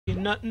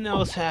Nothing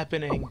else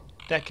happening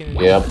that can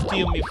Yep.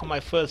 steal me from my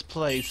first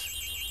place.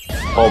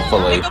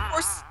 Hopefully.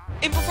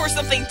 And before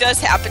something does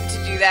happen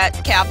to do that,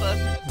 Kappa.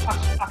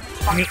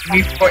 Me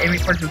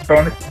for just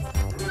bonus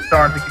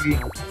stars to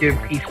give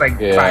peace like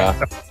Yeah. 5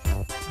 stars.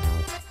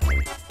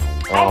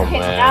 Oh I man.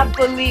 cannot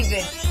believe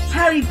it.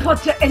 Harry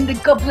Potter and the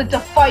Goblet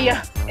of Fire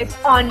is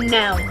on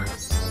now.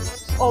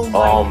 Oh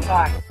my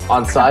god.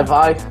 On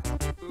Sci-Fi?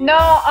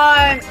 No,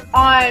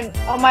 on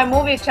my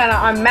movie channel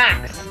on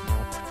Max.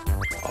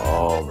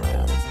 Oh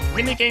man.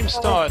 Minigame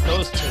star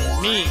goes to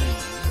me.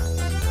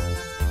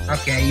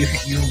 Okay, you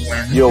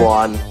win. You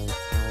won.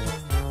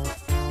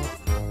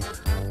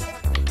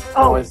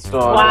 Oh,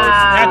 Star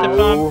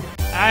wow.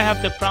 I have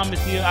to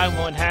promise you I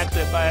won't hack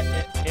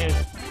if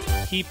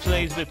he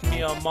plays with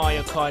me on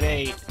Mario Kart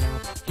 8.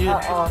 He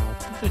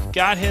just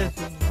got his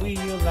Wii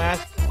U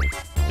last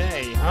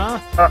day, huh?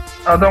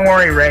 Oh, don't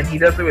worry, Red. He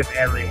does it with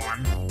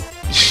everyone.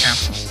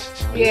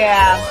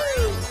 Yeah.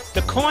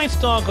 The coin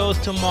star goes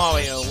to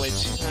Mario,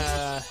 which,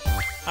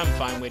 I'm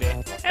fine with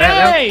it.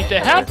 Hey,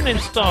 the happening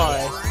star!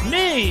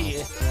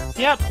 Me!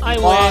 Yep, I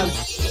win.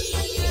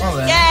 Oh,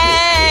 then.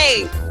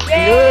 Yay!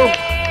 Yay!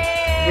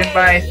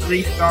 Goodbye,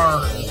 3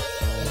 stars.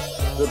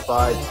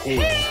 Goodbye,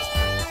 peace.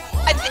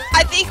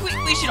 I think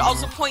we should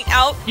also point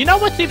out. You know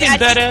what's even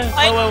better?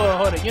 Wait,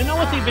 Hold it. You know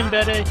what's even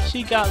better?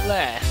 She got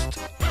last.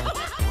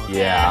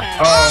 Yeah.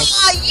 Oh,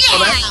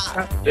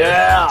 yeah!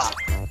 Yeah.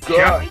 Good.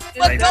 Yeah.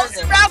 What goes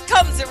around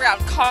comes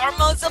around.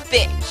 Karma's a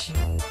bitch.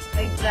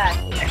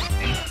 Exactly.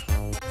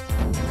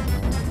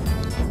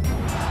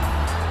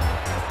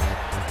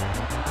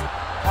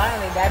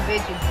 Finally, that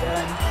bitch is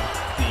done.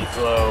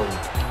 D-Flow.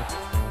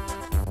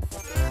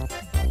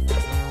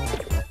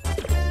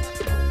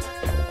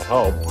 I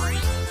hope.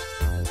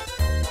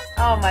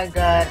 Oh my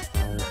god.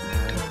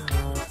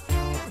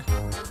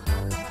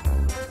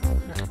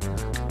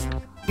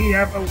 We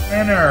have a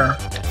winner.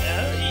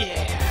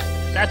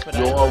 Yeah. That's what I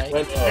You're a like.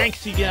 winner.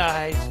 Thanks, you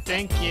guys.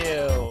 Thank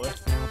you.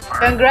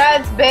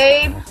 Congrats,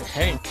 babe.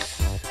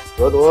 Thanks.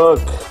 Good work.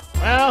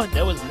 Well,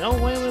 there was no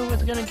way we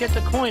was gonna get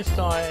the coin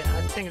star. I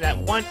think at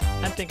one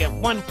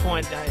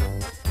point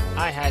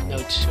I had no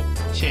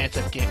chance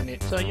of getting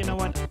it. So you know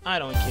what? I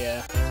don't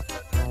care.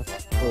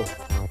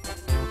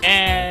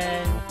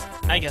 And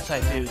I guess I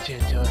do,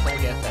 Ginger. I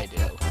guess I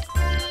do.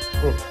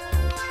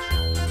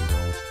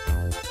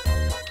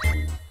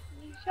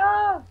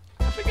 Sure.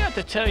 I forgot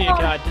to tell you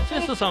guys that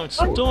this is on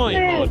story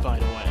mode, by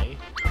the way.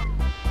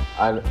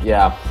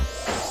 Yeah.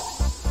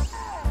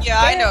 Yeah,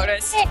 I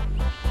noticed.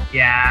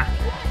 Yeah.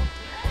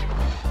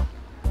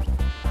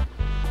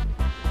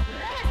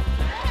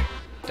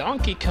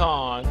 Donkey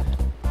Kong.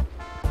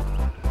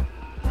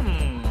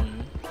 Yeah,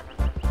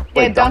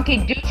 Wait, donkey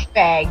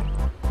douchebag.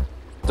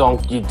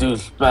 Donkey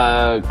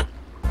douchebag.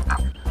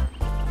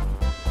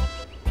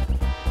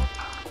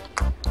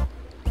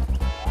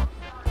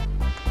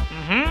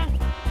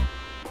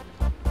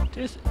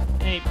 This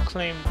ape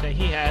claims that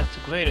he has the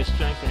greatest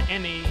strength than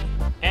any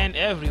and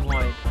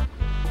everyone.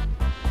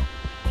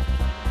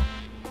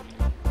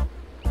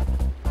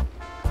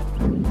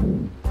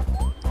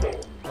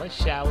 What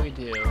shall we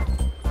do?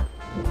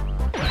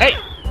 Hey!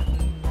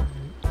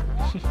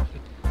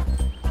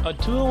 A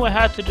duel will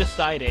have to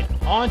decide it.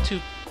 On to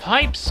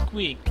Pipe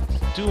Squeak.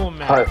 Duel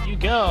map. You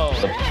go.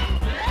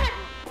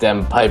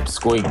 Them pipe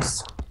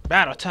squeaks.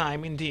 Battle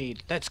time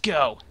indeed. Let's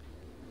go.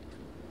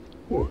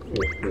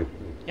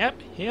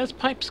 Yep, here's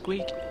Pipe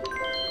Squeak.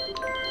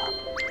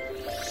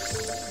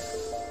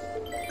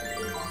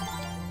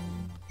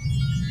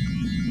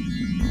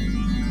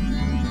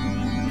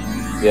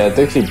 Yeah, I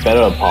think she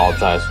better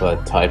apologize for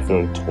that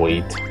typhoon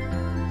tweet.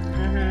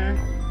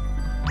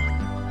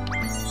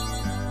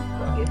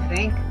 You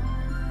think?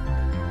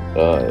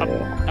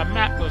 Yeah. A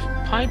map with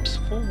pipes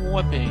for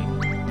warping.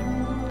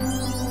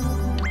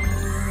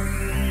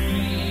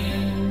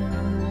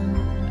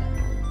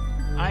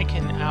 I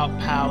can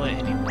outpower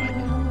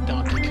anyone.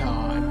 Donkey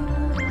Kong.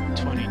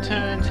 20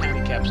 turns,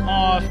 handicaps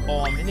off,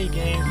 all mini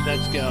games,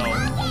 let's go.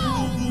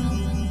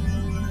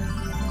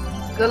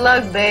 Good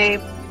luck,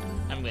 babe.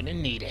 I'm gonna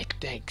need it,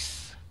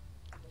 thanks.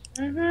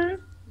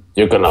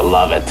 You're gonna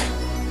love it.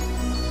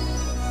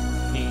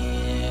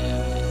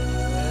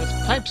 Here's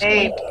Pipe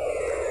Babe. Squeak.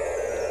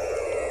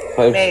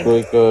 Pipe Babe.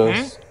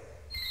 squeakers.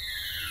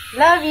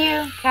 Love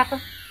you,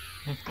 Kappa.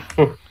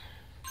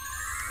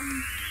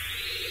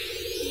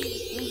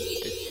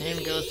 The same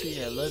goes to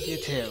you, I love you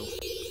too.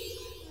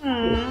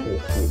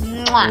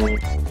 Mwah.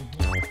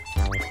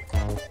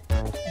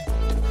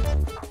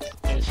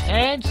 There's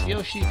heads,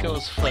 Yoshi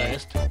goes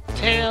first.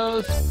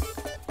 Tails,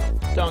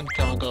 Donkey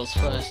Kong goes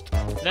first.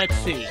 Let's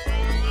see.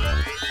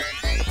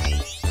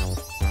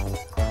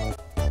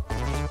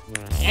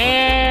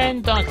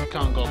 And Donkey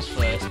Kong goes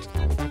first.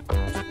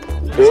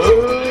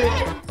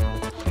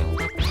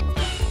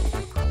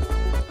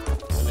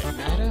 Does it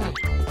matter?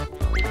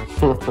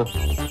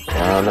 I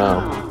don't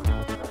know.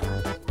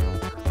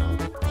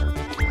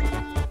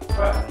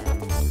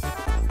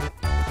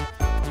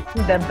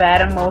 The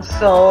battle was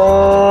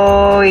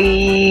so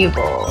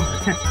evil.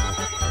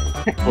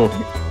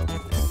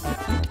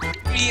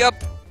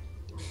 Yep.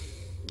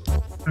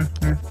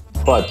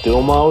 What,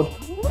 dual mode?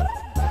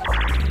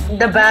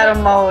 The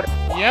battle mode.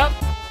 Yep.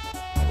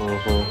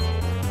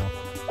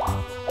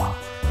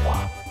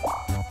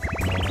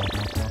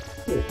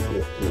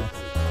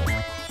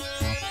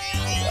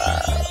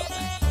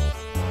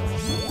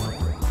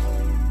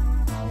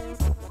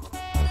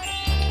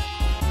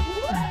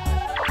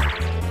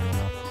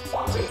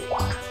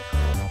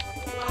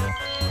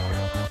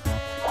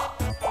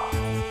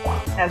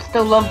 I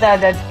still love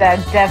that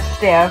death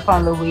stare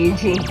from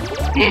Luigi.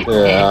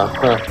 Yeah.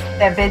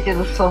 That bitch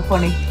was so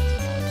funny.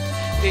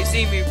 They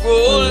see me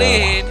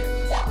rolling.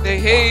 They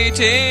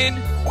hating.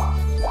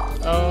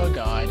 Oh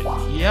god.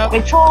 Yep.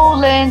 We're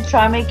trolling,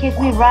 trying to kiss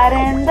me right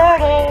and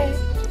dirty.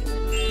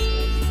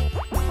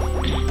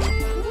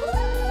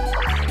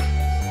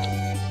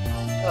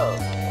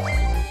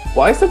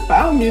 Why is the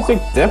battle music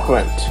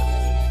different?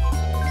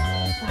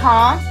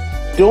 Huh?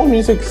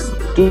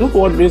 Dual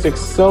board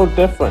music's so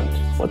different.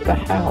 What the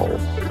hell?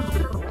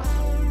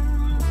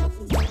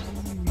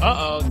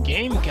 Uh-oh,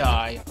 game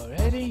guy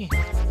already?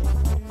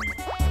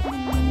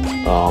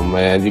 Oh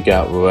man, you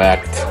got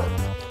wrecked.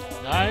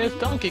 Nah, it's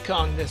Donkey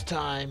Kong this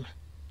time.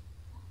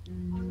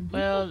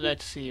 Well,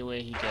 let's see where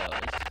he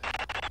goes.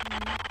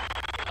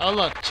 Oh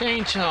look,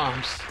 chain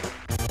chomps.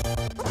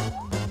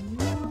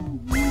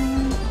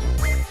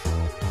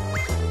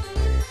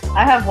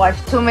 I have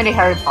watched too many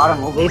Harry Potter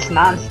movies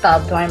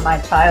non-stop during my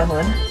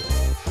childhood.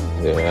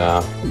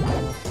 Yeah.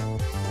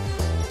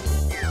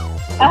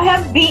 I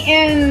have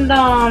beaten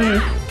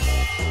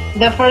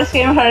the first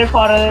game of Harry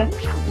Potter,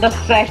 the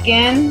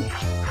second,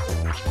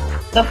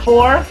 the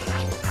fourth,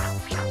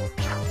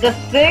 the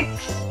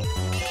sixth.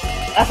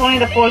 That's only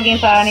the 4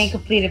 games I only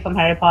completed from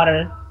Harry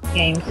Potter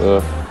games.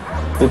 The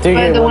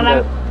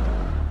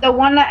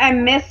one that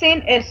I'm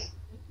missing is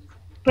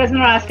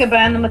Prisoner of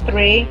Azkaban number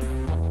 3,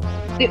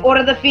 The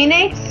Order of the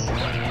Phoenix,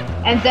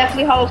 and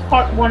Deathly Hallows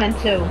Part 1 and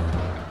 2.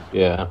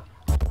 Yeah.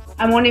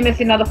 I'm only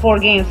missing another 4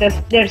 games.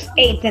 There's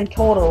 8 in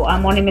total.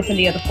 I'm only missing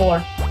the other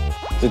 4.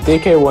 Did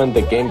DK win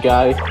the game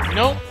guy?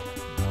 Nope.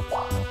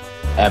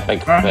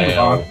 Epic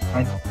fail.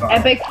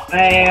 Epic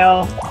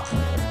fail.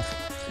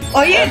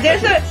 Oh yeah,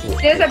 there's a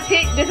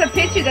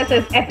picture that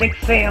says epic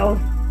fail.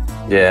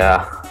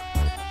 Yeah.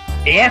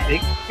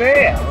 Epic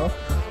fail.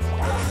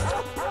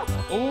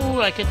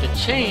 Ooh, I get the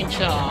chain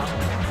chomp.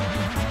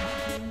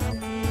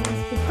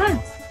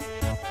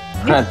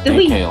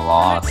 DK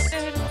lost.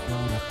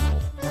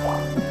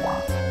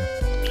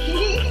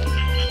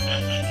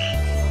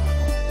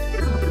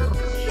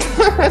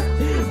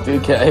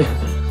 DK.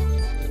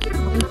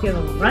 With your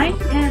right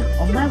hand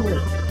on my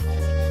waist.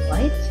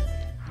 Right?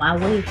 My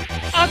waist.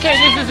 Okay,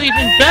 this is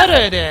even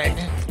better then.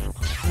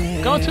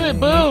 Go to it,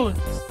 boo.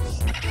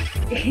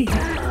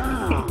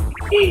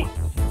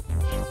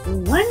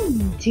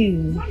 1,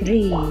 2,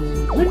 3.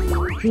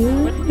 1,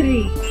 2,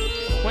 3.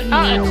 We're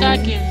not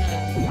attacking.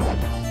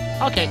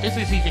 Okay, this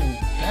is even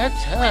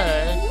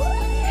better.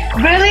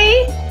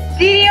 Really?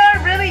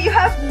 DDR, really? You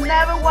have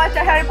never watched a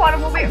Harry Potter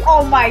movie?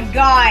 Oh my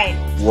god.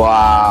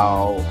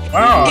 Wow.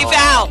 Wow.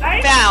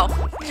 Hey, Val.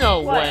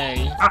 No What?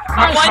 way.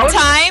 One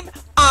time,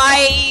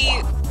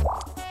 I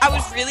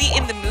was really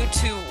in the mood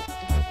to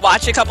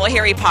watch a couple of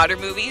Harry Potter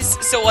movies.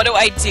 So what do?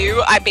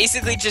 I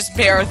basically just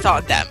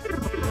marathon them,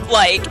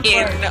 like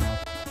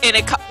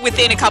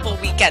within a couple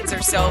weekends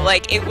or so.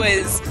 Like it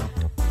was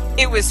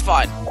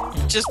fun,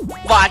 just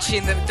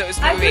watching those movies.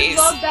 I just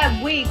love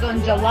that week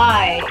in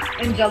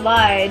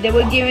July, they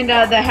were giving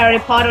the Harry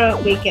Potter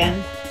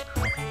weekend.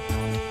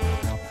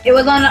 It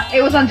was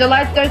on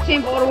July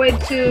 13th all the way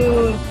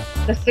to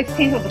the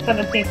 16th or the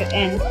 17th it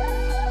ends.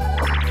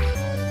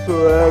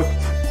 Correct.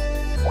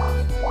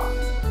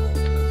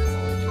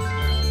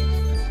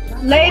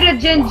 Later,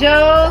 Gin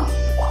Joes.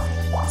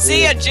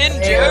 See ya, Gin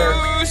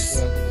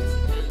Juice.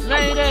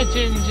 Later,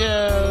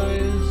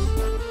 Gingers.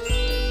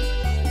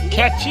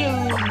 Catch you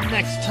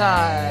next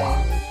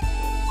time.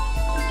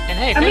 And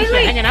hey, thanks for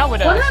hanging out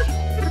with us.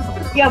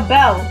 Yeah,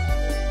 Belle.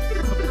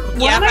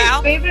 Yeah,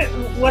 Val?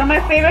 One of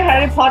my favorite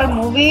Harry Potter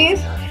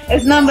movies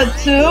is number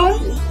 2,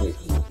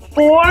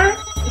 4,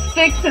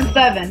 6, and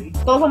 7.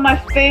 Those are my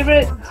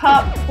favorite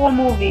top 4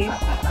 movies.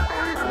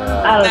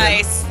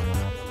 Nice.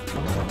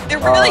 They're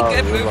really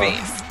good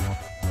movies.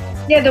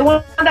 Yeah, the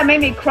one that made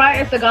me cry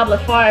is The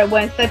Goblet of Fire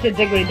when Cedric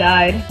Diggory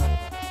died.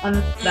 On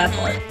that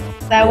part.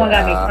 That one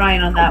got me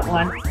crying on that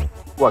one.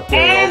 What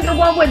game? And the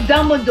one with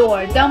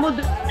Dumbledore.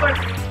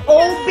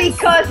 All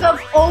because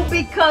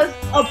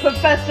of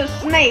Professor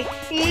Snape.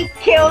 He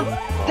killed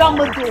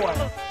Dumbledore.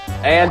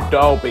 And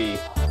Dobby.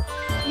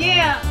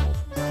 Yeah.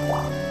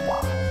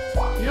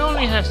 You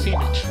only have seen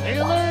the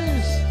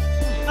trailers?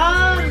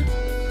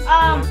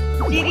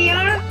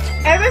 DDR,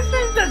 ever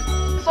since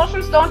the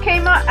Sorcerer's Stone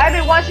came out, I've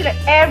been watching it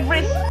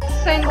every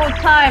single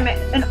time.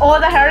 And all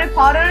the Harry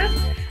Potter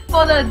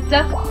for the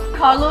Death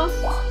Carlos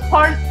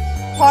part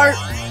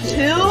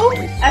 2.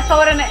 I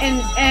saw it in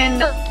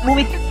the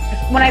movie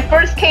when I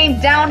first came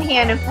down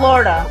here in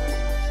Florida.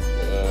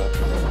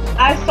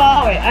 I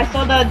saw it. I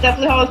saw the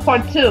Deathly Hallows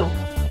Part 2.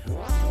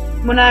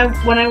 when I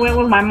went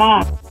with my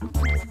mom.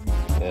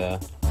 Yeah.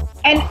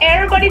 And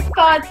everybody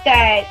thought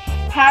that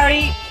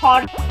Harry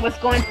Potter was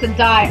going to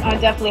die on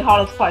Deathly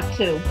Hallows Part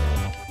 2.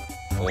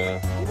 Yeah.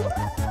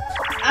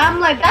 I'm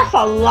like, that's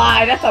a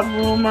lie, that's a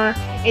rumor.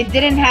 It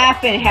didn't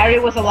happen. Harry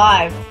was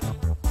alive.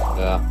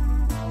 Yeah.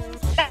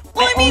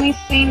 I've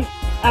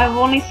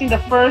only seen the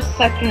first,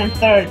 second, and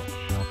third.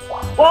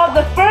 Well,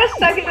 the first,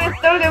 second, and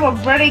third, they were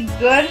very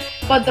good,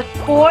 but the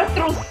 4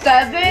 through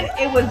 7,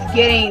 it was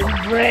getting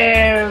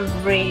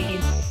very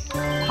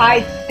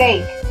high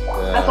stake.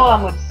 Yeah. That's all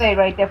I'm going to say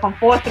right there, from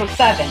 4 through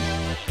 7.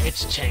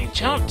 It's chain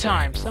chomp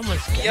time.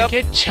 Someone's gonna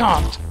get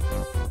chomped.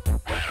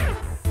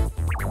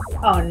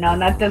 Oh no,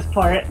 not this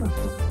part.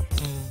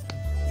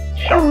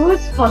 Oh,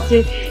 who's supposed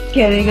to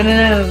getting on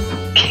know?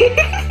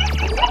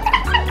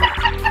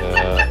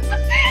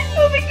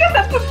 Well, because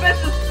of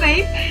Professor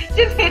Snape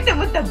just hit them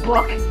with the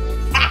book.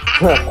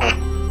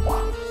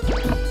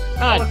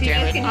 God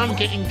damn it, I'm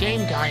getting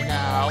game guy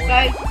now.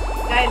 Guys,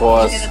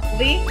 Pause. you hear the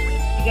movie?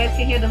 You guys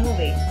can hear the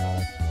movie.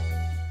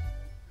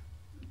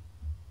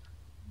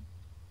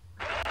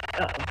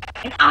 Uh-oh.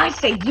 And I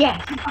say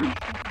yes.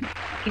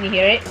 Can you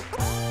hear it?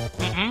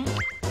 Mm-hmm.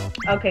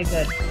 Okay,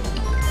 good.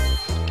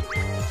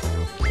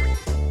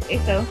 Okay,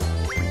 so.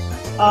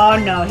 Oh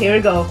no, here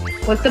we go.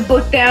 Puts the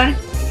book down,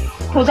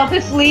 pulls up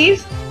his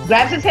sleeves,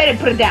 grabs his head and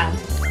put it down.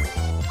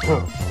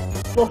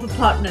 Both are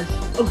partners.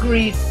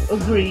 Agreed.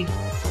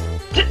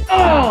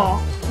 Oh!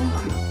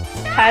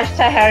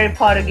 Hashtag Harry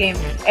Potter game.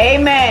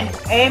 Amen.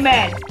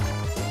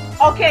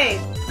 Okay,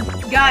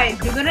 guys,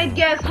 you're gonna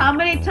guess how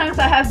many times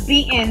I have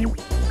beaten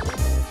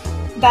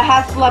the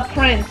Half-Blood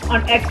Prince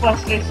on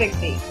Xbox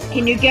 360.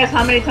 Can you guess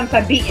how many times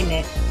I've beaten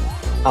it?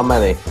 How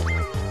many?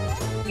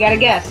 You gotta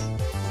guess.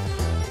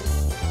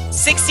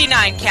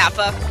 69,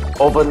 Kappa.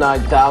 Over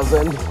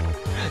 9,000.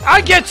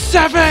 I get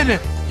 7!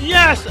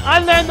 Yes, I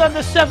land on the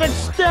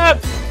 7th step.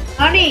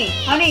 Honey,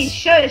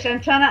 shush! I'm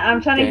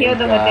trying to hear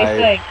them what they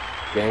say.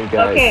 Game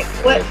guys. Okay,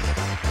 what?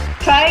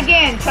 Try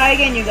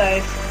again, you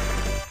guys.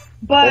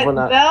 But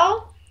Overnight.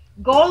 Belle,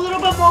 go a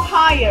little bit more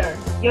higher.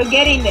 You're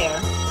getting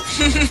there.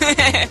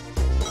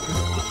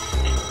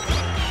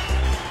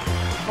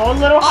 Go a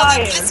little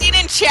higher. I've seen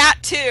in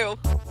chat too.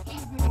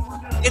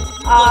 It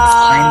looks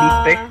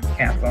 96,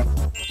 Kappa.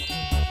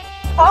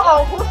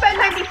 Uh-oh, who said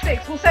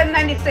 96? Who said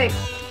 96?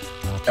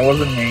 That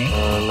wasn't me.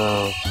 Oh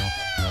no.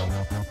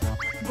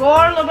 Go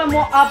a little bit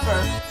more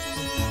upper.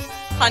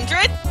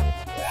 100?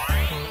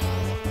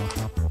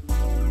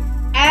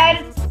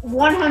 Add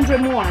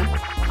 100 more.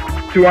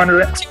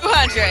 200.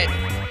 200.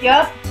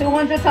 Yup,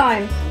 200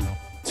 times.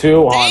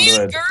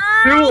 200.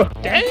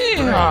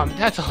 Damn,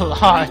 that's a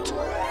lot.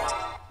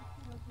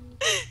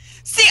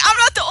 See, I'm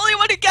not the only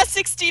one who guessed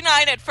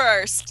 69 at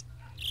first.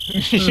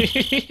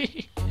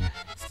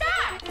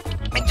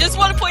 I just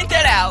want to point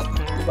that out.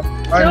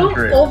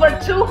 100. Over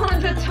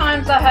 200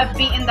 times I have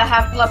beaten the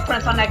Half-Blood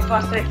Prince on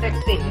Xbox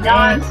 360.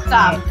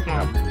 Non-stop.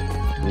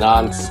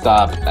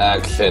 Non-stop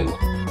action.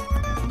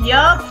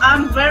 Yup,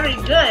 I'm very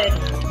good.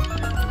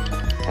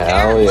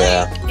 Hell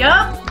yeah.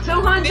 Yup,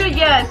 200,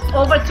 yes.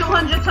 Over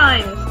 200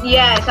 times.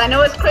 Yes, I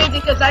know it's crazy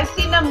because I've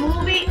seen the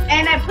movie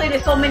and I played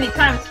it so many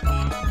times.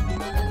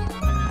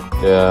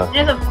 Yeah.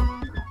 There's a...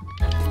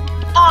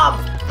 Oh,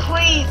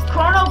 please,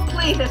 Chrono,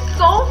 please. It's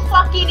so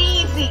fucking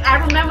easy.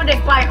 I remembered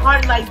it by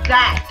heart like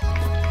that.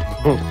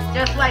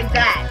 Just like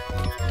that.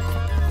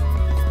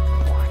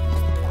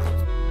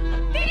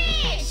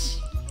 Finish!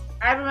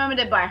 I remembered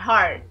it by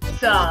heart.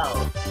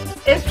 So,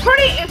 it's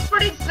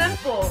pretty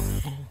simple.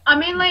 I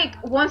mean, like,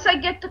 once I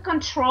get the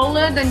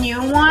controller, the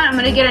new one, I'm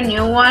gonna get a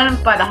new one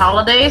by the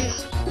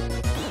holidays.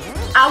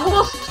 I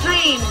will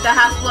stream the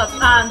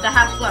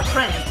Half-Blood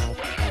Prince.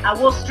 I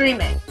will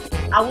stream it.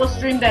 I will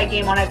stream that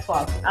game on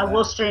Xbox. I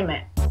will stream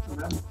it.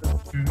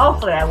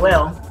 Hopefully I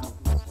will.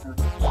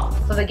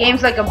 So the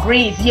game's like a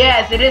breeze.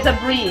 Yes, it is a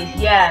breeze.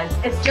 Yes,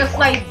 it's just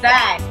like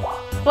that.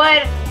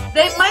 But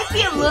they might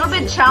be a little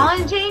bit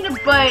challenging,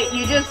 but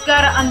you just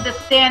gotta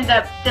understand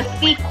the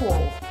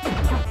sequel.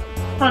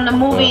 From the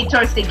movie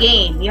towards the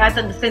game. You have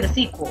to understand the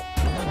sequel.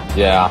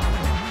 Yeah.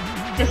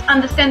 Just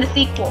understand the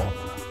sequel.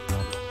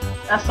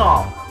 That's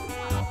all.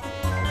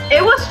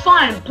 It was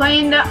fun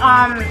playing the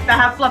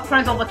Half-Blood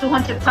Prince over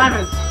 200 times. It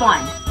was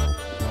fun.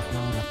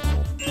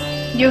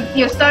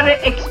 You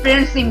started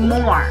experiencing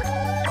more.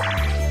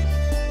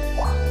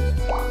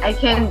 I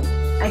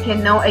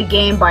can know a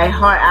game by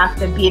heart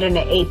after beating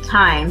it 8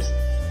 times.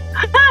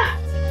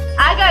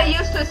 I got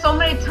used to it so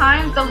many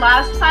times. The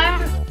last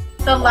time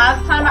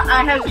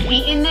I have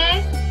beaten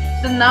it,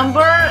 the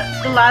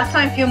last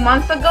time a few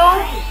months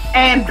ago,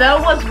 and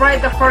Belle was right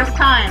the first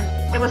time.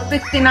 It was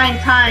 69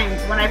 times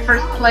when I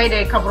first played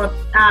it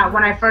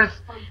when I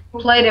first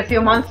played it a few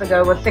months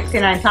ago. It was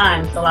 69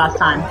 times the last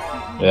time.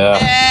 Yeah.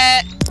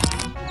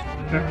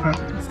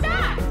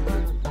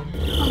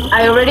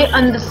 I already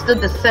understood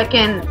the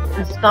second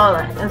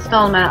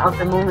installment of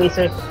the movie.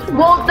 So,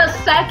 well, the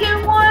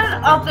second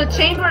one of the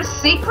Chamber of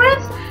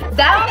Secrets,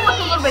 that one was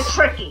a little bit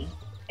tricky.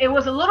 It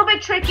was a little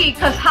bit tricky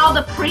because how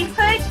the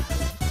prefix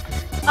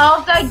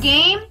of the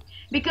game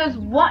because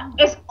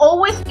it's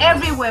always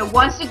everywhere.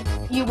 Once you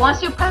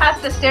pass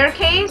the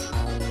staircase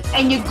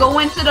and you go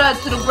into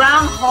the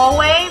ground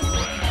hallway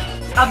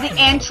of the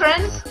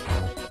entrance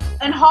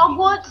in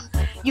Hogwarts,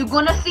 you're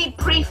gonna see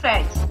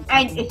prefects,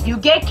 and if you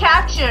get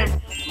captured,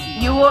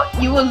 you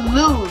will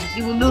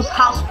lose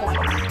house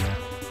points.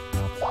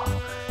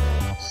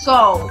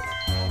 So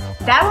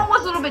that one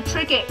was a little bit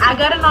tricky. I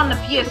got it on the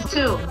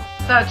PS2,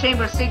 the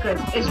Chamber of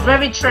Secrets. It's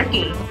very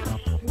tricky.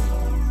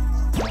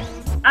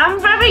 I'm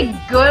very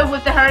good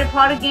with the Harry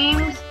Potter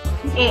games.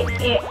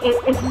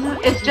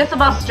 It's just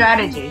about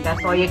strategy.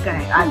 That's all I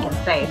can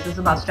say. It's just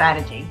about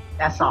strategy.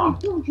 That's all.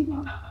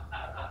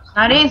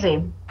 Not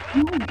easy.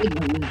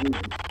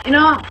 You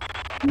know,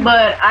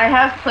 but I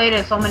have played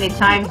it so many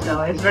times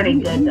though. It's really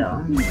good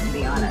though, to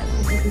be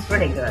honest. It's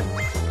pretty good.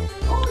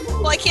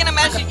 Well, I can't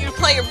imagine you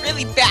play a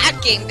really bad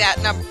game that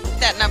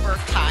number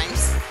of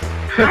times.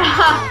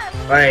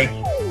 Like,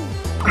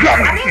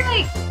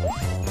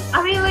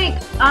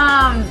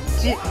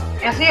 to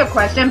answer your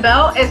question,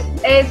 Bill, it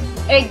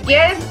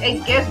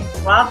gets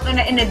rough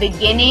in the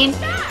beginning,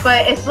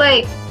 but it's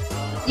like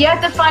you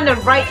have to find the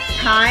right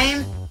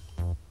time.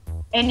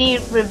 Any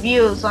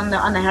reviews on the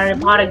Harry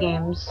Potter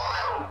games?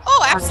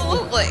 Oh,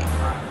 absolutely.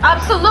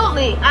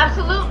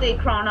 Absolutely,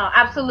 Chrono,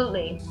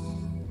 absolutely.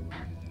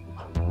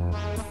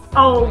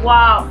 Oh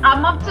wow,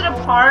 I'm up to the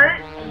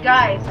part,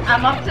 guys.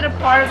 I'm up to the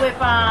part with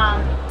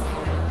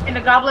in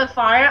the Goblet of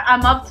Fire.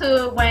 I'm up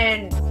to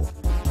when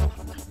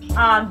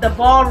the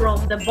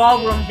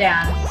ballroom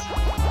dance.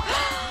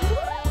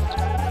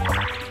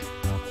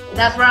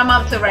 That's where I'm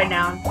up to right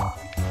now.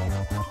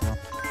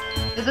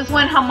 This is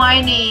when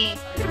Hermione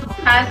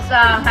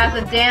has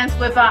a dance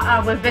with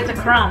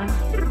Vitacrum.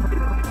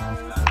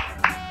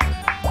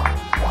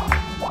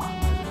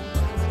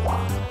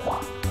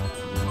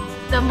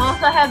 The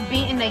most I have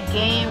beaten a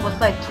game was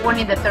like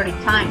 20 to 30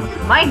 times.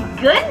 My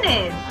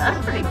goodness, that's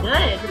pretty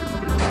good.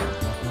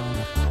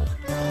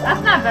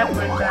 That's not bad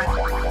for a guy.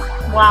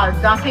 Wow,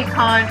 Donkey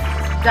Kong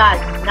got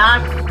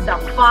knocked the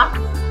fuck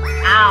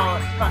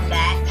out from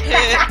that.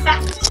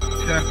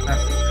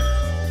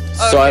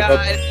 Oh,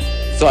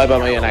 God. Sorry about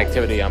my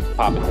inactivity. I'm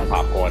popping some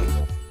popcorn.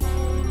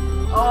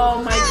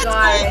 Oh my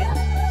god.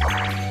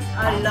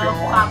 I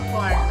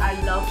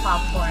love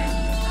popcorn.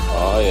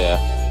 Oh yeah.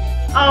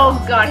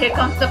 Oh god, here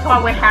comes the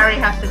part where Harry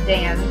has to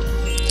dance.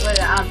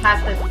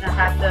 Has to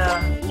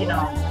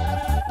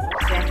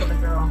dance with the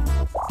girl.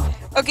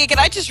 Okay, can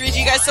I just read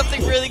you guys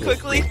something really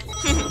quickly?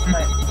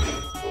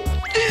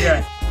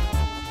 Yeah.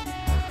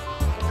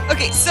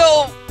 Okay,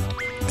 so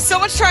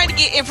someone's trying to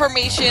get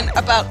information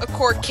about a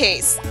court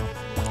case,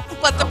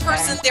 but the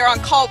person they're on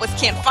call with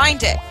can't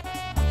find it.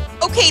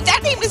 Okay,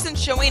 that name isn't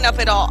showing up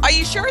at all. Are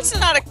you sure it's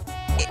not a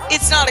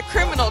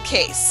criminal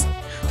case?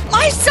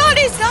 My son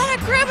is not a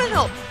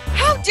criminal!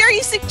 How dare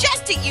you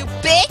suggest it, you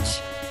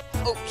bitch!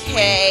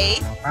 Okay,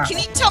 can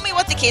you tell me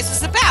what the case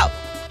was about?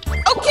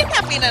 Oh,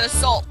 kidnapping and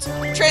assault.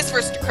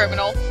 Transfers to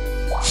criminal.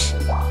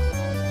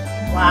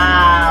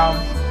 Wow.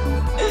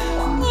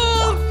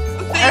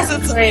 Things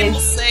that people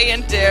say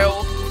and do.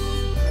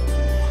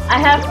 I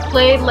have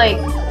played like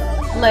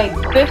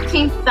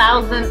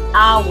 15,000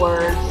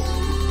 hours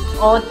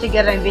all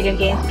together in video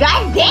games.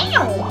 God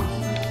damn!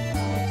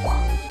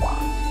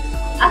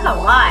 That's a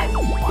lot.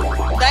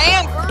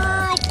 Damn,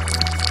 girl!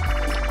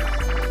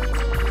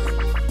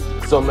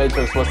 So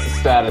Matrix, what's the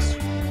status?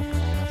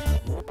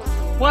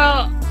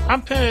 Well,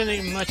 I'm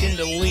pretty much in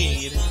the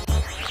lead.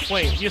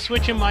 Wait, you're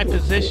switching my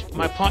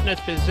partner's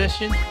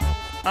position?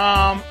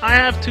 I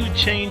have 2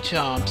 chain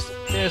chomps.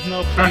 There's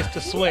no place to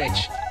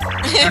switch.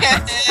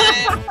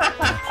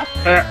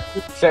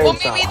 Well,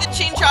 maybe the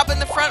chain chomp in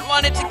the front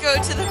wanted to go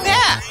to the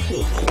back.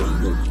 You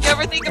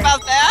ever think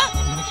about that?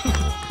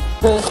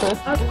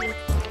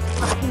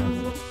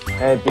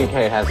 And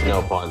BK has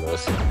no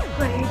partners.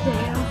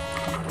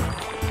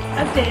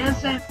 A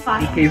dance and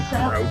fight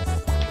yourself.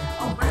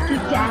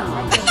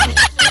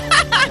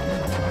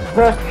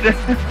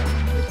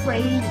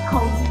 Afraid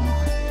cold.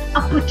 I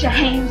put your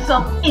hands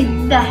up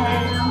in the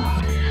air.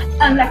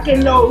 I'm like a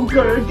low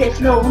girl, there's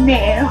no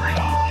nail.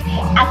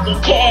 I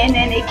can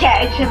any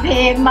catch of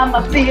him.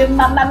 Mama feel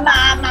mama.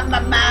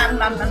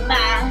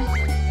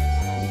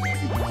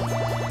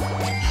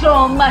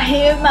 So my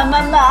hair,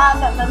 mama.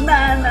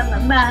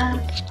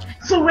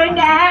 Surrender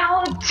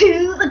now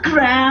to the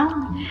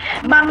ground.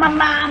 Mama.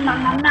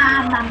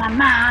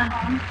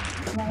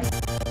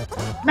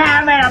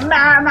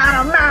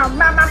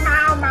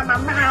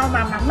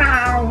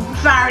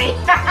 Sorry.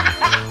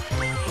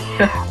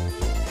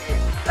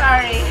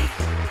 Sorry.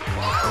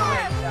 Oh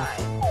my god.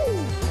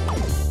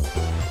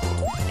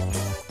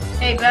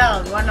 Hey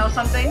Belle, you wanna know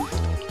something?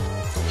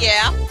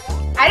 Yeah.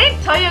 I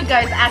didn't tell you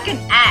guys I can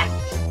act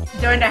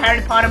during the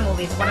Harry Potter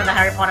movies, one of the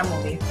Harry Potter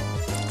movies.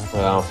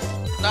 Well.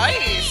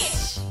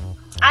 Nice.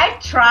 I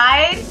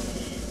tried,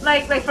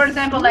 like for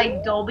example,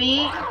 like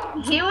Dobby,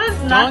 he was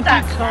not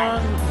that Donkey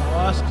Kong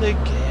lost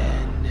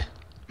again.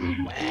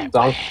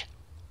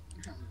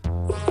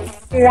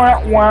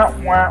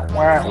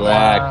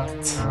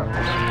 Whacked.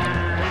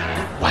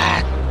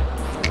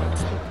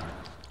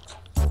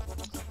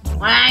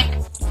 Whack.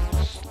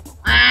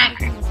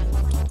 Whack.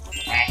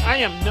 I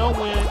am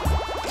nowhere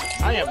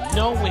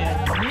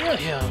near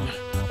him.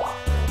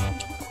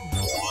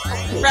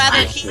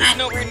 Rather, he's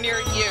nowhere near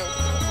you.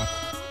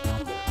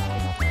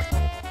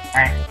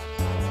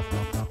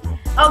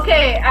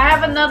 Okay, I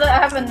have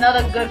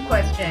another good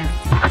question.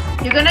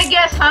 You're gonna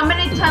guess how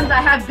many times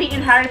I have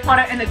beaten Harry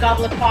Potter and the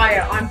Goblet of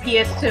Fire on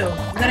PS2.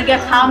 You're gonna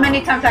guess how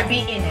many times I've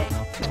beaten it.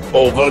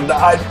 Over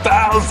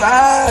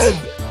 9,000!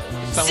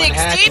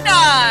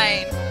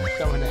 69!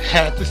 Someone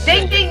had to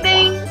say. Ding ding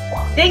ding!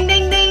 Ding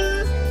ding ding!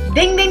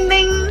 Ding ding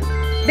ding!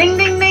 Ding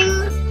ding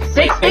ding!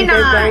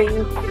 69!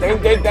 Ding,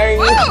 ding, ding.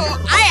 Whoa!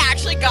 I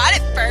actually got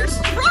it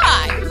first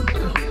try!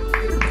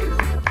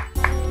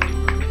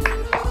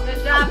 Good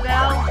job,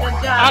 Belle. Good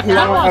Ah, job.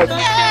 come on, Yay! don't get me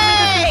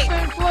to the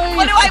same place.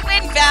 What do I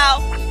win, Val?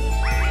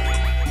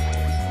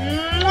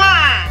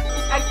 Mwah!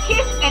 A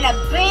kiss and a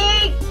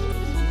big,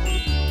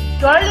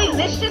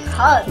 girly-licious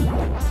hug.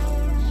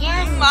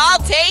 I'll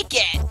take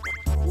it.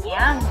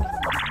 Yum.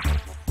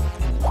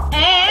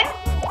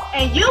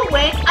 And you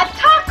win a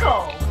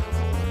taco.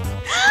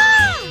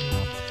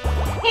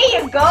 Here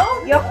you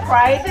go. Your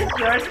prize is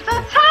yours. It's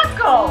a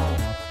taco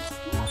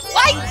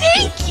Why,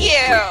 thank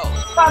you!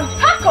 from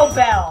Taco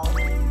Bell.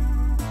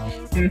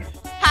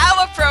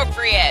 How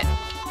appropriate.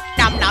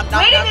 Nom nom nom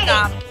Wait a nom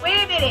nom.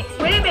 minute.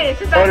 Wait a minute.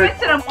 Since I went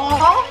to the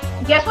mall,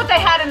 guess what they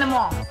had in the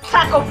mall?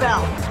 Taco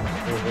Bell.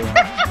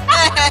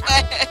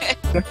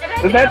 And I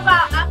think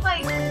I'm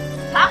like,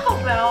 Taco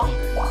Bell?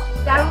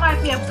 That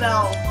reminds me of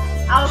Bell.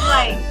 I was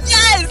like,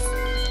 Yes!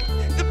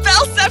 The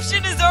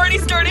Bellception has already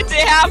started to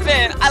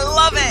happen. I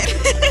love it.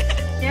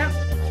 yep.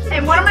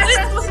 And one of my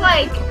friends was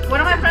like,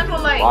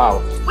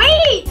 Wow.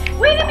 wait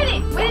a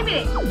minute.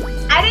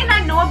 I did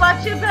not know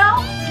about you,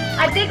 Belle.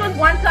 I think it was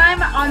one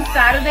time on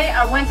Saturday,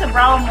 I went to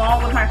Broward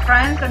Mall with my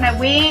friends, and then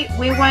we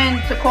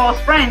went to Coral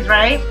Springs,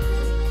 right?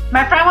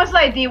 My friend was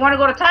like, do you want to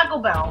go to Taco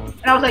Bell?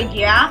 And I was like,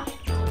 yeah.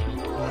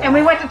 And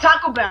we went to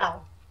Taco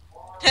Bell.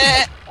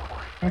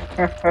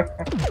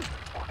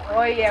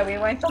 Oh yeah, we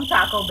went to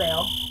Taco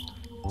Bell.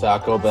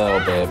 Taco Bell,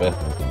 baby.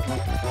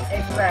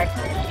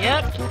 Exactly.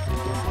 Yep.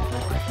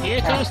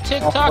 Here goes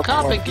TikTok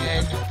up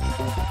again.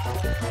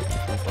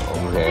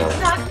 Oh, man.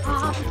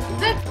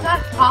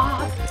 TikTok.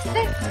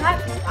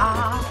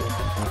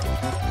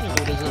 Ooh,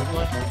 there's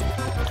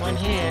one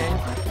here. Ooh,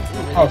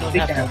 Oh, they don't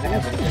speaking have of to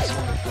that. move this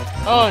one.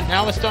 Oh,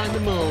 now it's starting to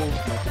move.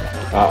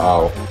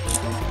 Uh-oh.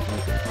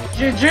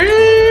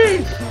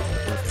 GG's!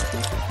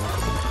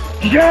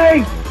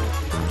 Yay!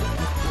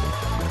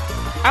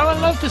 I would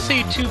love to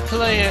see the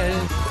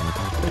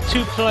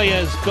two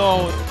players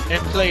go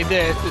and play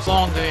this. It's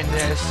longer than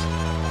this.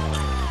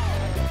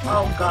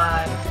 Oh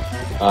god.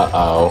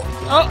 Uh-oh.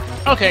 Oh,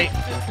 okay.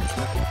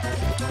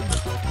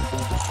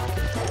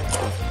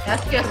 That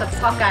scares the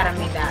fuck out of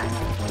me, that.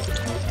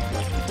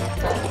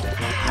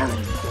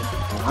 Harry.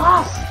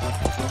 Boss!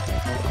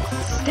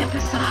 Step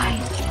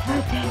aside.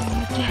 And then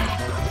you get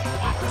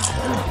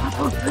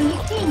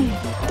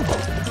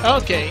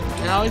Okay,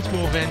 now it's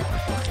moving.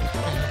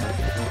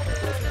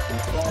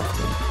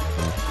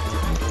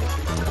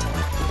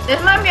 This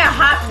might be a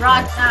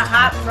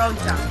hot road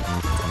jump.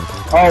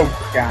 Oh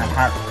god,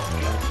 hot.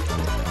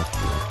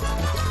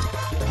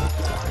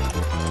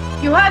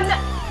 You have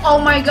oh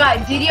my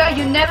god, Didier,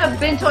 you never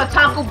been to a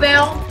Taco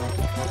Bell?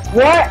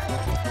 What?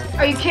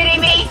 Are you kidding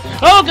me?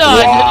 Oh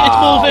god,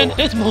 Wow.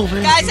 it's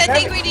moving. Guys, I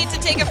think we need to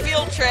take a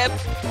field trip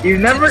You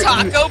never. to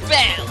Taco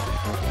Bell.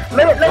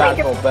 Let me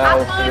Taco get.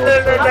 Bell.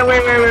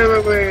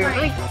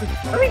 Wait.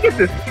 Let me get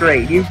this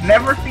straight. You've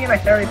never seen a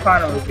Harry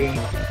Potter movie,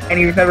 and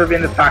you've never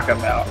been to Taco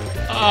Bell.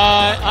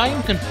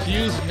 I'm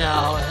confused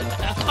now.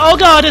 Oh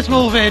god, it's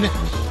moving. Yeah,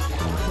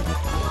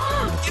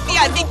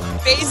 I think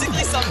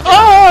basically something.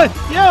 Oh,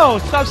 yo,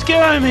 stop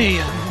scaring me.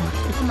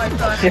 Oh my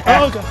god.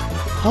 Oh god.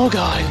 Oh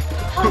god.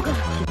 Oh god.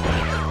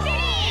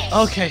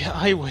 Okay,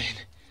 I win.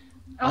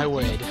 I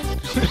win.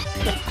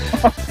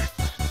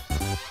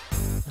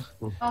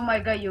 Oh my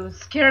god, you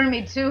scared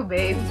me too,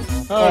 babe.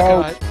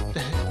 Oh god.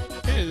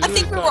 I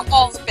think we were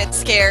all a bit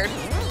scared.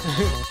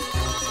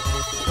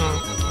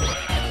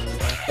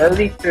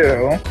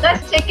 32.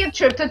 Let's take a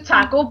trip to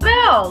Taco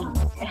Bell.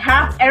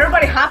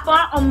 Everybody hop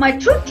on my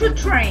choo-choo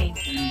train.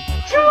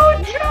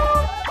 Choo-choo.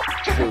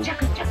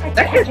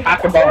 That is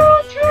Taco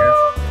Bell.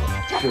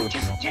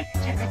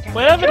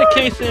 Whatever the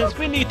case is,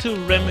 we need to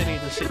remedy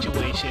the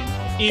situation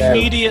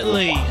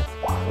immediately.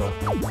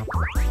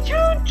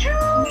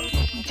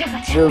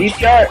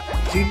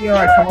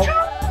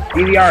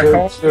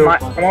 DVR,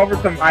 come over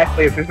to my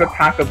place. There's a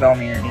Taco Bell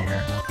near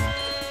here.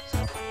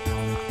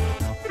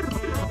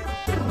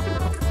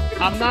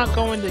 I'm not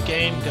going to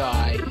Game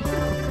Guy.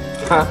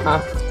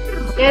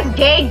 There's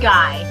gay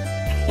guy.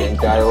 Game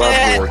guy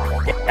love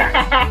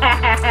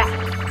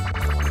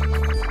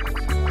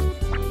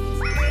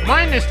you.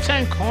 Minus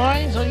 10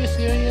 coins? Are you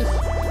serious?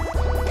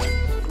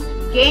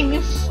 Game,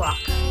 you suck.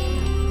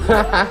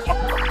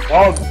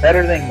 Well, it's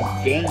better than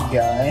Game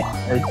Guy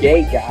or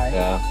Gay Guy.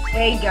 Yeah.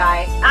 Gay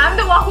guy. I'm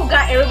the one who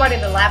got everybody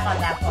to laugh on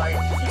that part.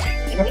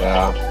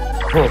 Yeah.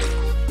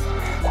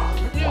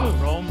 You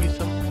roll me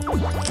some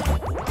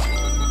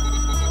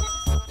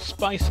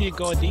spicy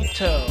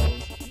gordito.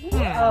 Oh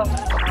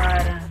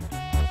god.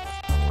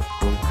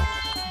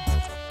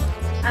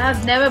 I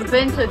have never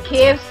been to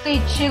KFC,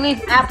 Chili's,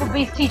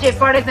 Applebee's, TJ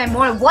Fridays, and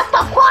more. What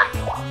the fuck?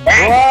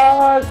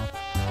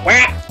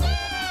 What?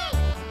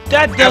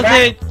 That does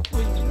it!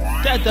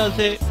 That does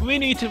it. We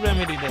need to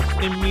remedy this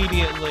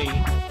immediately.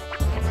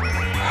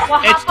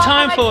 Well, It's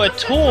time for a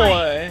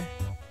tour.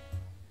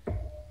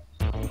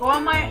 Go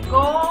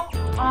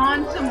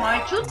on to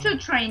my choo-choo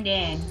train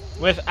then.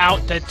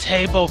 Without the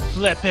table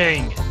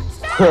flipping.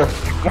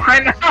 Why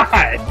not?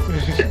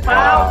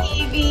 Wow,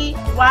 Evie.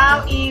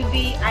 Wow,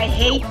 Evie. I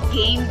hate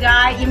game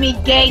guy. You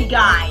mean gay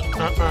guy.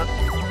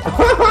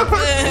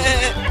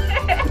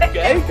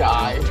 Gay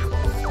guy.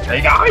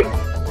 Hey guys.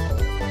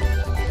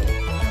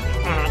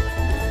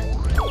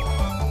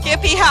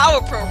 Kippy, how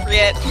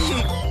appropriate.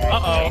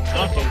 Uh-oh.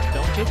 Okay,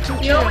 don't get too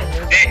You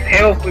careless.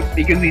 Hell,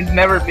 because he's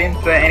never been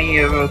to any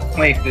of those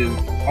places.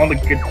 All the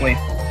good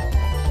places.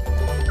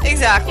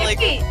 Exactly.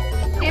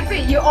 Kippy,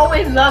 you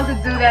always love to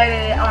do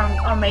that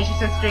on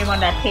Matrix's stream on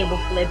that table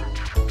flip.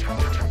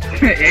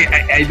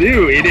 I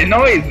do. It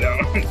annoys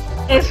them.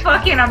 It's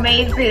fucking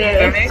amazing.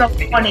 It's so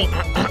funny.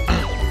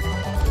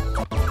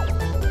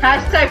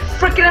 Hashtag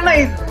freaking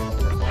amazing.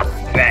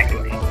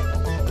 Exactly.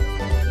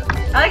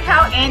 I like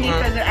how Andy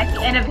says it at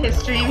the end of his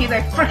stream. He's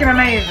like, freaking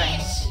amazing.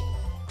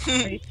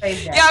 He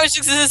says that. Yeah, I was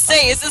just gonna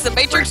say, is this a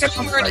Matrix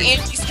stream or an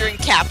anti-string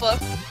Kappa?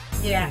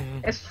 Yeah,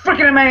 it's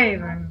freaking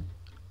amazing.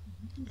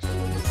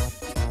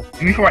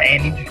 Before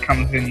Andy just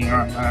comes in here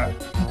on that.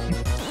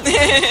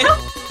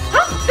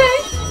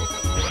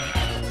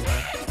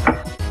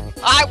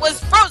 I was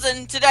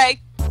frozen today.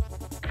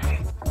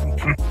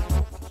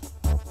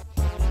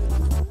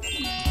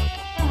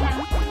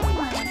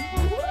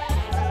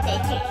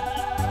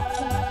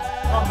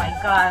 Oh my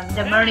god,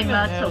 the Murray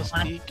Myrtle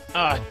one.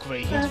 Ah,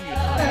 great. He's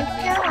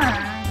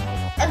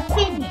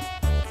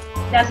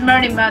That's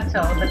Murray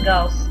Myrtle, the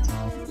ghost.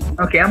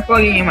 Okay, I'm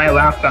plugging in my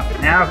laptop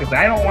now because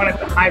I don't want it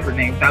to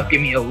hibernate without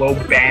giving me a low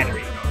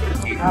battery.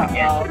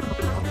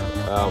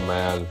 Oh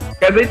man.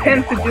 Because it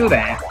tends to do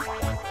that.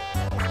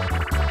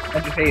 I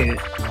just hate it.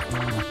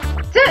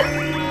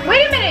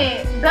 Wait a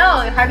minute,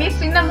 Belle, have you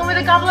seen that movie,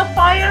 The Goblet of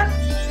Fire?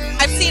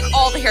 I've seen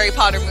all the Harry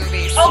Potter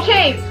movies.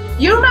 Okay,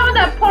 you remember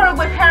that part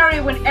with Harry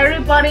when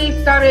everybody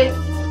started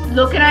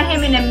looking at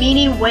him in a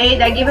meaning way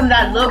that gave him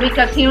that look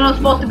because he was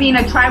supposed to be in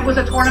a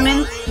Triwizard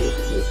Tournament?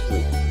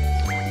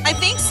 I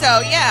think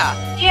so, yeah.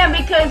 Yeah,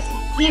 because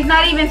he's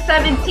not even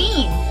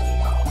 17.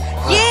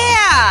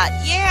 Yeah,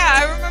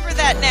 I remember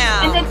that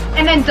now.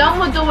 And then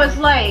Dumbledore was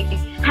like,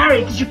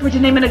 Harry, did you put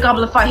your name in the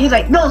Goblet of Fire? He's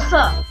like, no,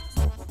 sir.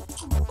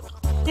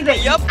 He's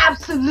like, Yup.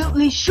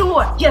 absolutely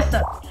sure. Yes,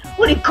 sir.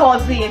 What he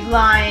calls me is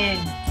lying.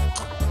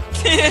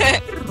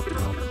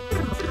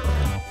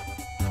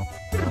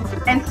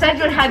 And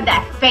Cedric had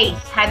that face,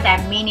 had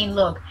that meaning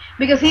look,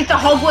 because he's the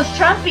Hogwarts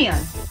champion.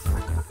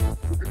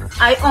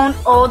 I own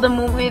all the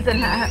movies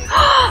and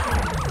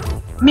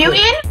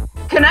Mutant,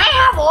 can I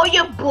have all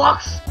your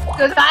books?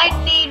 Because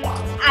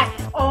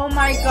oh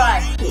my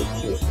god.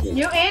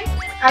 Mutant,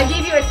 I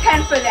give you a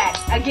 10 for that.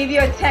 I give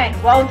you a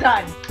 10. Well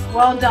done.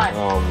 Well done.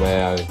 Oh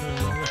man.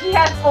 He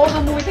has all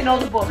the movies and all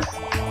the books.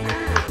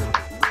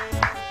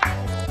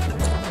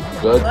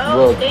 Good Well,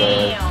 work,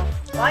 man. damn.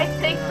 Why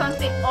take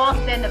something off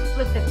then to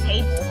flip the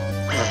table?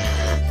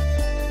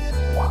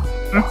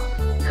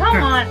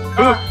 Come on.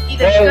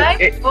 Either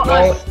Skype or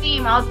on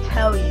Steam, I'll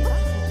tell you.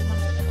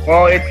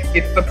 Well,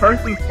 it's the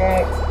person's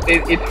fault.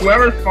 It's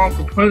whoever's fault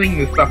for putting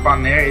this stuff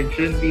on there. It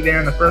shouldn't be there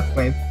in the first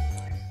place.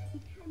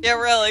 Yeah,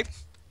 really.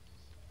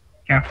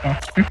 Careful.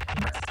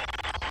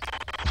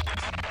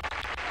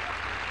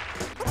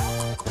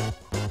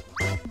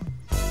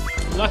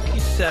 Lucky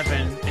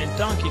 7 and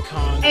Donkey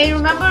Kong. Hey,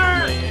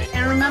 remember,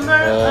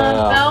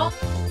 Belle?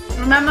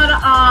 Remember,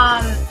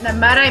 the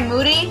Mad-Eye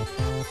Moody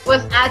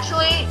was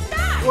actually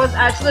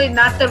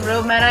not the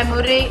real Mad-Eye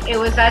Moody. It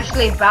was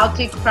actually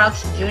Bounty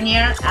Crouch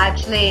Jr.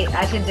 actually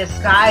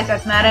disguised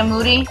as Mad-Eye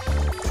Moody.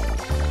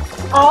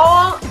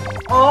 All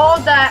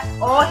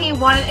he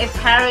wanted is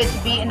Harry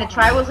to be in the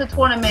Triwizard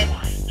Tournament.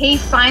 He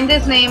signed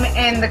his name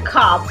in the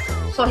cup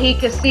so he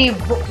could see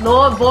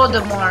Lord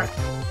Voldemort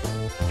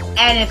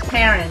and his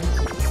parents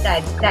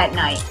that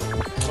night.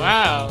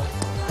 Wow.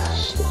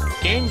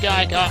 Game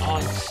Guy got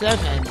on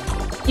 7.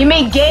 You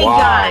mean gay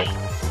guy?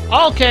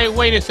 Okay,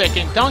 wait a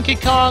second. Donkey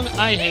Kong,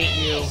 I hate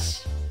you.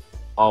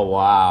 Oh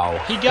wow.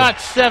 He got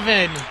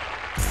 7.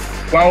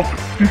 Well,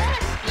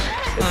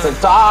 It's a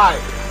tie.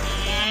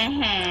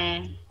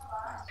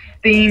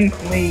 Steam,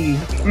 please.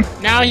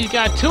 Now he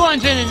got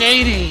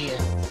 280.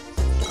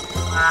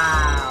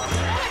 Wow.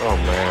 Oh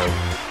man.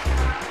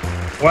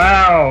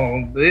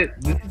 Wow, this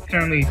has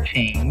certainly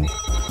changed.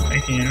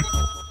 Right here.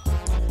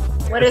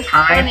 What is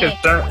Time funny? to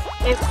start.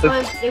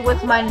 It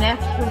was my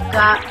nephew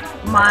got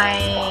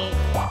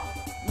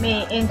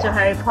me into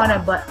Harry Potter,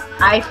 but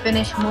I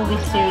finished movie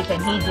series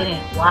and he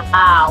didn't.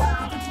 Wow.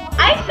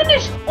 I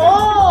finished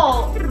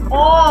all of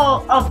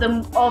all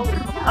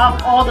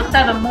the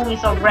 7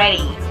 movies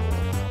already.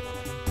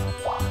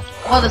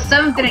 well, the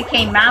 7th didn't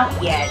came out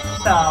yet,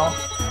 so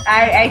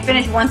I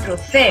finished 1 through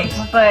 6.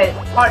 But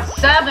part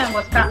 7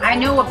 was I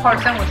knew what part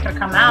 7 was gonna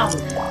come out,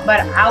 but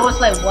I was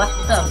like, what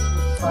the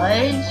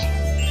fudge?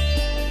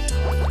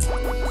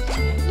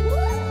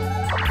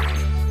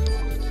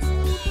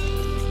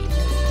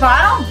 So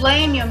I don't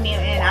blame you,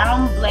 Mutant. I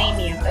don't blame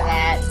you for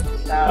that.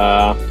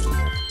 So.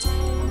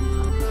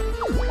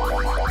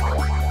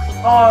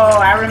 Oh,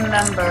 I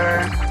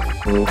remember.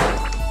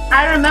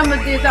 I remember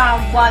this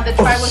one, the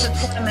try was a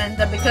tournament,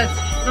 because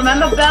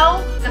remember,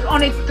 Belle, there's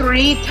only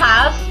 3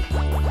 tasks,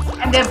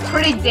 and they're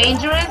pretty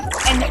dangerous,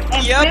 and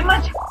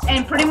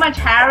pretty much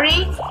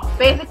Harry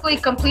basically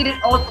completed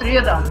all 3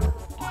 of them.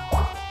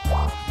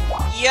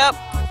 Yep.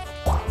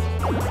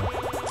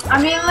 I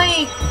mean,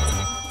 like,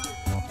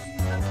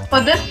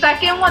 but this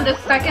second one, the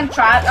second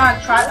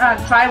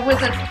try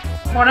wizard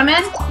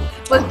tournament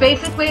was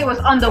basically, it was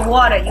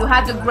underwater. You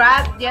had to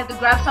grab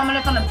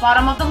someone from the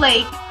bottom of the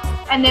lake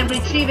and then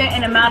retrieve it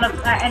in in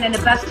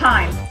the best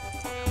time.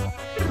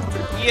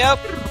 Yep.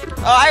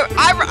 Oh,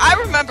 I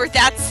remember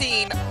that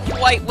scene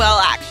quite well,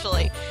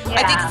 actually. Yeah.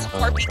 I think it's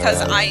part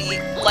because I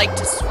like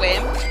to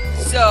swim,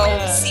 so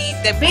see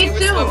them. Me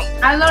too.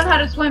 Swimming. I learned how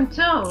to swim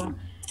too.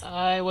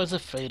 I was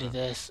afraid of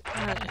this.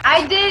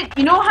 I did.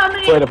 You know how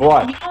many? Afraid of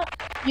what?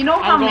 You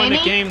know how I'm going many?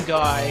 to game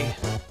guy.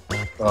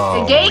 Oh,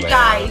 The gay man.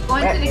 guy. He's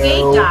going to the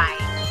gay guy.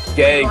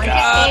 Gay Going to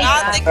guy.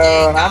 Not the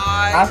gay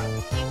guy.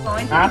 He's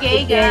going to the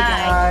gay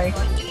guy. He's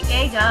going to the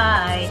gay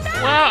guy.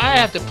 Well, I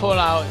have to pull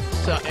out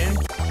something.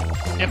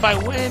 If I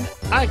win,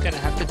 I'm gonna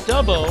have to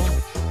double.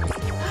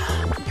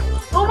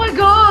 Oh my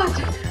god!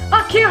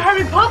 I kill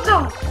Harry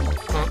Potter!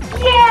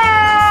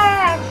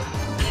 Yes!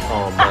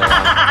 Oh man.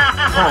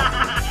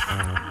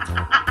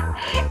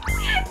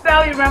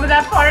 So you remember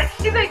that part?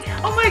 He's like,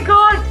 oh my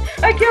god!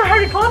 I kill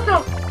Harry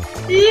Potter!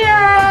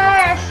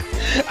 Yes!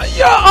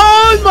 Yeah!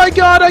 Oh my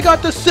God! I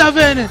got the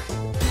 7.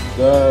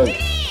 Good.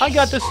 I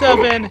got the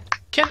 7.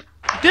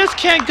 This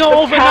can't go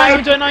over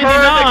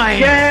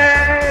 999.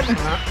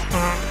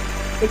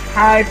 The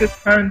tide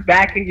just turned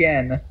back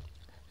again.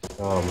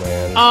 Oh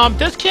man.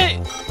 This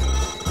can't.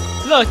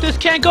 Look, this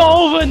can't go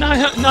over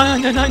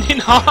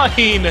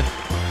 999.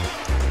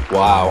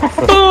 Wow.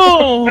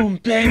 Boom,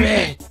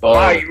 baby.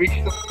 Wow, you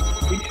reached the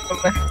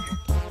limit.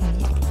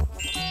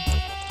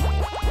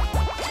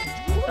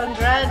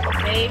 Congrats,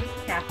 babe.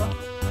 Kappa.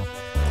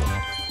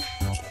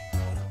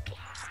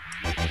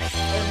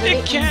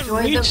 It can't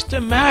reach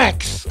the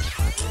max.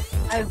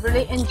 I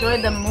really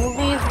enjoyed the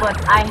movies,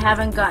 but I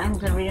haven't gotten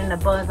to reading the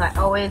books. I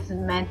always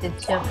meant it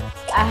to.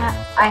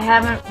 I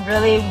haven't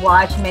really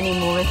watched many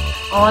movies.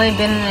 Only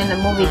been in the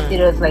movie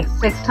theaters like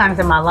 6 times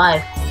in my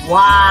life.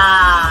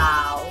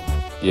 Wow.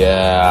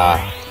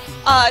 Yeah.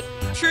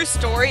 True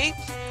story.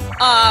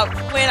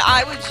 When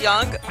I was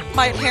young,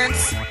 my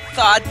parents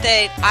thought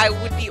that I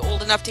would be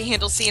old enough to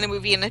handle seeing a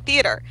movie in a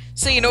theater.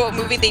 So you know what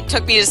movie they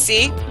took me to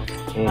see?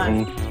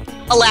 Mm-hmm.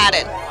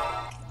 Aladdin.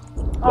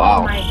 Wow.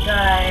 Oh my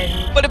god.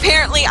 But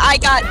apparently I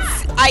got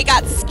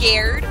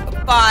scared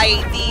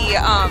by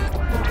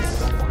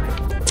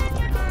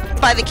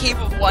the Cave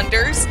of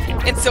Wonders,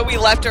 and so we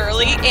left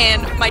early,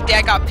 and my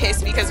dad got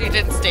pissed because we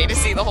didn't stay to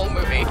see the whole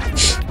movie.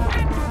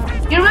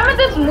 You remember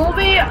this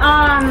movie?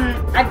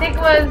 I think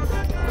it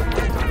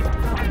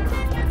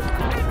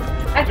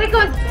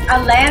was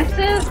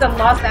Atlantis, the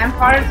Lost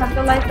Empire,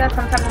 something like that,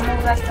 some type of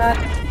movie like that.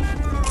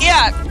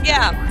 Yeah,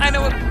 I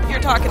know what you're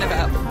talking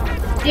about.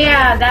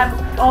 Yeah, that,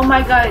 oh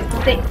my god,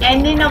 the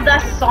ending of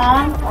that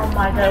song, oh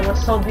my god, it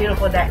was so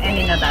beautiful, that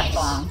ending of that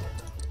song.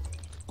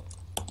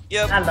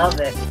 Yep. I love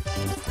it.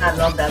 I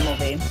love that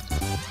movie.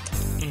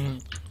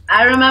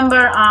 I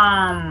remember,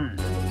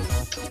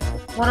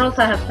 what else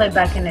I have played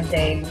back in the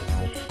day?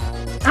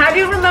 Have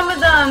you remembered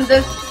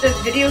this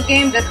video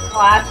game, this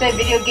classic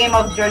video game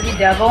of Jersey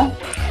Devil?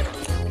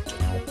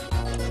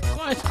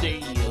 What's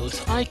the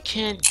use? I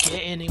can't get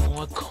any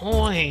more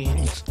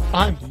coins.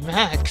 I'm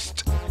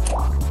maxed.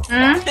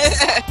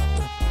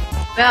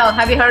 Well,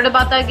 have you heard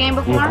about that game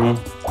before?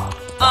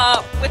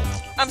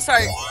 I'm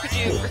sorry, could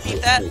you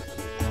repeat that?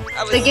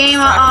 The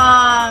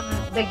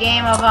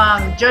game of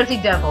Jersey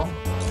Devil.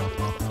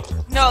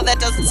 No, that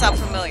doesn't sound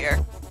familiar.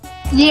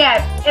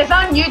 Yeah, it's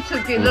on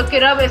YouTube. You look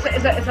it up. It's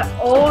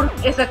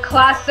a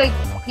classic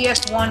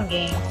PS1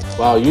 game.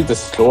 Wow, you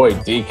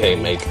destroyed DK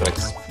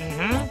Matrix.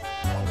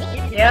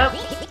 Yep.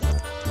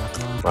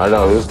 I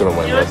know who's gonna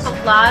win There's this.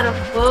 a lot of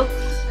books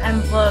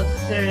and book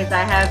series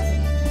I have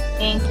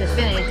aimed to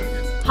finish.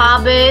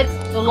 Hobbit,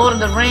 The Lord of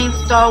the Rings,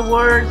 Star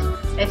Wars,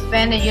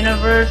 Expanded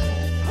Universe,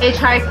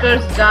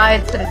 Hitchhiker's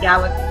Guide to the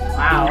Galaxy.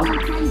 Wow.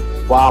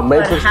 Wow,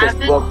 Matrix just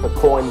happened? broke the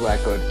coin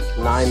record.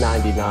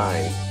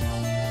 $9.99.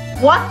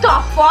 What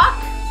the fuck?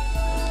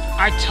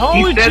 I told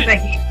you. He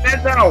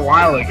said that a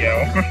while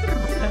ago.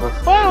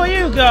 Oh,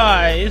 you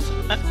guys!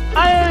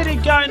 I already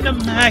gotten the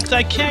max.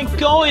 I can't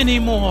go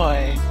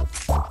anymore.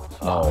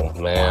 Oh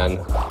man.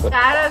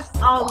 That is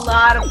a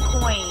lot of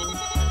coins.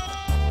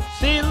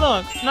 See,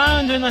 look,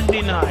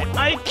 999.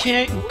 I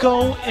can't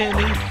go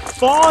any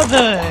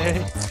farther.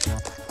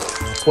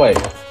 Wait,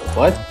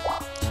 what?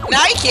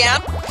 Now you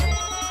can.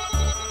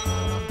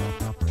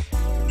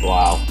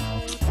 Wow.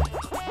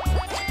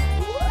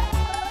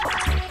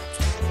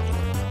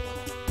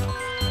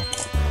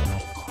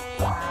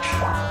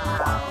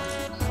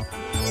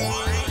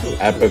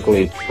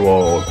 Epically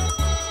trolled.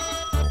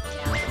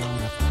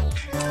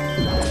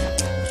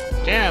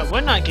 Damn,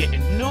 we're not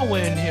getting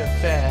nowhere in here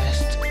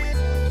fast.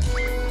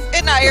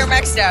 And now you're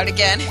maxed out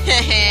again.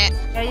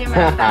 Yeah, you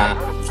messed up.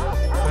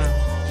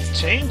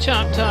 Chain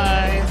chomp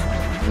time.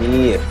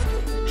 Yeah.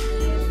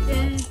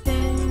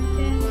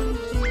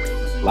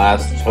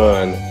 Last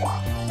turn.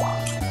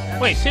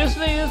 Wait,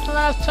 seriously, it's the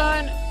last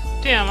turn?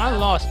 Damn, I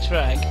lost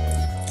track.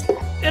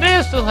 It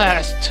is the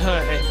last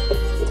turn.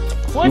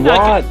 We're You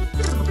not want?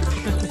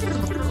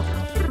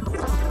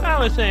 I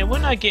was saying we're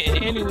not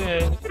getting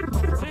anywhere.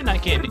 We're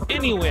not getting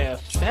anywhere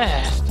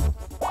fast.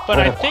 But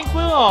I think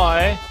we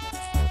are.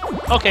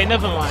 Okay,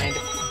 never mind.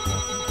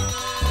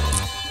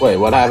 Wait,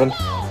 what happened?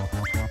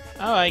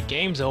 Alright,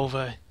 game's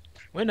over.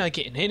 We're not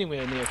getting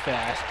anywhere near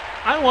fast.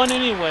 I won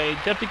anyway,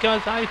 just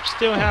because I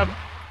still have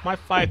my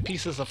 5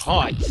 pieces of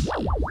hearts.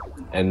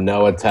 And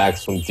no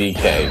attacks from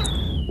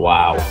DK.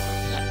 Wow.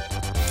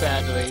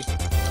 Sadly.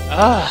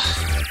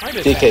 Why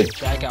did DK. that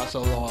drag out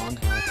so long?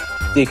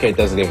 DK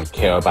doesn't even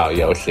care about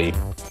Yoshi.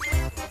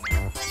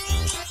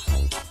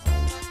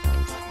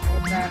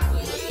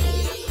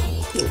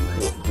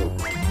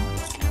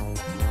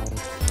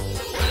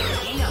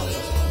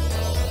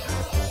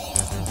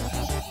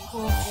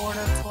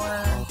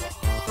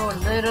 Too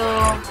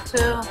Little, 2,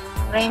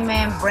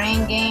 Rayman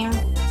Brain Game,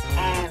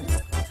 and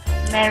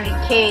Mary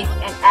Kate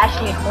and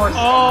Ashley Horse.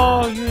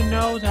 Oh, you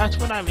know, that's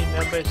what I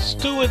remember.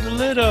 Stuart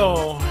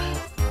Little.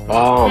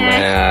 Oh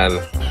man.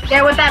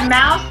 Yeah, with that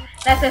mouse,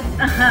 that's it.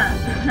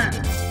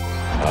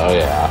 Oh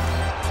yeah.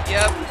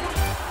 Yep.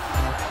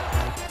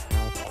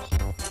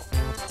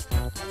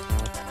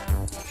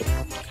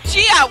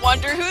 Gee, I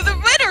wonder who the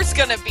winner's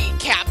gonna be,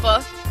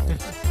 Kappa.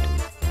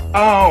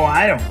 Oh,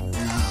 I don't know.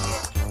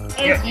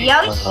 It's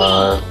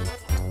Yoshi.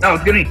 No,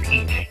 it's gonna be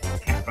Peach.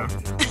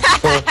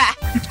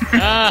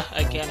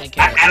 Again.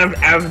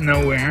 Out of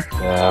nowhere.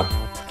 Yeah.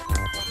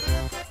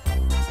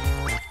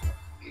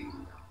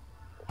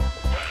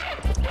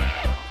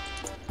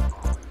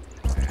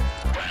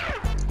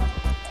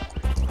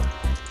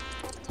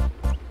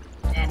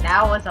 And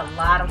that was a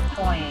lot of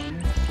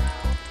coins.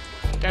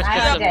 That's I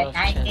just a got rough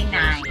 99.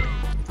 translation.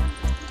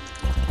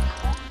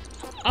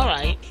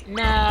 Alright,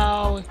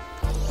 now...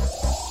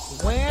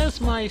 Where's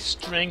my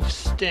strength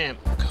stamp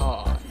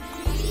card?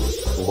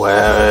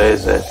 Where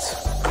is it?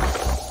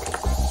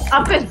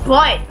 Up his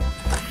butt.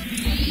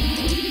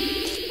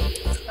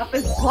 Up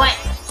his butt.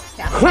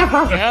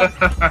 Yeah?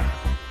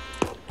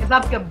 It's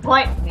up your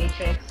butt,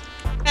 Matrix.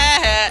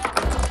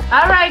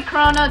 Alright,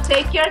 Chrono,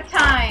 take your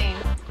time.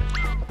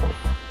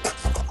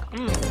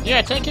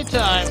 Yeah, take your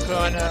time,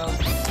 Chrono.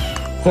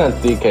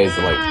 DK's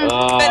like,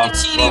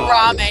 Fettuccine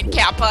ramen,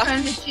 Kappa.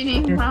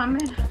 Fettuccine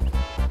ramen.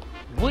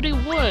 Woody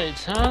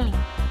Woods, huh?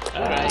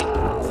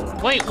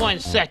 Alright. Wait 1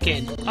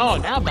 second. Oh,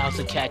 now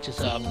Bowser catches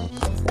up.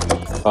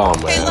 Oh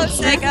Hello, man.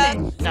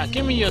 Sega. Now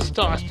give me your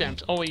star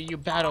stamps. Oh, you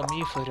battle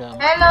me for them.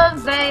 Hello,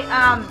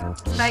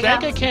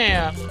 Sega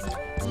camp.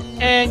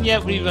 And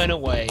yet we run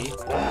away.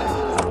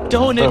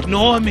 Don't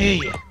ignore me.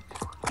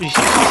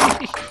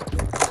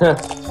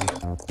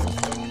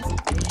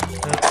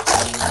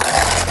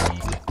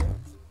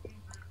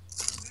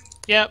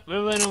 Yep,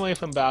 we're running away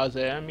from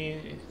Bowser. I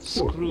mean,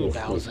 screw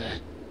Bowser.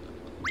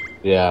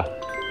 Yeah.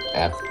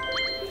 F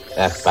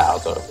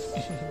Bowser.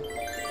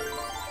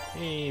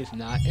 He's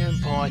not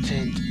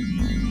important.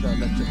 So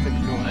let's just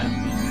ignore him.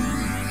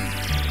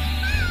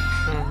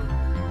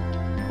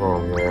 Oh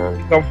man.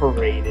 He's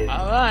overrated.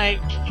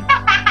 Alright.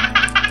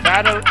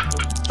 Battle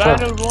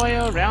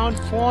Royale round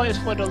 4 is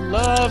for the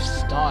Love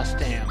Star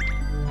Stamp.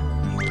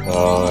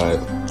 Alright.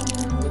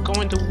 We're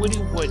going to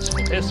Woody Woods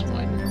for this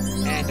one.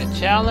 And the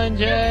challenge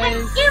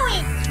is...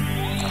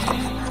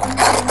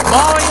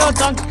 Mario,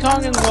 Donkey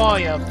Kong, and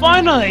Wario.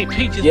 Finally,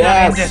 Peach is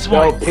not in this Yes,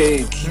 go one.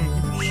 Peach.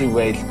 She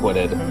rage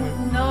quitted.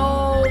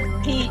 No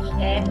Peach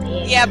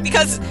and Yeah,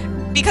 because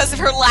of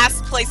her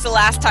last place the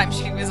last time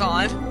she was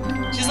on.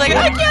 She's like,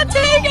 I can't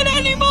take it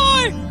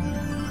anymore!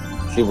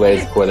 She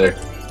rage quitted.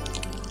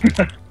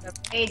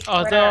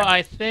 Although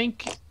I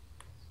think...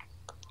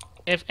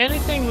 If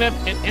anything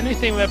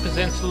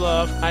represents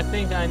love, I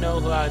think I know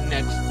who our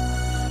next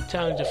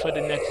challenger for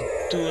the next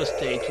duel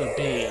stage will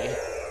be.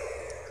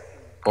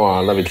 Hold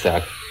on, let me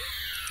check.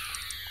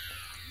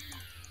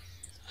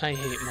 I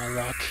hate my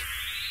luck.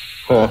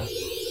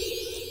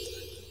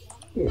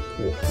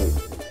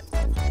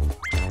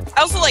 I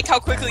also like how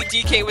quickly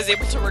DK was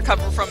able to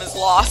recover from his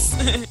loss.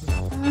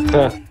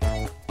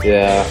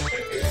 Yeah.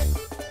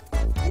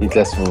 He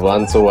just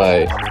runs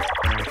away.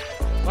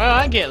 Well,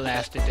 I get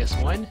last at this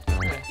one.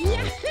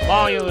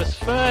 Mario is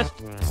first,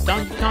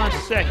 Donkey Kong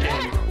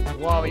second,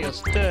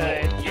 Wario's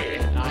third,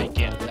 and I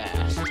get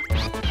last.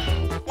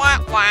 Wah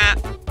wah.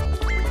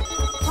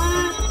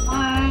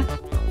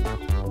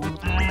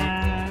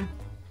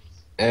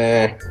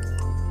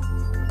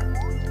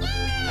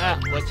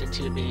 What's it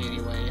to be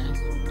anyway?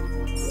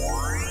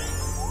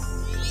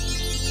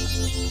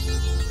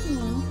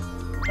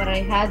 But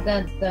I had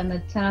the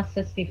Nintendo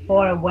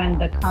 64 when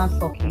the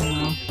console came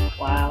out.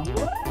 Wow.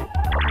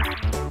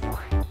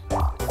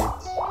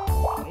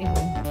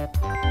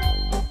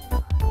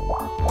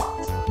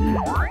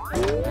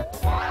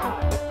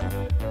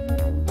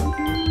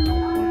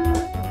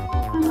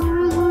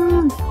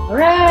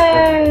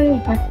 Hooray!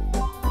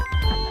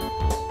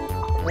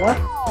 What?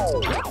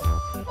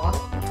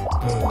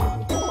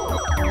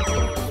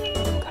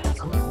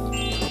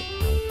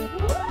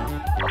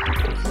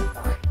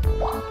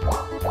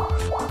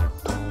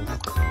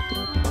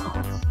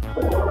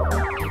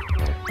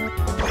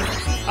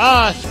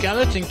 Ah,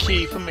 skeleton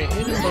key from a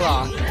hidden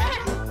block.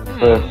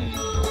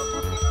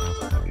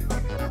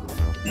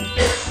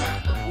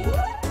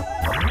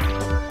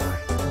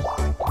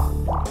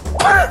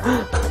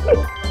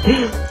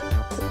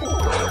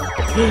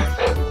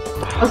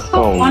 That's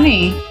so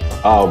funny.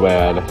 Oh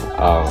man.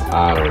 Oh,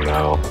 I don't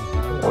know.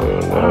 I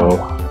don't know.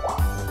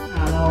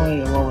 I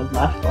don't know what was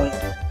last one.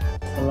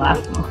 The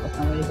last one for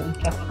some reason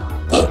kept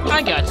on.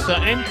 I got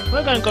something.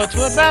 We're gonna go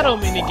to a battle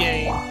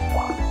minigame.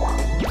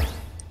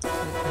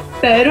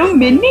 Battle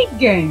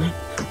minigame.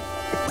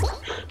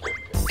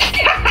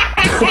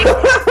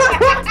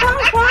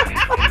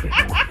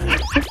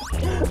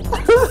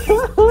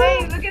 Hey,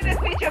 look at this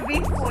picture of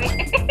Beast Boy.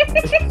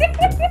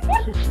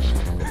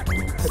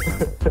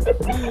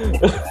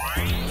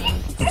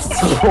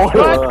 Spoiler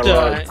What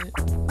alert. the?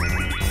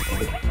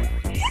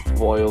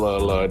 Spoiler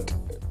alert.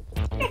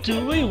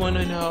 Do we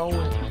wanna know?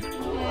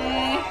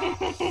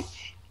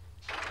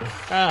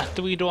 Ah,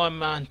 three-door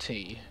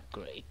Monty.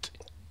 Great.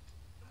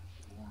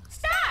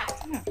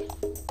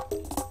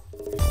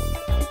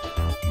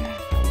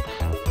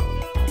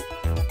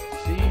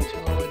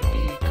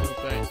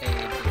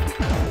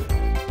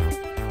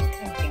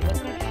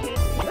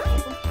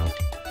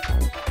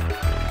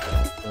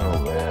 Oh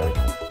man.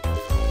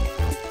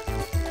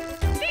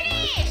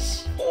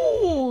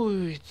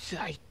 Ooh,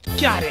 I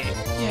got it!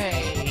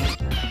 Yay!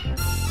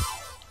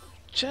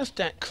 Just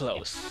that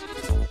close.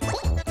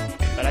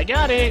 But I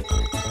got it! Oh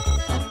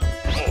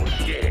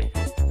yeah!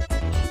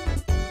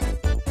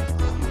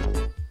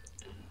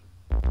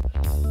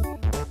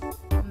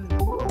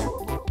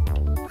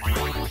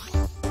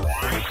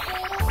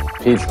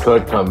 Peach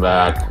could come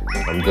back.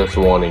 I'm just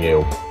warning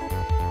you.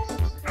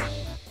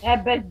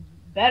 That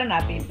better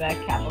not be back,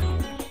 Capital.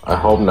 I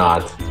hope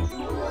not.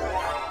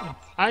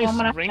 Ice I'm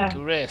gonna rink have-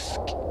 risk.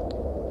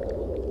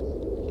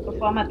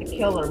 Before I'm at the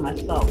killer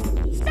myself.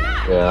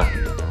 Yeah.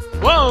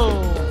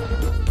 Whoa!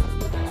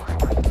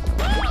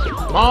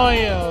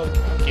 Mario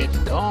gets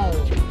gone.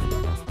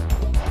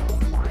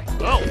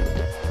 Whoa!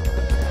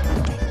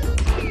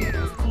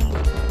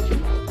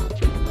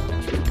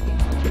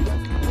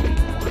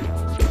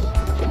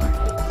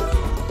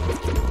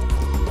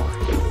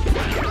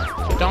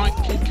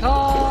 Donkey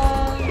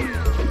Kong!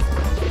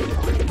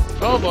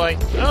 Oh boy,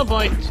 oh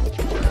boy!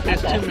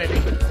 There's too many,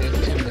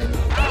 there's too many.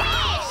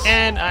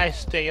 And I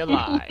stay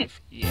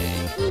alive.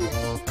 Yay.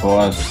 Of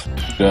course.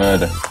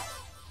 Good.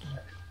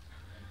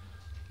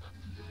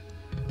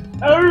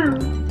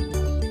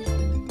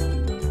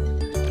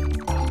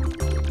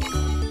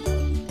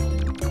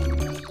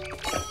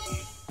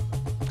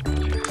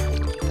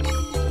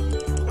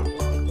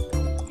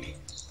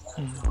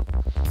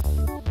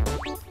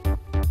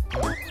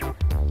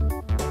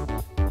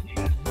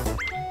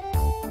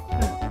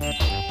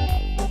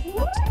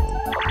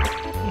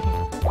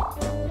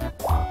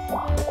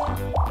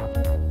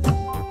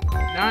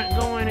 Not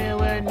going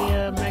anywhere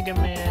near Mega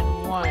Man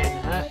 1,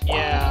 huh?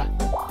 Yeah.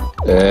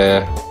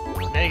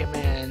 Mega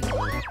Man.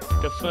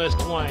 The first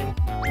one.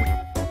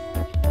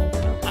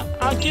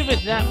 I'll give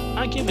it that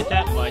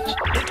much.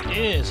 It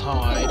is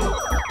hard.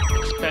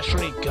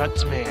 Especially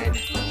Gutsman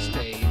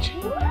stage.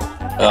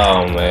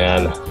 Oh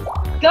man.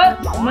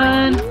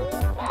 Gutsman!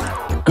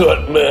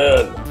 Good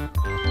man.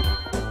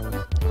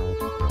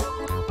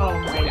 Oh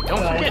my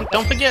god.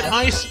 Don't forget the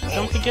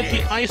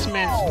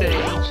Iceman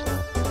stage.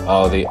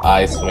 Oh, the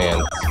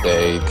Iceman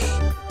stage.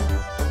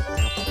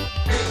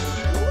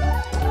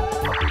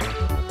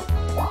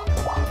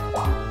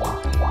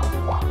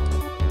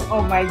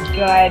 Oh my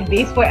god.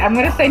 Beast Boy, I'm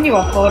gonna send you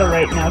a photo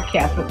right now,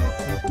 Capital.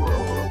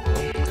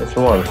 Which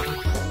one?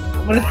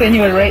 I'm gonna send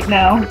you it right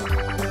now.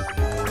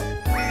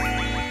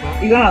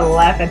 You're gonna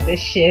laugh at this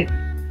shit.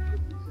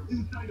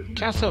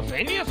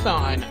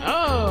 Castlevania-thon.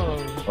 Oh.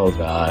 Oh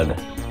god.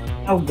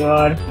 Oh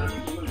god.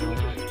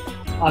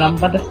 Hold on, I'm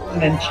about to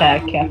send in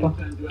chat, Capital.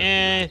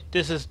 And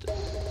this is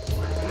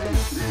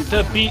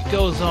the beat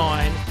goes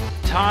on.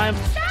 Time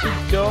to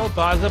go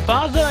Baza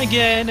Baza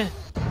again.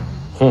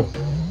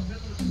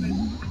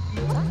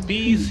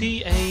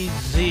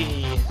 BZAZ.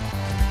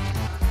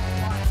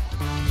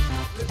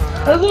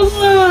 Hello!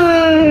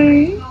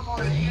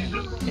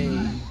 Hey.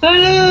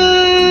 Hello!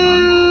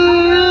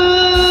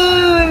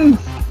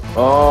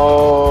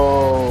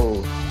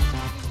 Oh.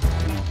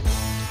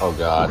 Oh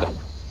god.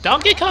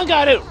 Donkey Kong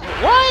got it.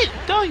 What?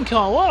 Donkey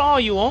Kong, what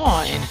are you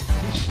on?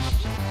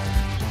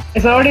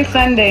 It's already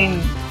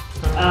sending.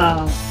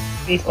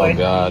 Beast Oh Boy.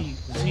 god.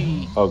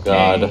 Z, Oh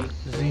god. A,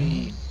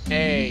 Z,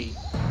 A,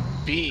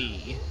 B.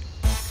 B.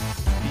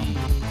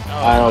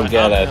 Oh, I don't God,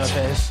 get I'm it.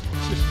 nervous.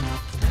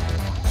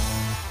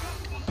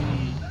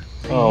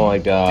 Oh my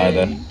god.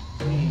 Did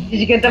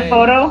you get the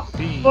photo,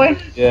 B. boy?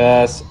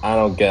 Yes, I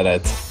don't get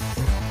it.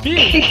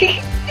 B.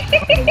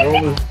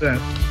 What was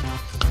this?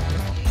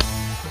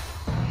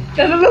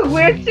 Does it look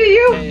weird to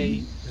you?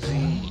 A,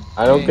 Z.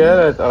 I don't get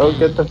it. I don't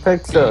get the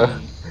picture.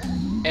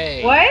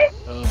 A. What?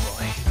 Oh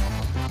boy.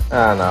 I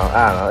don't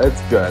know.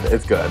 It's good.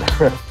 It's good.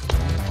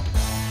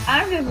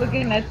 I'm just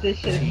looking at this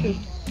shit too.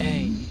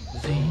 A,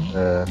 Z,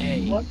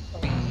 A, What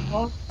the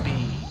fuck? B,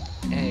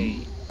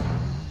 A,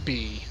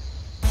 B.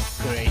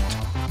 Great.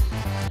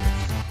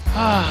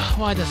 Ah,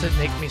 why does it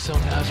make me so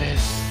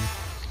nervous?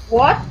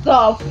 What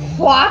the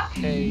fuck?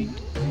 A,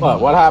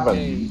 What happened?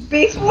 A,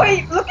 Beast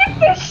Boy, look at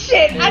this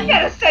shit! I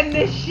gotta send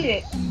this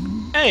shit!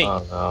 A.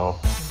 Oh no.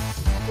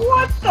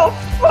 What the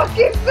fuck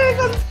is this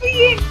I'm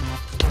seeing?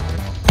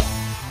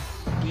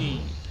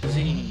 B,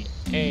 Z,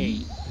 A,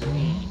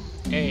 Z,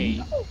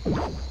 A.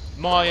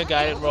 Mario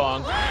got it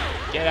wrong.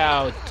 Get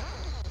out.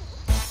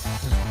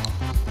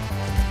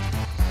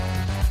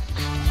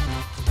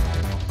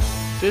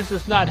 This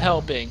is not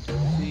helping.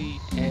 Z,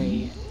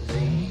 A,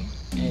 Z,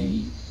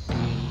 A, B,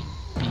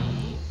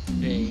 B,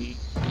 A,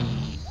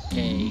 B,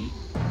 A,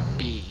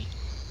 B.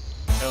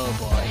 Oh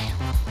boy.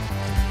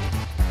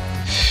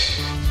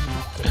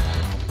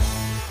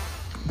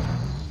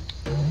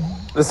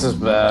 This is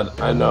bad.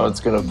 I know it's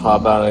gonna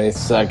pop out any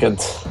second.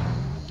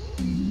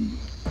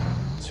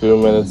 2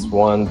 minutes,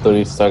 1,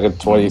 30 seconds,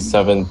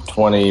 27,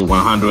 20,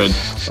 100.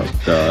 Oh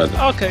god.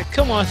 Okay,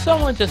 come on,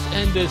 someone just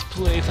end this,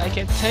 please. I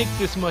can't take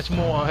this much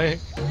more. Z,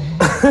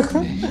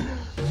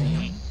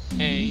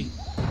 A,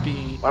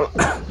 B.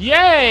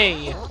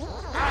 Yay!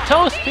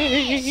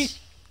 Toasty!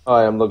 Oh,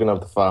 I'm looking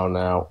up the file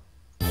now.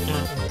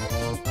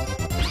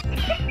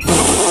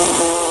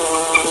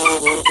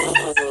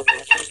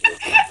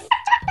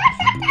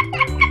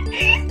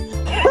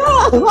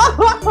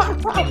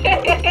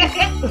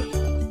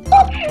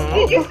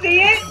 Did you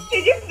see it?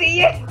 Did you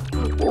see it?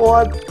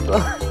 What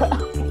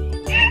the?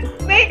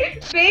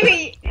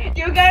 Baby,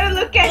 you gotta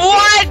look at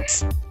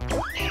What?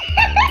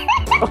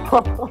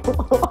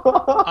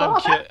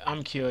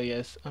 I'm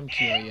curious. I'm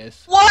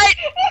curious. What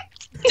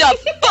the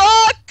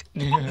fuck?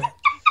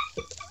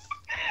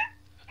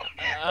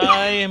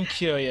 I am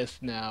curious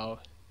now.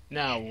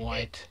 Now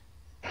what?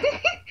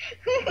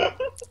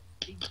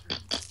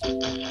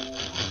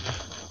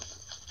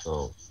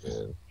 Oh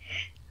man.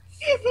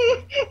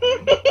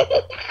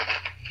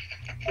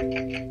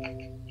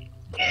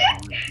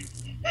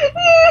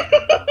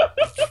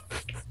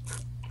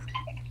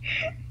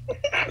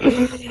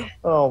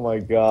 Oh my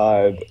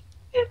god.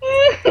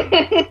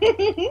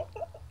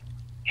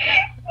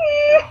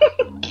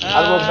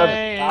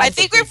 I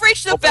think we've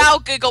reached the bow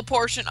giggle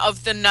portion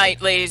of the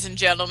night, ladies and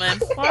gentlemen.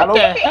 What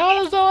the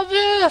hell is all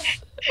this?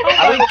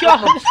 Oh my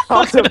god!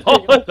 Look at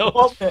all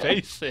those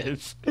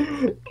faces.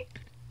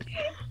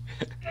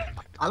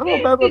 I don't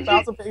remember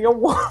about to be a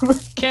woman.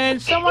 Can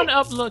someone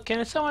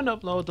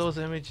upload those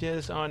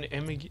images on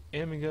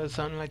Imgur or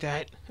something like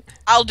that?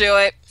 I'll do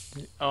it.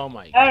 Oh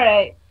my god.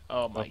 Alright.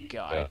 Oh my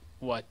god.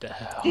 What the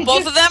hell?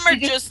 Both of them are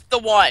just the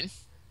one.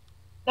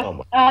 Oh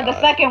my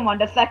The second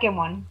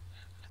one.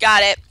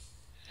 Got it.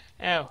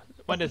 Oh,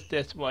 what is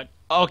this one?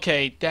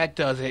 Okay, that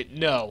does it.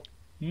 No.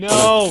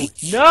 No!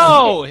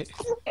 No!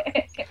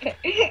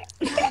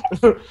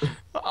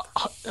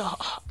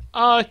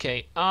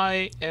 Okay,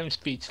 I am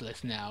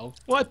speechless now.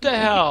 What the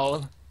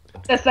hell?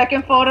 The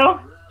second photo?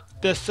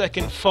 The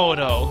second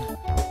photo.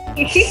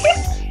 I just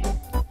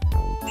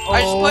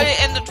put it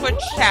in the Twitch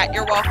chat.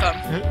 You're welcome.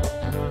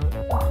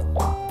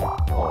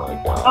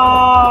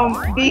 Oh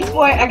my god. Beast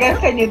Boy, I gotta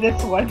send you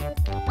this one.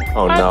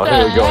 Oh no,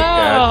 here we go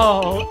again.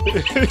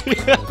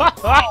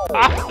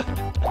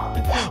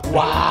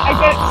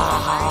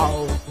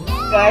 Wow.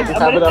 Guys, I'm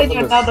gonna send you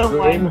another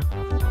one.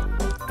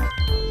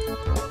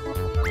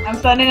 I'm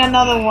sending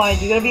another one.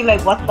 You're gonna be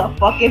like, what the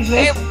fuck is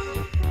Hey, this?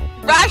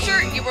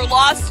 Rasher, you were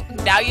lost.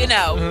 Now you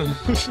know.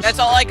 That's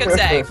all I can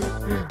say.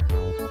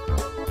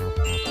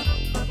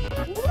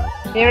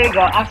 There we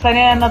go. I'm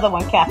sending another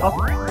one, Kappa.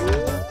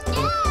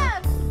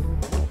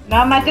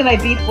 Now I'm acting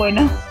like Beast Boy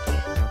now.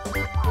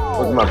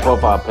 What's my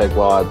profile pic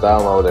while I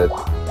download it?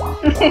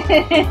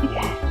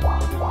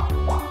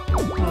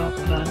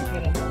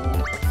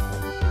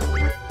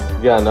 You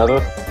got another?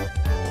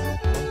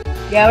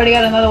 Yeah, I already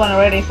got another one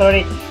already. It's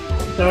already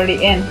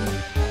in.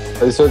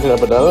 Are you searching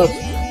up another?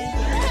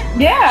 Yeah,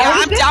 Yeah,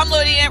 I I'm did.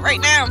 downloading it right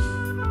now.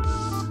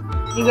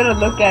 You gotta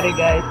look at it,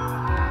 guys.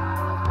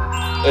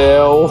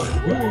 Ew.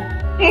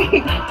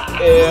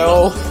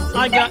 Ew.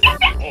 I got.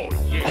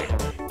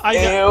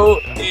 Ew.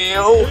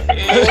 Ew.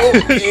 Ew.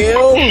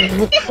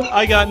 Ew.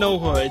 I got no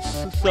words.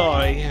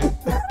 Sorry.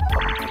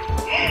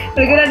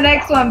 Look at the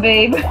next one,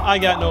 babe. I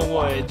got no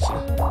words.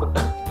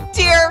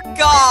 Dear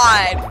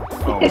God,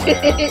 Oh,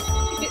 man.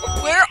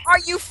 where are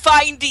you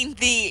finding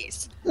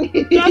these?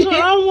 That's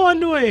what I'm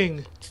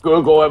wondering.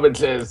 Google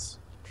images.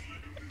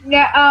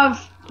 Yeah,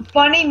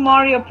 funny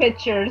Mario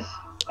pictures.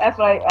 That's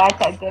what I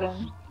typed it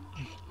in.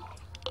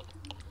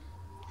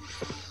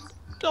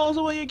 Those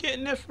are where you're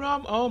getting it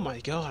from? Oh my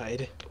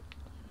god.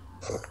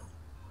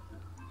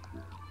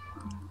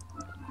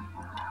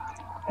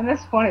 And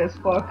that's funny as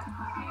fuck.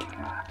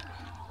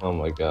 Oh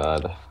my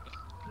god.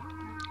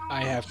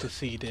 I have to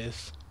see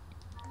this.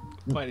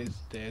 What is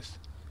this?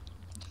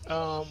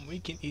 We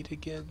can eat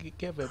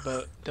together,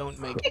 but don't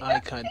make eye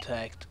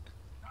contact.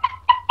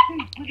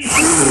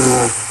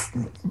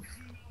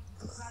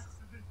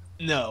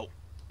 No.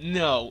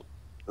 No.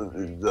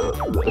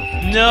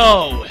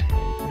 No!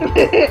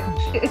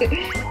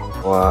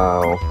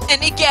 Wow.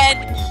 And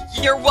again,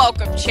 you're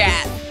welcome,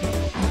 chat.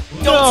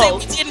 Don't No. say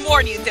we didn't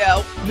warn you,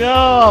 though.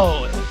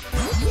 No!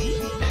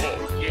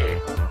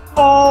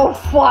 Oh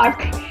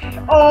fuck!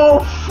 Oh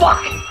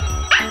fuck!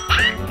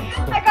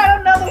 I got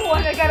another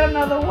one. I got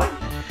another one.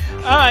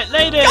 Alright,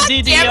 later, God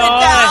DDR! damn it,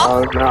 Val.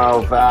 Oh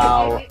no,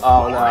 Val.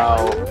 Oh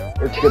no.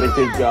 It's gonna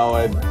keep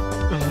going.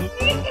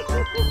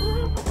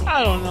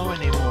 I don't know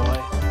anymore.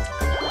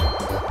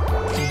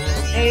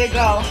 There you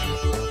go.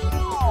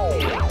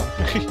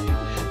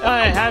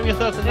 Alright, have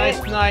yourself a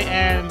nice night,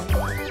 and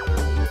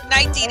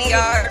Night,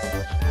 DDR.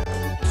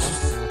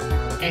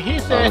 he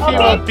says he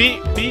will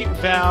beat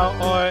Val,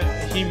 or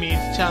he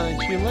means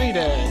challenge you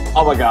later.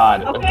 Oh my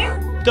god. Okay.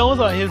 Those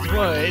are his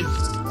words.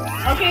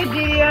 Okay,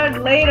 DDR,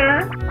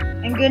 later.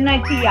 And good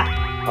night to ya.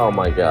 Oh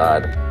my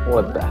god.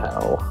 What the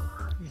hell?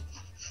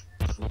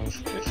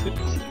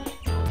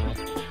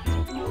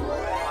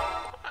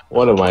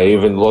 What am I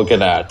even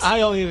looking at? I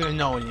don't even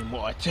know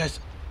anymore.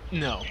 Just,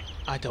 no.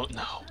 I don't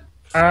know.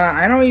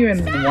 I don't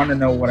even want to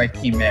know what I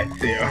came back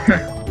to.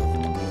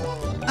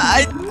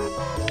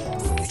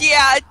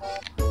 Yeah.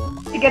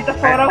 You get the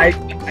photo? I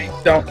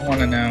don't want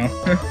to know.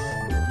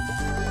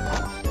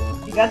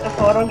 You got the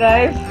photo,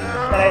 guys?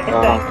 That I Oh sent? my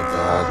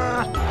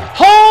god.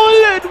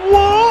 Hole in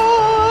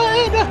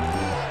one!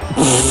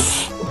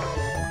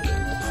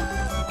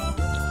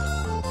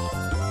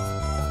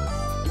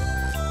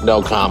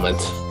 No comment.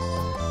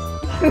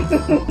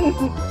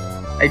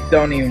 I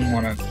don't even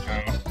want to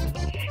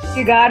know.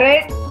 You got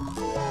it?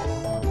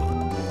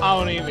 I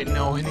don't even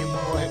know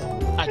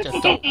anymore. I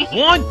just don't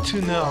want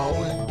to know.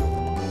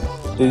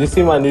 Did you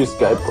see my new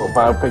Skype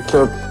profile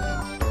picture?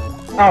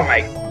 Oh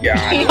my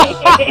god.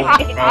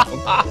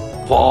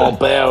 Paul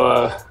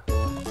Bearer.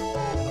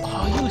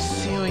 Are you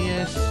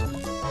serious?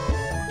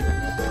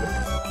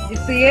 You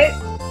see it?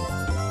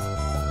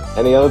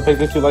 Any other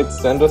pictures you'd like to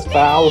send us,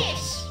 Val?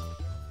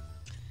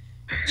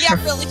 Yeah,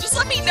 really. Just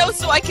let me know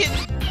so I can.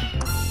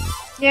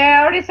 Yeah,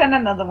 I already sent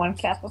another one,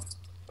 Kappa.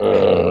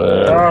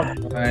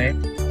 Alright.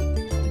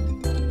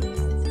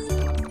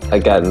 I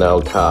got no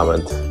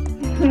comment. I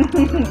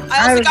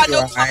also got no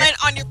Alright. comment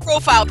on your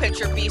profile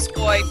picture, Beast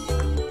Boy.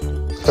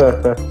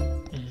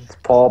 It's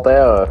Paul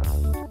Bearer.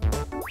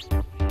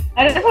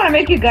 I just want to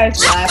make you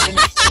guys laugh.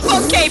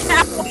 Okay,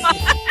 that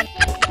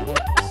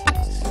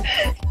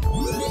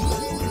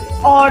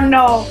Oh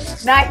no,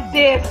 not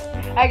this.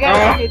 I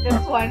gotta see this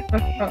one.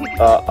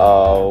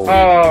 Uh-oh.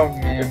 Oh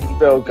man.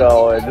 Still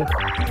going.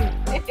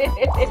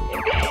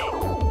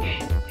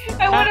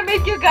 I want to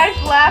make you guys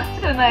laugh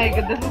tonight.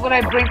 This is what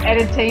I bring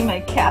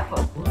entertainment,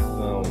 Kappa.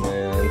 Oh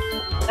man.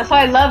 That's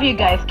why I love you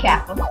guys,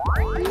 Kappa.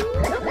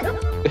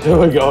 Here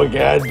we go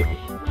again.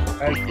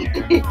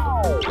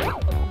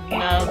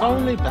 Now,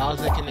 only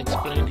Bowser can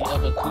explain the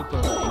other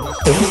Koopalings.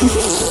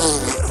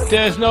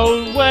 There's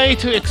no way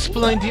to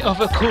explain the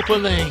other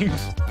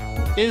Koopalings.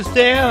 Is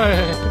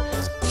there?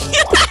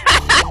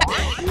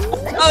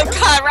 Oh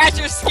god,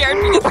 Ratcher scared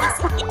me.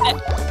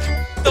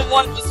 The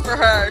one was for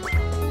her.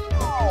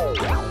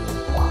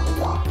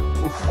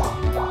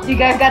 You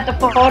guys got the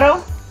photo?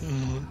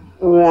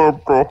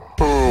 What the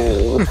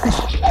hell?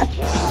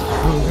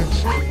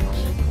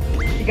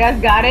 You guys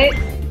got it?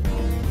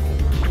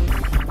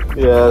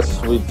 Yes,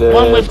 we did.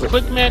 One with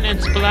Quickman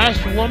and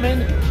Splash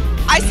Woman?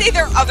 I say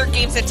there are other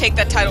games that take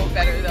that title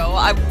better, though.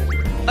 I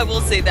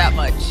will say that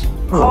much.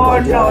 Oh, my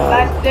no,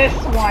 God. not this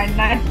one,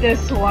 not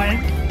this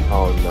one.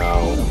 Oh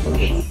no.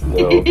 It's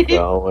still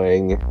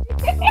going.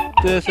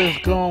 This is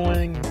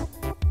going...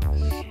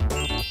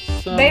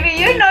 Baby,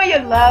 you know you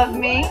love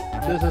me.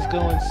 This is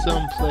going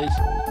someplace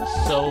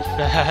so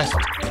fast.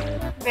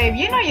 Babe,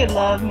 you know you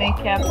love me,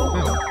 Kappa.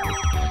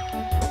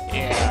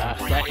 Yeah,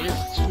 that is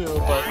true,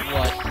 but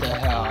what the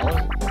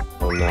hell?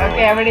 Oh no.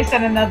 Okay, I already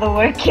sent another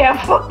one,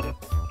 Kappa.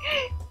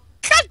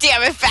 God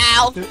damn it,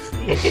 Val!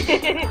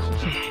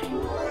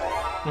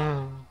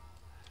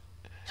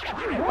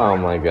 Oh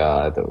my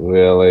god,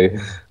 really?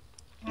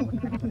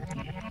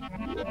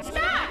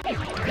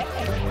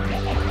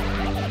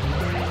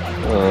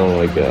 Oh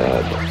my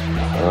god.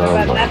 What Oh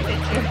about my. that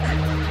picture?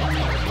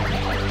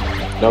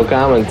 No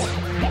comment.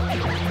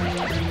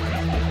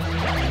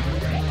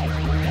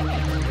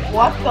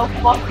 What the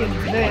fuck is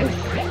this?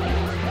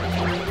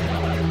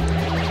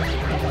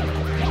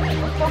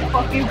 What the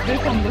fuck is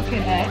this I'm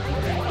looking at?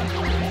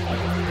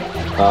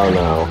 Oh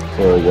no.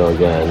 Here we go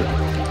again.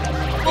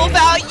 Well,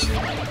 Val,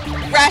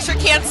 Rasher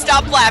can't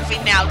stop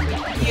laughing now.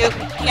 You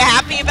You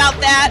happy about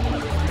that?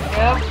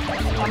 Yep,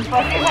 I'm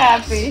fucking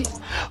happy.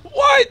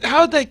 What?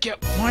 How'd they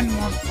get one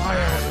more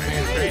fire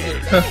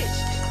rate?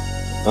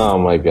 Oh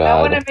my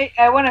god.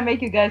 I wanna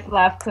make you guys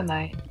laugh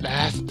tonight.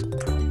 Last.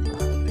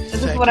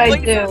 This is what I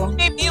do.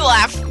 Made me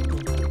laugh.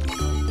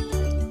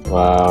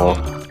 Wow.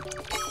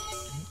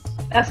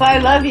 That's why I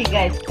love you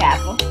guys,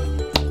 Kappa.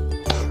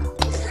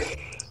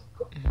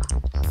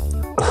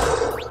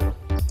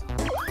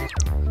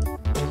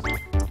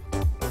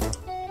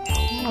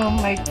 Oh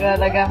my god,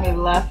 that got me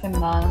laughing,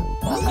 man.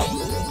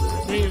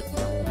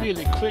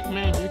 Really quick,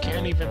 man, you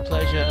can't even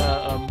pleasure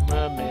a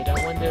mermaid.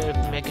 I wonder if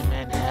Mega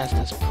Man has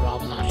this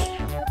problem.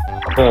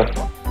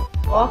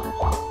 Well,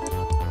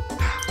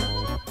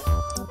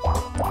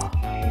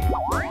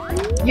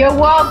 you're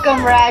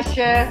welcome,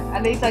 Rasher.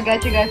 At least I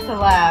got you guys to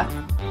laugh.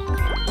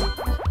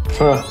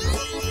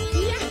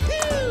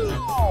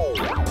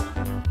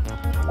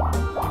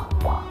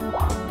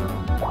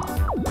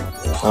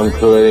 I'm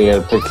creating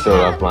a picture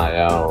of my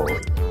own.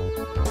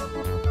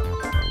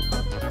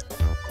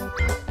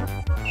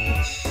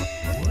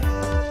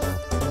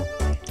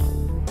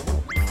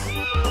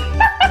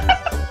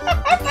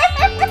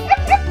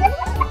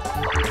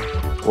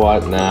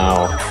 What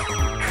now?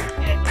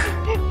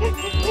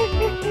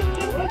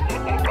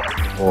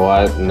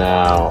 What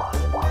now?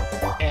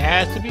 It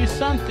has to be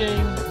something.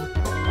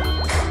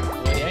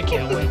 Wait, I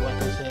can't wait what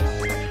this is.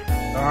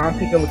 I'll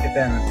take a look at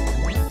that.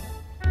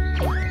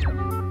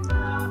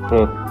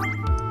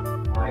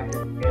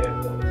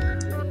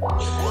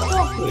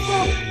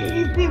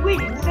 He's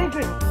bewitched,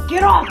 Cedric.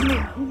 Get off me.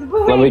 He's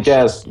bewitched. Let me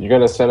guess, you're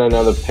gonna send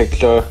another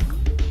picture?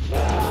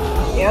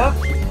 Yep.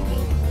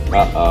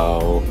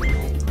 Uh-oh.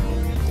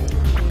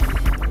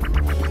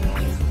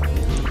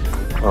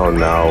 Oh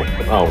no.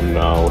 Oh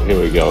no. Here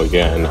we go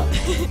again.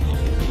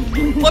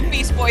 What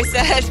Beast Boy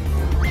said.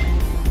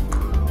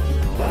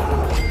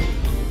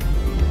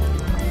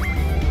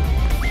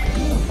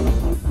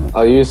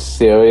 Are you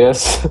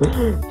serious?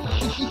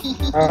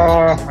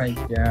 Oh my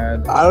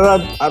god.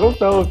 I don't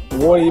know if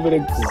war even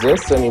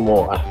exists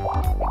anymore.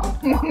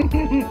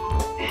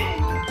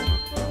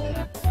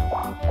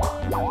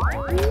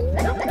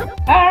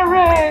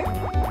 Alright.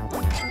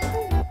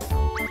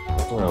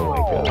 Oh my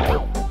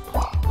god.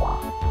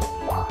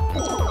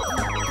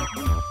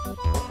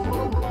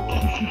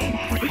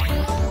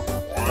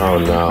 Oh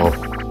no.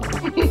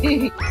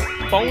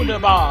 Boulder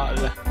ball.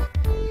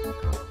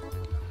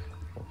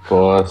 Of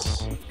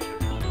course.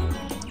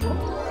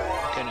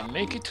 Gonna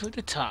make it to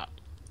the top.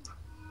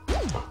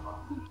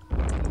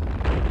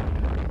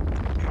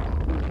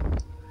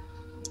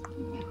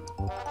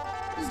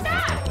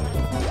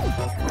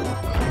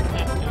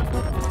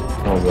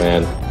 Oh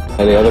man.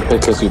 Any other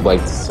pictures you'd like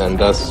to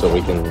send us so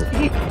we can...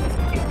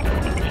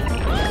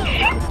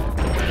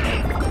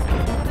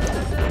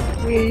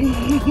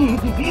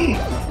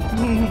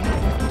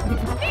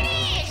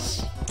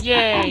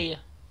 Yay!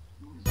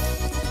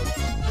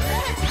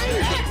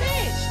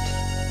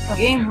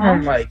 Game, Oh huh?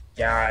 my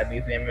god,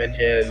 these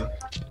images.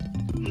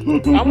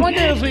 I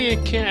wonder if we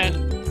can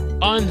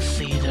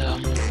unsee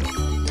them.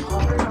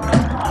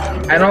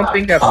 I don't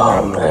think that's Oh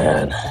possible.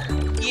 man.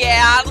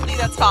 Yeah, I don't think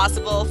that's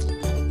possible.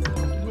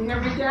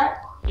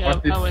 Yeah,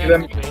 Once you I would see have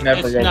them, to agree. never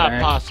It's go not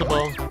back.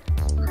 possible.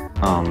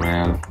 Oh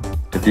man.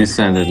 If you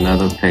send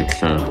another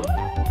picture...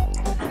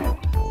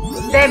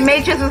 That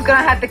Matrix is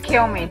gonna have to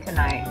kill me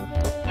tonight.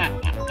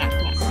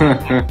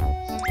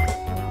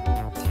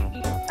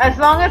 As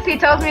long as he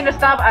tells me to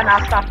stop, and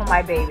I'll stop for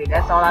my baby.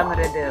 That's all I'm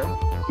gonna do.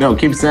 No,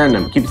 keep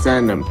sending them. Keep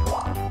sending them.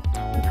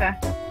 Okay.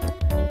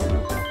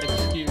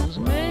 Excuse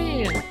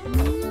me.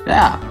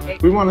 Yeah.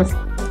 We want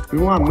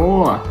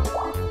more.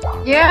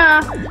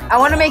 Yeah, I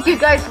want to make you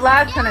guys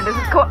laugh tonight. This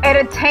is called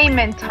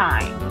entertainment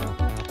time.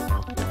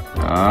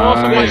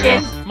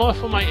 Yeah. More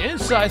for my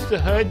insides to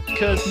hurt,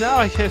 because now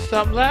I can't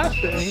stop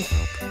laughing.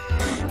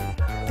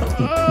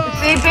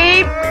 See,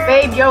 babe?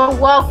 Babe, you're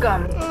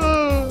welcome.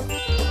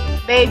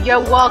 Babe, you're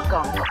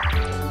welcome.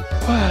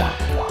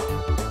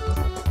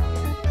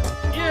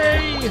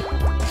 Yay!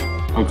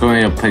 I'm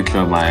creating a picture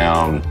of my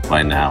own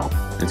right now.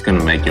 It's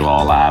gonna make you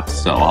all laugh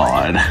so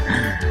hard.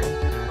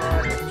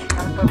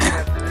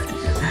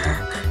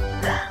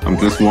 I'm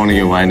just warning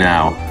you right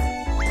now.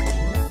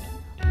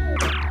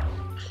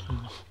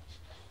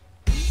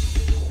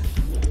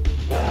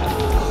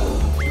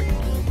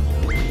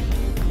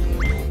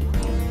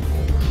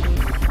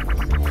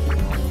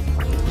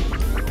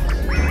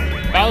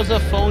 That was a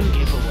phone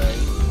giveaway.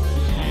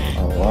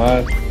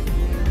 What?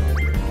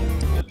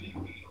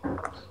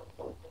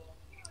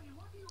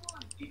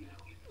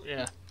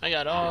 Yeah, I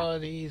got all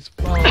these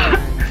phones.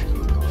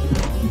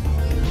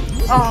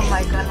 Oh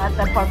my god, not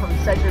that part from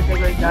Cedric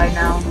Diggory die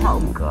now. Oh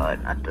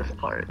god, not this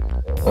part.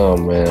 Oh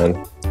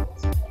man.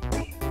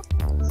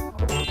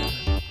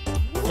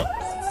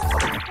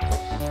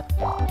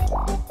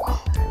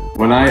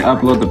 When I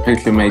upload the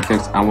picture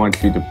matrix, I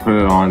want you to put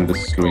it on the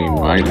stream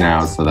right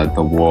now so that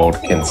the world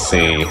can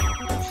see.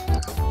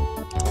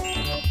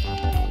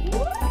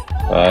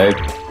 Right?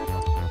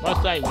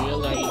 Must I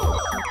really?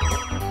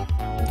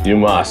 You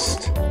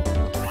must.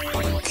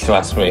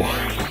 Trust me.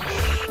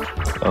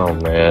 Oh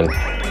man.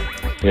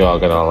 You're all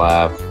gonna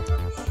laugh.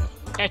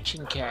 Catch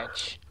and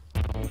catch.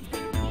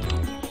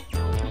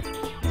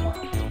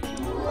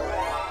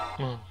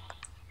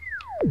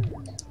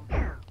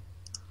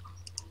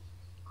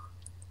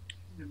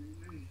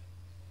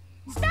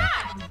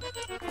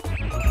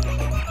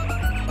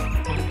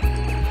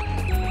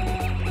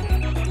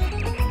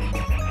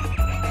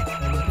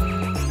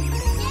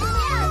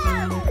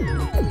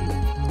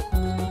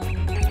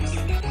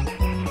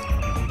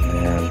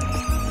 Man,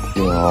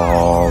 you're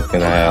all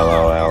gonna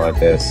LOL at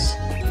this.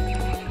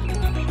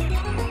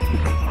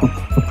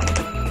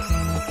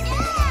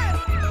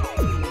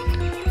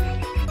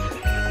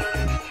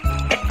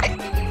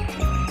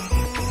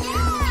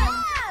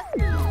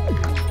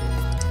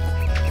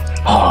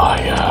 Oh my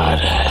god.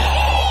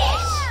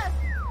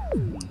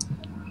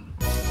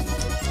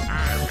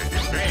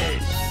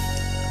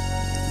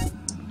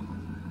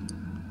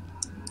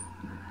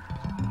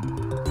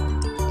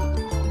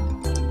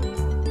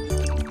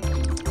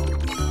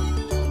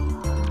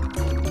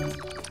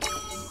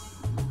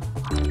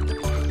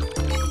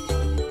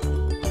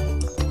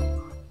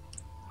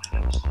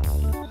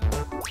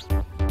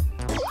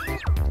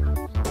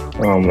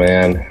 Oh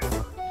man.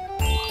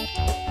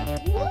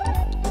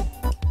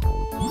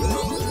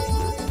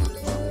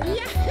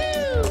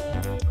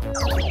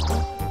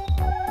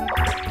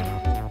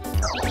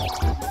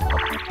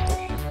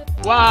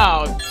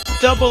 Wow,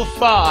 double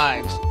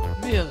fives.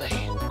 Really?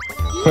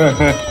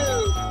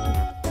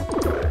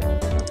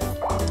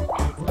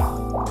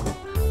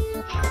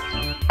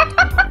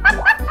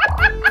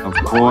 Of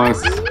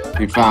course,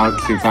 she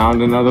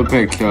found another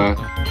picture.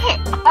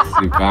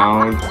 She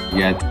found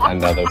yet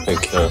another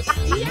picture.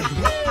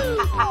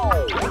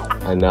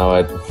 I know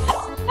it.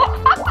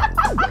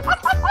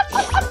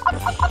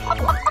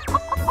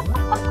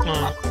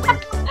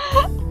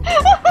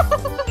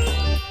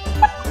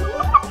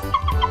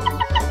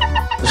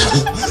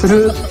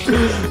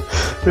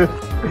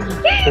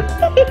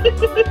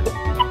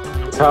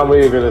 Tell me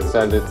you're gonna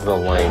send it to the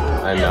link.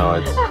 I know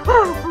it.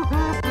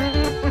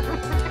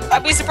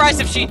 I'd be surprised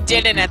if she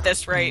didn't at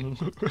this rate.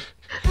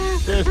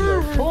 There's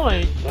no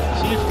point.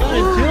 She's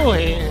gonna do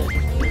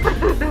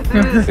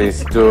it.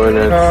 She's doing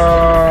it.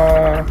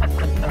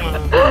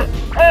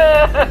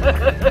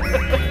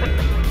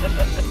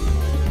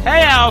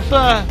 Hey,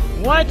 Alpha.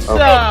 What's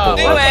Okay, up?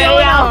 cool. What's Hey,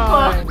 going Alpha.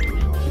 on?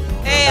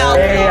 Hey,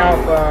 Alpha. Hey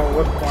Alpha,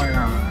 what's going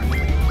on?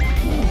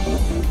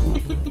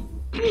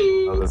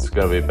 Oh, this is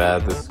gonna be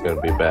bad. This is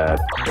gonna be bad.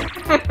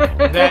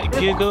 That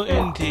giggle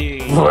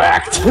indeed.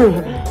 Whacked.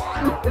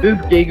 This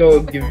giggle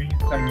will give you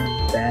some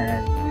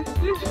bad.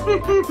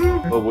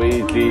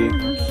 Luigi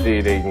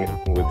cheating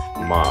with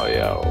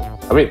Mario.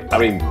 I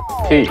mean,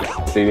 Peach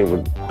cheating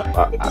with.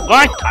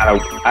 What? I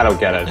don't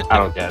get it. I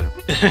don't get it.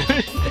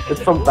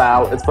 It's from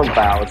Bao. It's from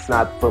Bao. It's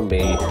not from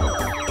me.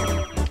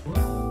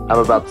 I'm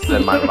about to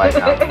send mine right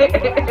now.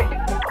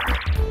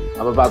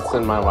 I'm about to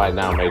send mine right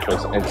now,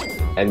 Matrix,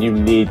 and you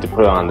need to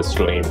put it on the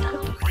stream.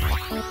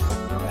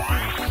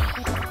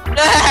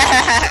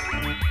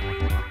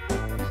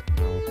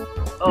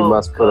 You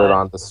must put it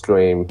on the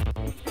stream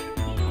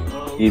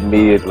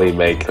immediately,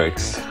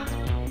 Matrix.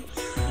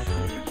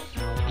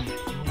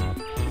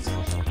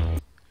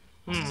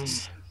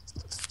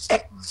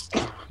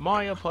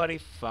 Mario Party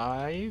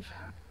 5.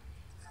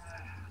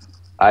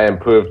 I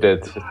improved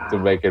it to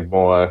make it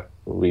more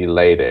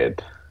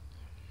related.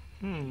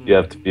 You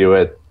have to view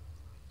it.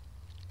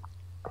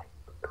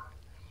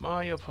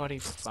 Mario Party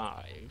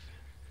 5.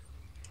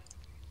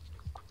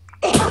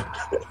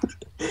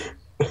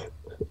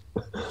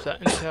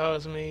 Something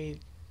tells me.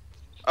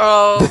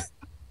 Oh.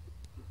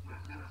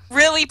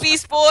 Really,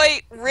 Beast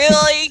Boy?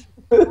 Really?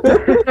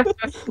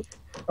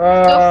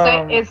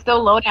 It's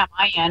still loading on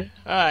my end.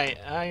 Alright,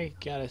 I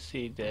gotta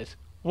see this.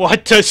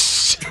 What the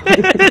shit?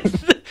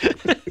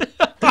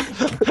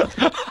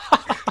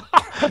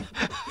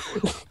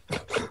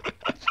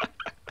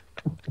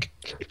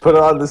 Put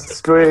it on the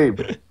stream.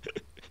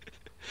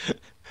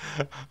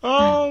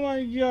 Oh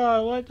my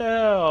god, what the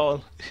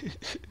hell?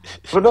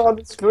 Put it on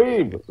the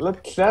stream.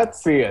 Let chat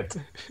see it.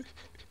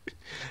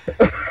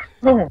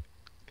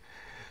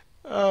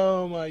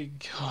 Oh my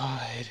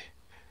god.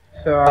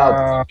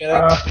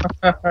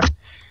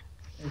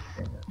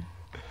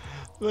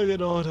 Look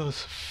at all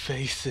those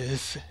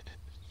faces.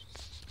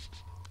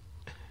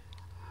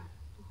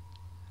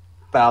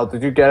 Val,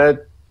 did you get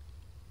it?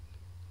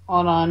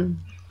 Hold on.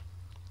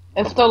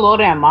 It's still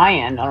loading on my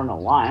end. I don't know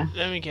why.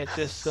 Let me get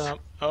this up.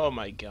 Oh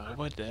my god,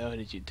 what the hell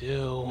did you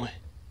do?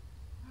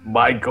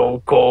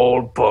 Michael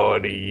Cold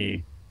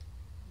Party.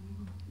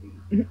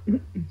 The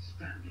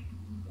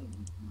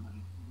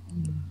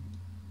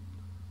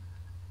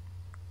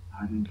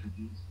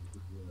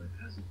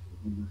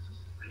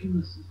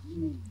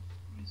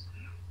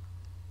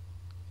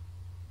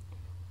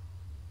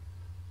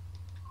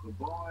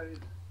boy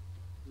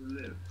who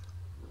lived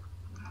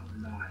our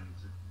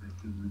lives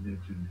became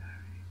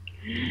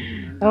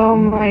legendary. Oh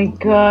my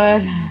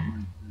god.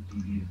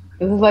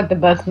 This is like the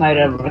best night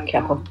ever,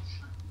 Keppel.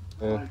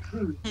 Yeah.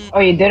 Oh,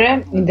 you did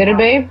it? You did it,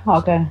 babe?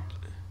 Okay.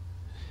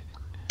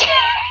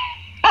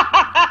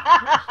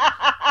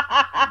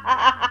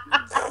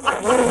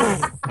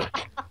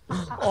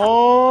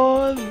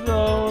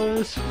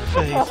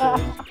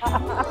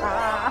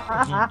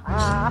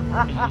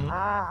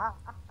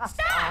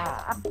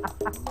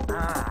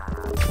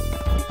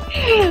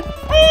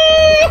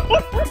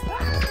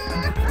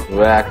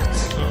 Wrecked.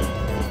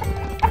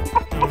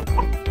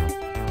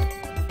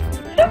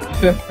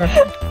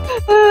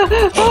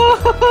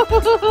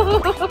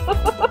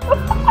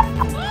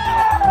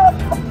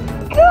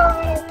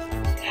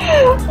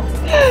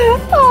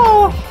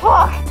 Oh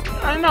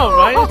fuck! I know,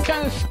 right? It's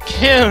kind of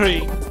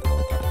scary.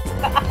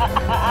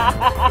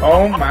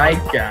 Oh my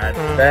god,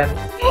 that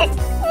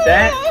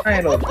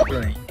title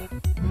screen.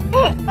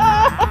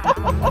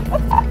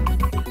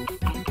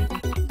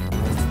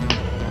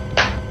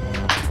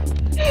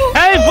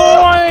 Hey,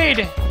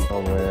 Void!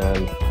 Oh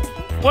man.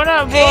 What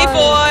up, Hey,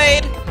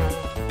 Void? Void!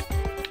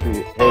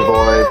 Hey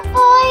boy.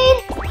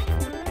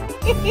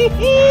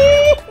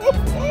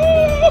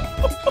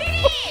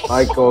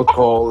 Michael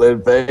Cole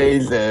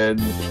invasion.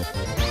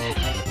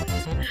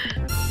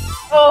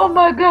 Oh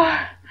my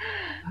god!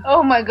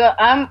 Oh my god!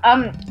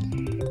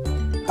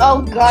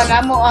 Oh god!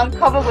 I'm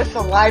covered with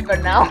saliva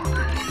now.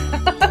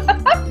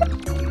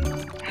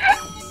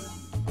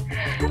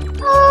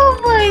 Oh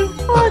my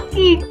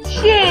fucking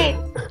shit!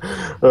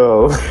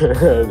 Oh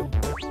man.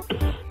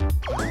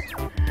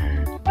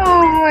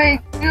 Oh my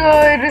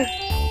god!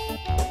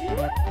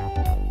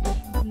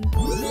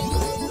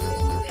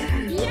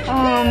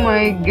 Oh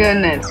my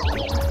goodness!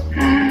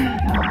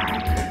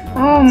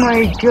 Oh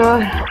my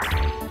god!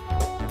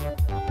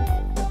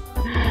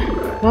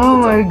 Oh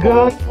my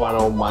god!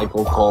 Final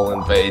Michael Cole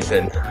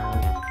invasion.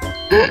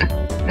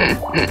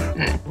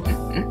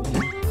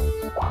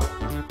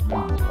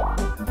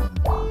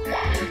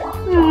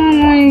 Oh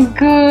my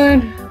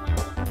god!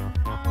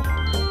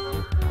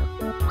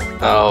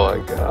 Oh my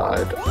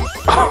god.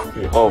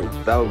 Oh,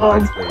 that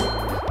reminds me.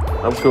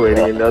 I'm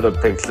creating another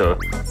picture.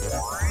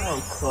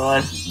 Oh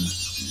god!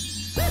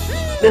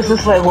 This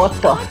is like what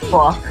the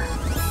fuck?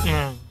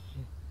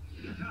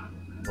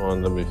 Oh,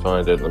 let me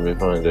find it. Let me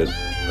find it.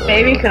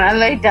 Baby, can I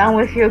lay down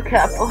with you,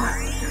 Capo?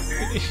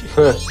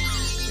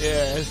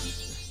 Yes.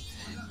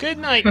 Good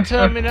night,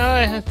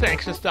 Termina.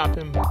 Thanks for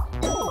stopping by.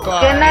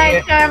 Good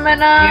night,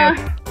 Termina.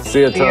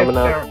 See ya,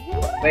 Termina.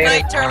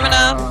 Night,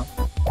 Termina.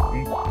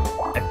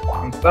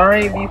 I'm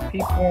sorry these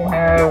people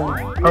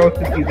have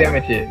posted these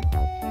images.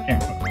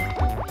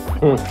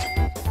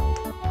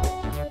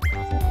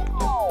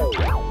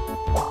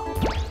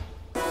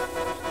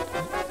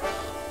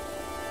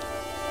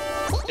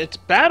 It's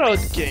battle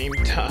game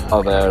time.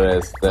 Oh, there it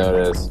is.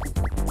 There it is.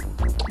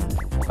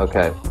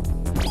 Okay.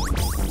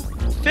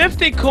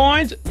 50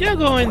 coins? You're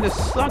going to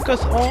suck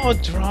us all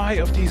dry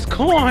of these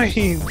coins.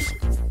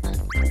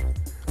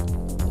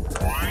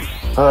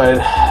 Alright.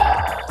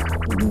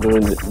 I'm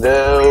doing it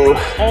now.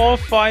 All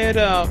fired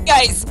up.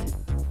 Guys,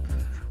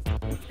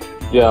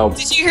 Yo.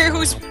 did you hear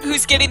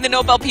who's getting the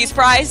Nobel Peace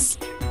Prize?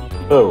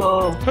 Oh.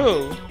 Oh.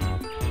 Who?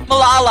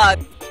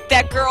 Malala,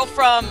 that girl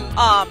from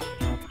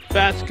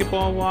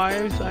Basketball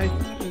Wives, I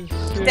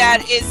assume.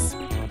 that is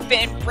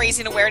been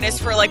raising awareness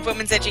for like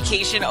women's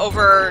education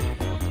over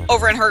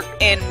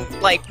in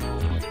like,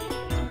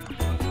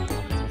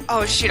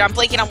 oh shoot, I'm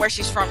blanking on where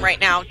she's from right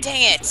now.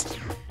 Dang it.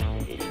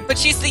 But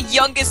she's the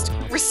youngest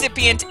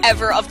recipient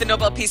ever of the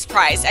Nobel Peace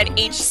Prize at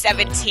age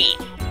 17.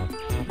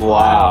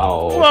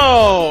 Wow.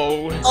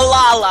 Whoa!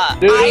 Malala.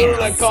 Dude, I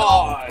my am so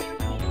god.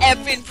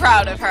 effing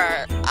proud of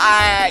her.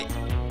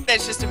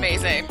 That's just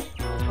amazing.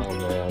 Oh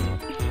man.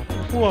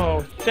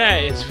 Whoa,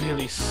 that is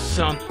really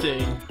something.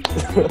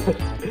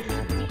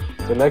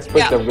 The next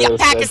picture I'm gonna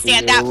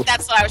Pakistan. send to you.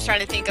 That's what I was trying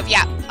to think of.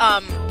 Yeah,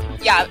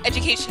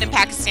 education in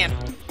Pakistan.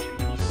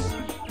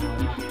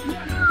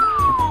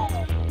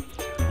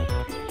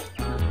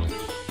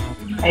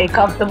 Are you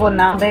comfortable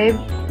now, babe?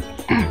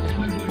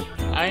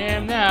 I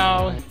am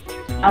now.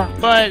 Oh,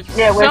 But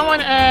yeah,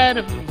 someone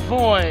add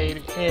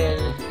Void in.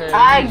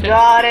 I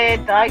got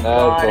it. I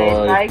got it.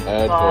 boy, I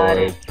bad got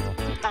boy. it.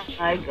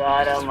 I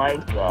got him. I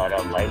got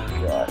him. I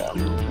got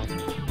him.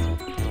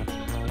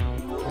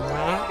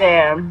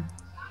 There.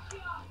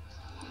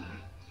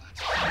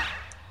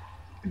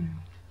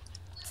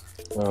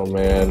 Oh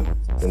man.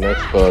 The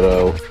next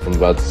photo I'm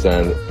about to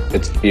send,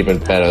 it's even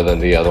better than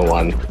the other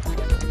one.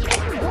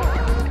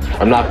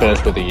 I'm not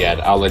finished with it yet.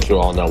 I'll let you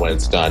all know when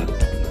it's done.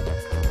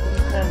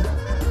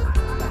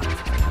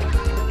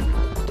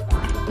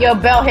 Yo,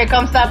 Belle, here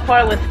comes that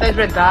part with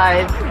Cedric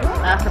dies.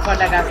 That's the part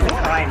that got me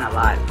crying a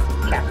lot.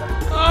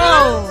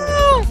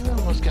 Oh! I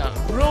almost got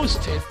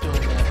roasted doing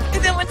that.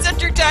 And then when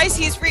Cedric dies,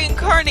 he's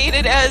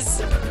reincarnated as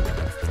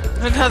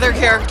another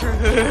character.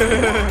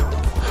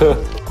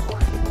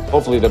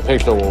 Hopefully the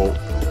picture will...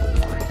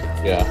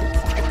 Yeah.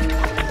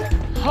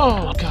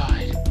 Oh, God.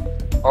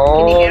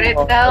 Can you hear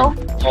it, Belle?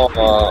 Oh,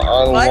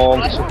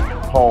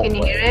 Can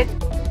you hear it?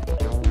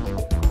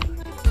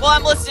 Well,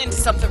 I'm listening to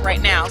something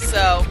right now,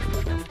 so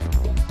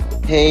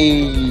Hey,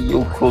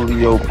 yo,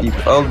 Coolio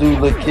people. I'll do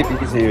the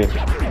kippies here.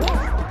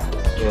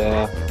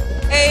 Yeah.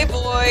 hey,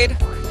 Void.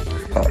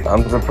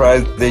 I'm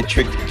surprised they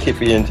tricked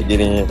Kippy into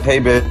getting in. Hey,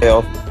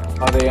 Belle.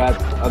 Are they at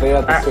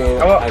the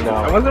same? I I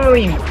know. wasn't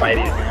really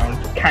invited, you know,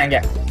 just kind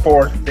of got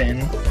forced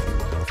in.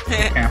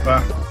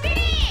 Kappa.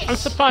 I'm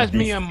surprised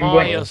me and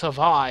Mario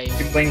survived.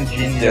 You blame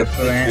Ginger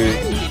for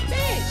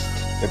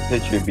that. The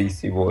picture of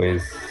Beastie Boy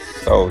is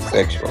so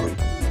sexually.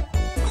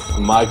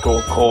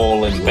 Michael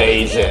Cole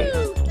invasion.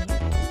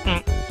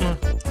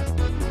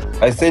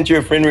 I sent you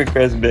a friend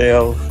request,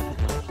 Dale.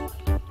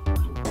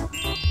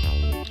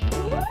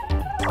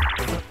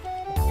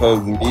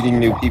 Because meeting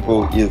new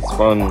people is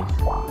fun.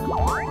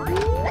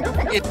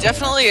 It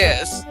definitely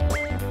is.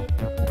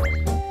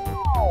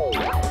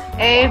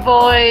 Hey,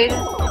 boys.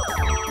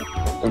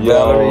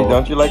 Valerie,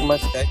 don't you like my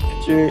stack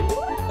picture?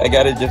 I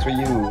got it just for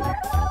you.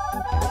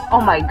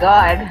 Oh my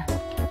god.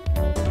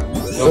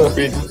 No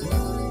free.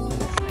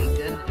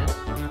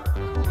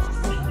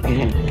 My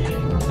goodness.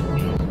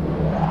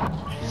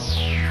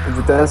 Did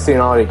the dance scene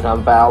already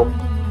come out?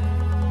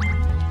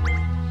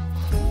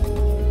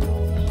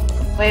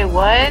 Wait,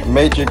 what?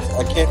 Matrix,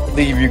 I can't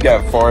believe you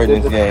got far in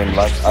this game.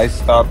 Like, I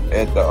stopped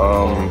at the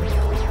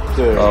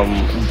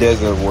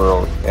desert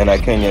world and I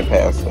couldn't get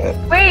past that.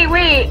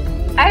 Wait.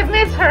 I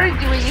misheard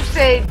you when you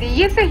said, did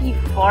you say he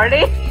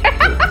farted?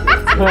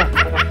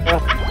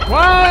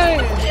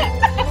 What?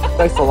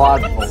 Thanks a lot,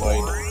 boy.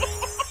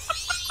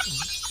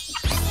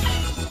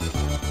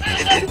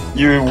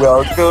 You're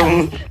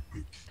welcome.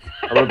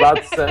 I'm about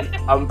to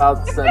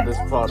send this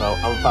photo.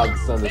 I'm about to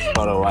send this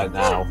photo right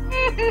now.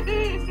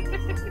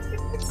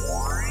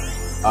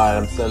 Alright,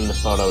 I'm sending the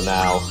photo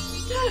now.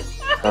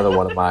 Another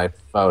one of my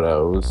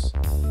photos.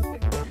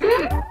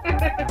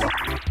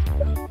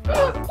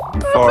 You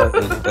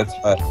farted. That's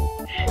hot.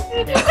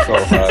 So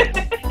hot.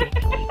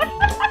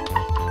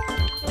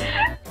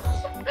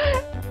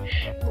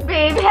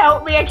 Babe,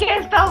 help me. I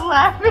can't stop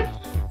laughing.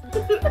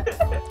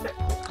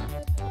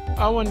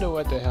 I wonder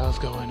what the hell's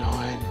going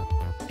on.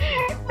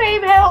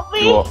 Babe, help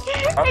me. Well,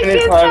 How I many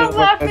can't times stop have I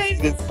laughing.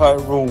 seen this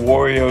Hyrule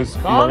Warriors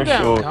Calm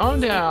commercial? down, calm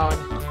down.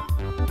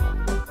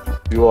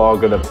 You all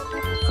gonna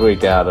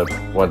freak out at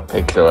what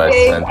picture I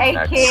Babe, sent I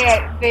next.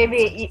 can't.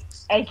 Baby,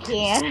 I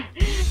can't.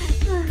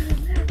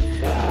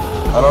 I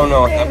don't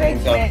know how Babe, many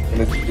I times I'm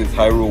gonna see this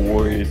Hyrule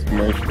Warriors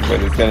commercial, but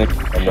it's gonna be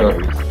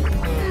hilarious.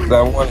 'Cause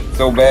I want it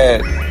so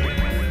bad.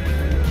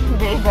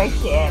 Babe, I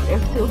can't.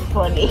 It's too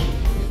funny.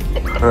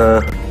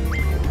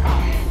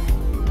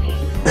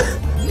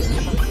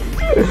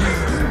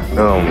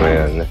 Oh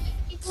man.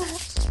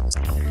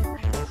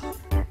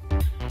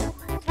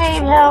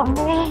 Babe, help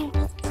me.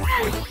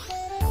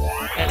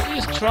 At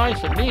least try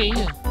for me.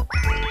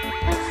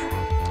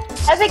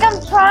 I think I'm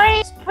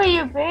trying for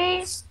you,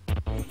 babe.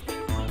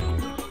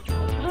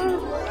 Oh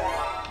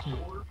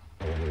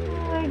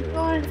my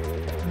god.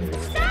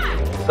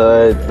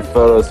 The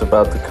photo's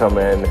about to come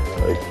in.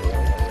 Like,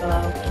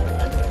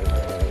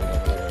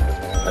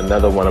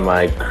 another one of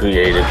my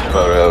created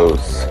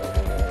photos.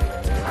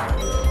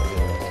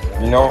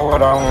 You know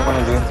what I want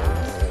to do?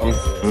 I'm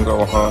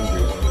so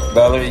hungry.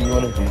 Valerie, you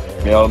want to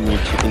mail me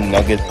chicken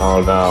nuggets?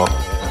 Oh no.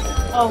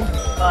 Oh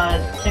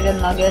god, chicken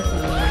nuggets.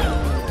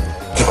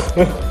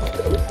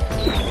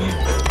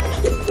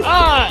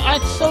 I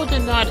so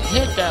did not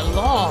hit that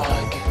log.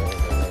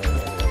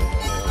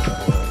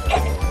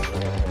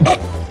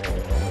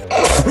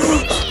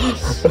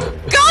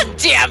 God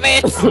damn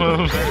it! It's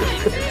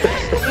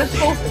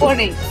so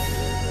funny.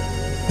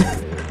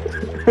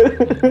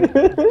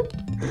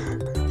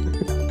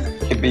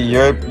 Kippy,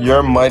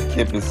 your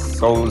mudkip is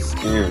so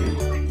scary.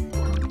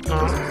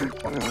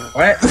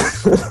 What?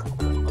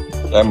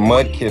 That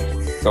mudkip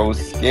is so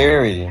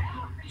scary.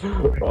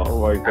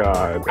 Oh my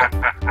god.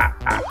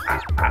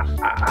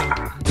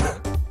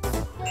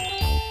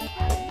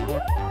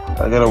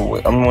 I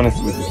want to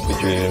see what this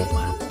picture is.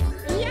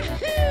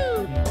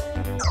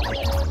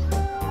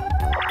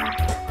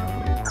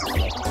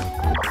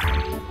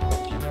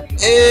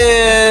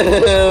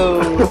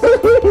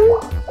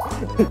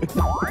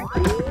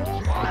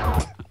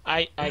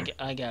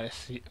 I gotta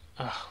see.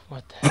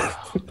 What the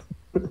hell?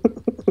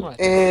 What?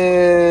 Ew.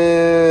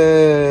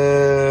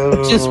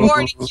 Just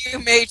warning you,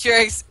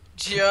 Matrix.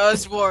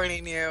 Just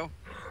warning you.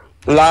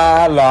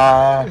 La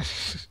la.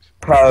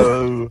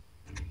 Po.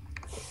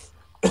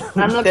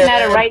 I'm looking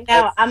at it right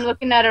now. I'm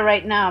looking at it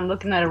right now.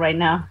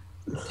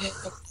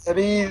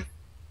 Teletubbies.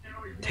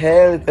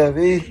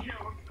 Teletubbies.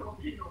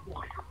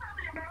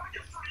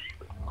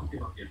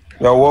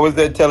 Yo, what was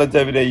that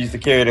Teletubby that used to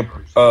carry the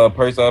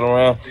purse out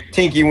around?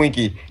 Tinky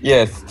Winky.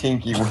 Yes,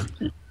 Tinky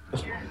Winky.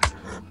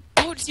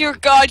 Oh dear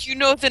God, you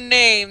know the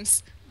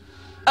names.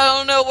 I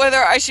don't know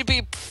whether I should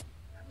be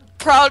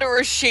proud or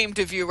ashamed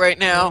of you right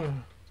now.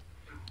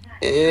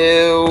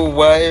 Ew,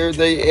 why are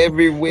they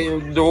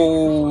everywhere?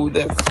 No,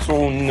 that's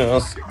so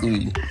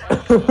nasty.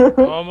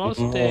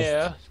 Almost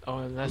there. Oh,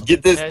 less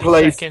Get than this 10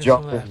 place seconds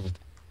jumping. left.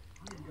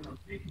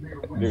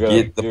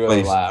 Get the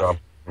place laugh.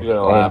 jumping. You're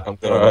gonna laugh. I'm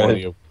gonna warn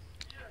you.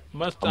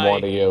 Must I'm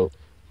warning you.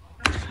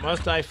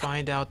 Must I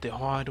find out the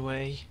hard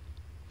way?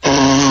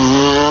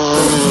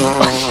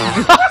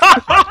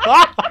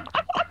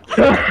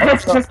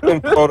 Trust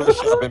in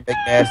Photoshop and make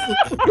nasty.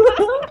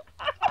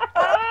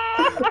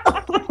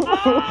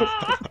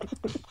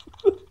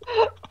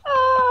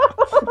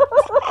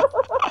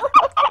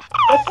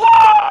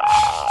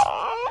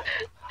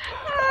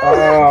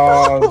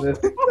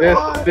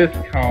 This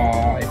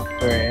call, I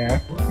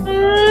swear.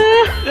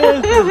 This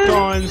is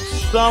going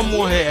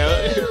somewhere.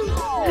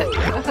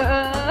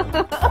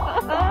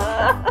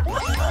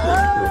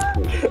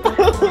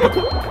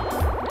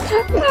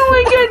 Oh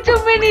my god, too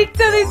many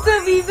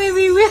Teletubbies,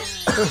 baby.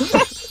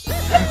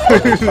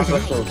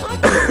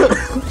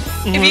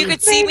 If you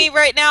could see me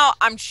right now,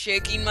 I'm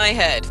shaking my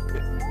head.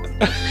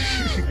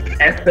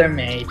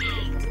 SMH.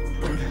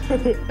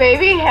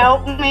 Baby,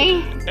 help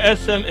me.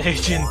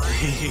 SMH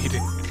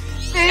indeed.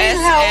 Babe,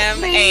 help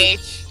me.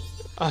 SMH.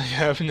 I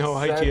have no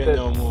idea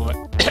no more.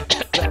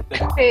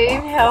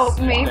 Babe, help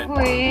me,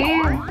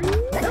 please.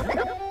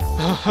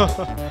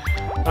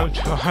 I'm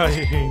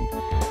trying.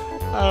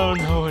 I don't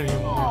know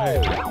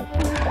anymore.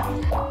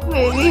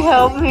 Baby,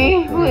 help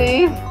me,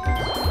 please.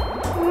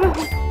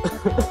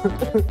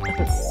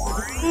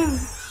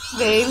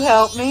 Babe,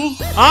 help me.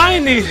 I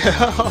need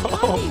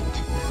help.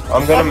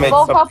 I'm gonna make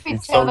Let's both up something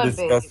each so other,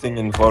 disgusting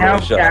in Help,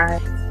 Photoshop.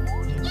 guys.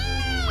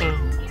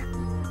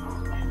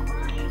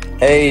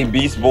 Hey,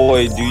 Beast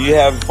Boy, do you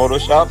have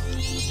Photoshop?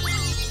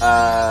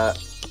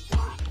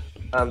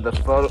 On the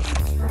photo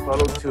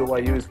tool I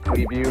use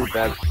preview,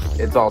 that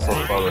it's also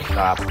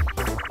Photoshop.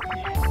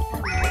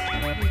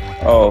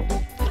 Oh.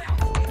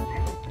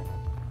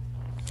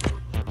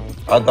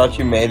 I thought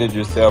you made it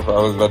yourself. I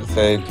was about to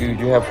say, dude,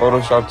 you have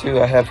Photoshop too?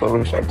 I have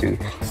Photoshop too.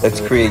 Let's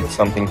create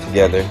something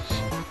together.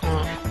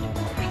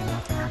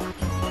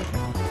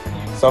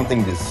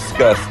 Something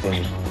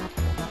disgusting.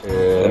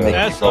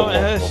 Yeah.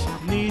 SOS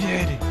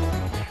needed.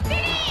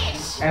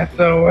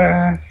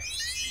 SOS.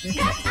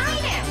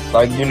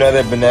 Like, you know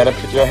that banana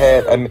picture I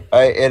had?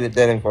 I edited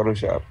that in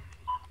Photoshop.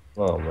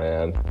 Oh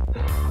man.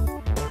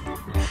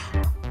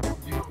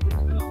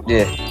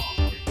 Yeah.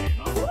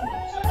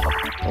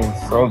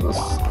 It's so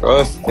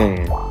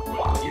disgusting.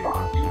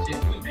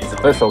 It's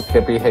official.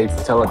 Kippy hates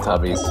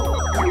Teletubbies.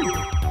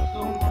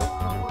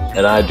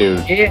 And I do.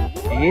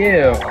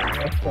 Ew.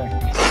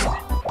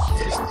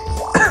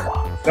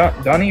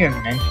 Don't even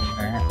mention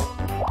that.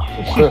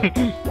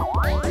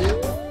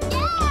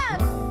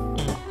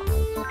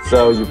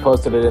 So you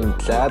posted it in the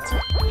chat?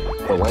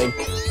 The link?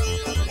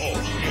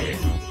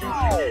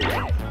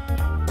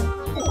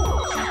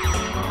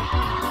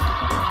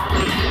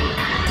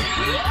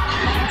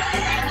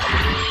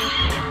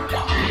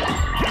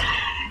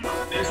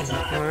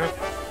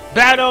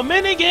 Battle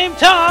minigame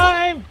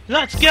time!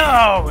 Let's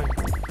go!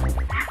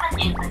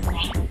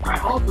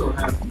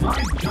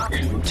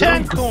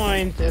 10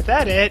 coins, is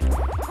that it?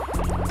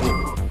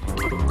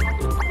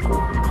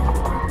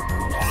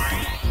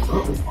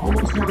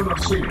 Almost have enough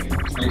savings.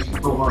 Makes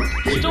it so hard to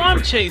take.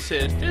 Storm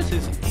Chasers, this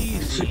is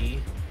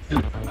easy.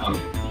 Ryan,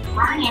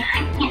 I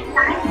can't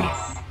sign this.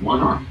 Why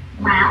not?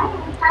 Well,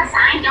 because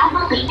I don't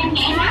believe in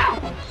game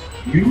out.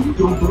 You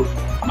don't look.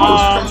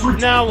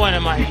 Now what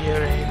am I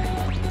hearing?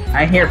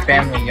 I hear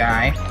Family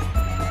Guy.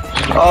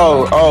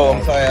 Oh,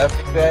 I'm sorry, I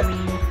fixed that.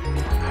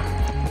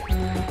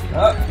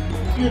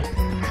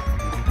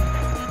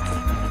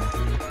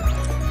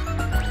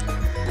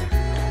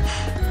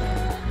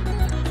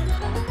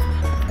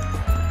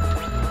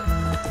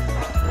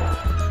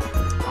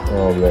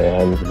 Oh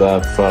man,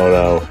 that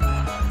photo.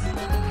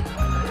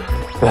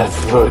 That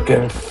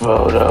fucking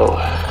photo.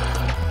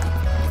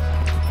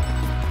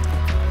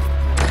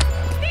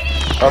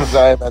 I'm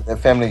sorry about that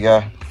Family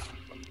Guy.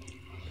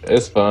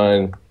 It's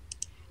fine.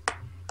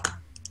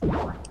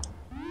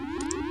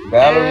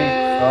 Valerie,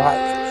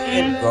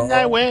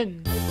 I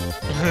win.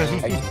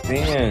 how you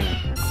been?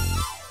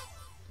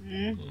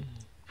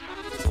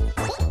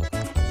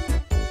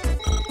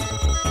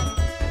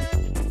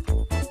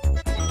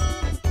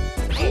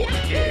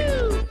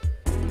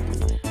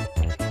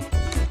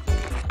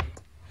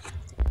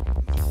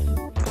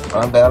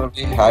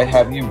 Valerie, how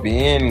have you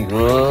been,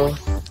 girl?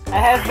 I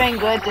have been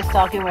good just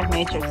talking with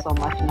Matrix so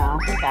much now.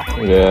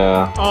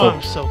 Yeah. Oh,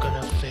 I'm so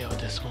gonna fail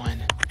this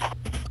one.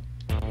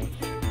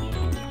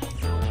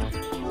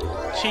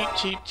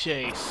 Cheap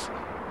chase.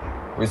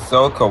 We're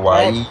so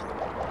kawaii,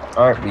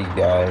 aren't we,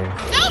 guys?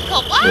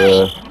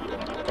 Yeah.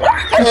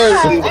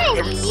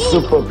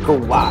 Super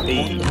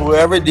kawaii.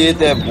 Whoever did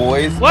that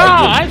voice,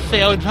 Wow, I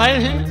failed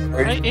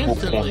right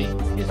instantly.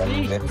 You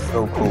see? That's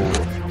so cool.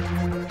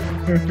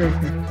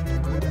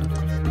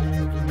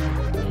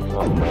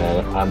 Oh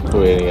man, I'm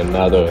creating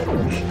another.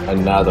 Oh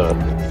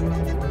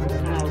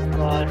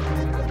god.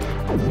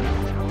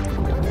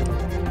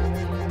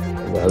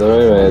 Another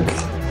image.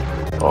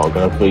 All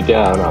gonna freak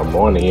out, I'm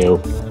warning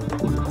you.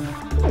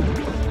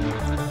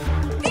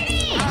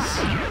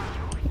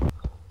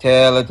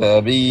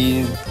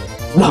 Teletubbies.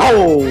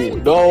 No,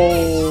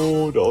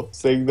 don't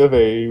sing the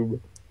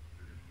theme.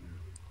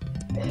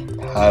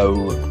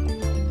 How?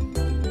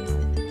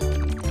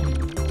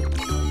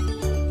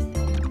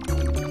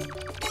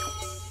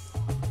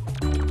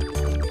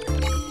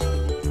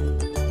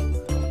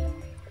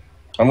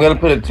 I'm gonna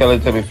put a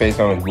Teletubby face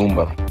on a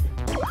Goomba.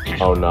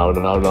 Oh no.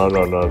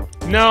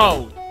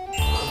 No!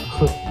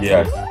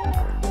 Yes.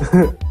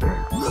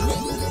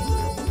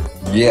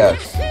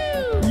 Yes.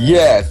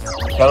 Yes.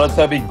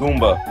 Teletubby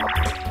Goomba.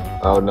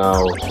 Oh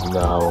no,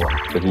 no.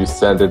 If you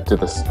send it to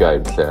the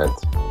Skype chat.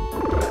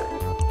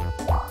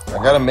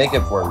 I gotta make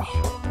it first.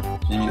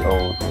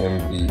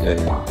 G-O-M-B-A.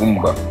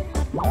 Goomba.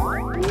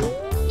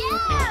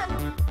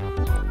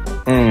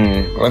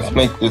 Let's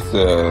make this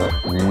a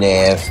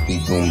nasty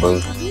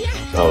Goomba.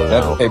 Oh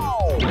no.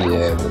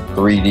 Yeah, the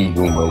 3D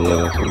Goomba. Yeah,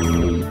 that's what we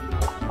need.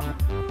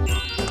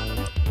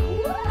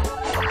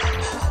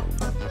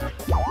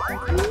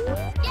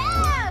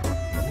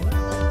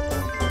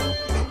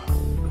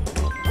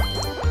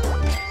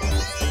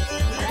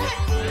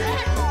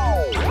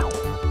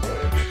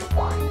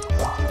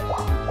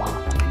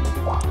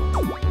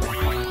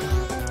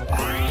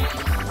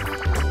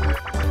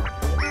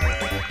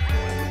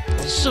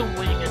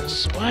 Swing and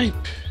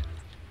swipe.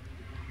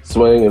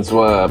 Swing and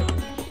swap.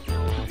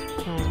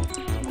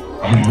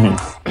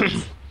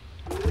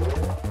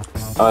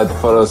 Alright, the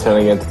photo's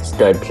turning into the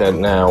Skype chat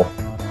now.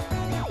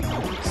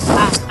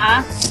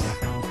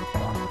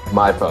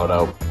 My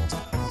photo.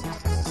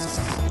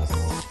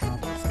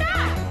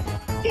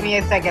 Give me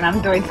a second,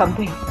 I'm doing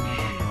something.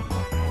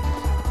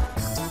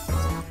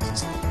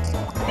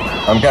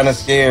 I'm kind of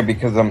scared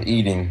because I'm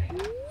eating.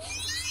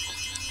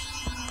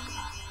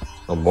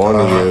 I'm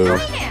warning you.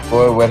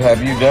 Boy, what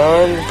have you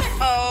done?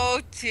 Oh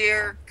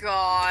dear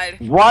God.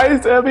 Why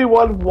is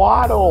everyone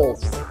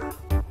waddles?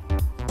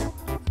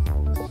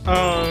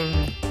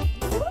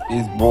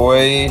 His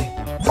boy.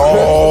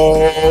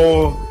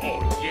 Oh.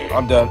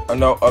 I'm done.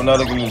 No, I'm not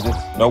gonna use this.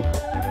 Nope.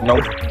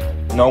 Nope.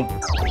 Nope.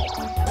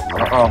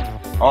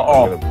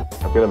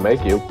 I'm gonna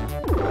make you.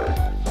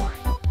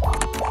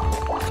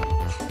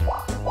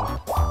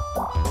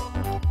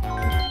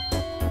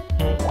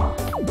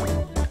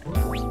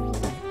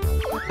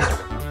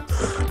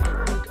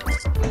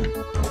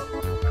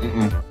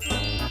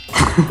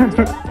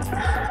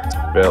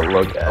 Better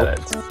look at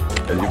it.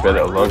 And you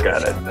better look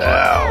at it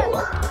now.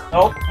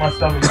 Nope, my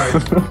stomach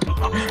hurts.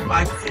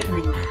 My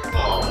kidney.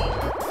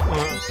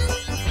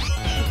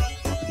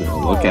 You're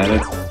gonna look at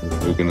it, and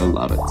you're gonna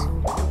love it.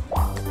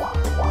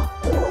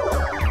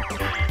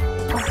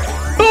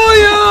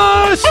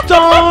 Booyah!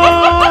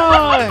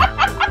 Star!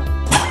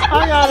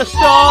 I got a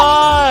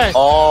star!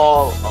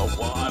 All a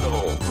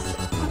waddle.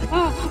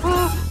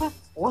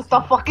 What the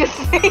fuck is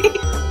this?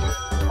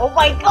 Oh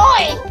my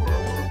god!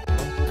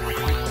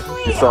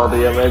 You saw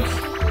the image?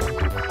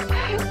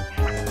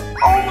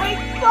 Oh my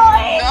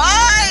god!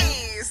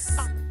 Nice!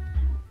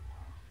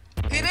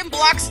 Hidden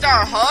block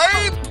star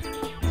hype!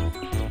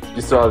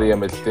 You saw the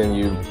image, didn't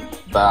you,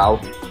 Val?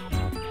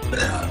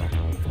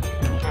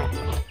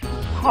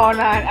 Hold on,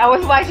 I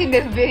was watching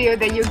this video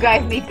that you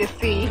guys need to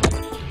see.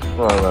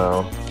 Oh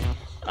no.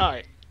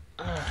 Alright.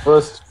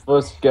 First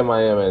get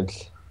my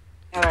image.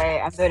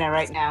 Alright, I'm doing it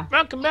right now.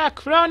 Welcome back,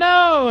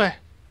 Chrono!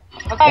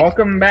 Okay.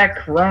 Welcome back,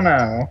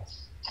 Chrono.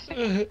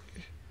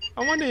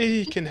 I wonder if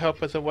he can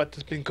help us with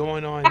what's been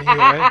going on here,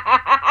 right?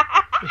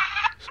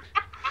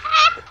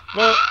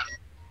 Well,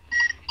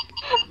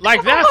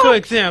 like that, for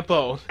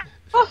example.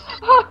 Oh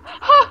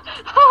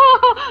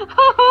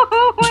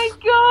my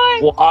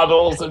god!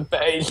 Waddles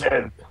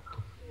invasion.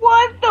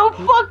 What the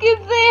fuck is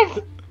this?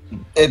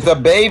 It's a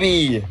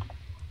baby.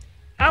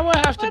 I will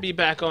have to be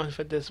back on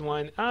for this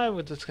one. I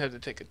will just have to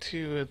take a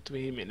 2 or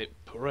 3 minute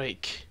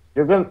break.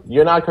 You're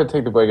not gonna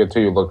take the break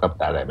until you look up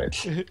that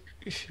image.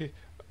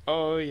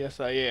 Oh,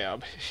 yes, I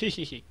am.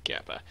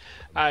 Kappa.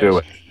 Do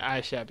it. I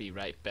shall be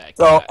right back.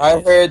 So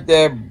I heard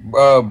that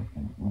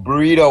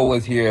Burrito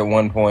was here at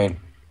one point.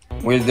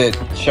 Where's that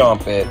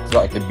chomp at? So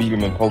I could beat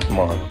him in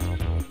Pokemon.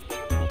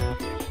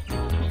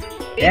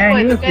 Yeah,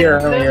 he was here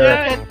earlier.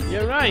 Yeah,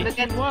 you're right. Look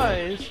at- He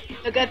was.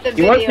 Look at the He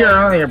video. was here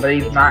earlier, but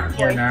he's not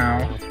here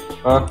now.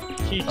 Huh?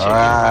 He checked,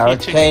 I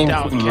came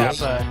out foolish.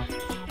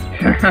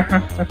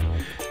 Kappa.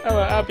 Oh,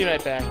 well, I'll be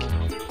right back.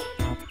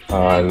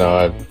 Oh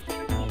no.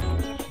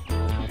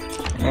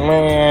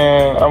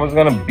 Man, I was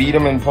gonna beat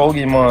him in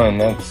Pokemon.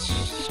 That's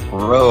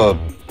scrub.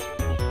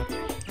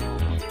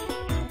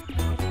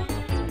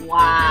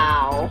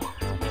 Wow.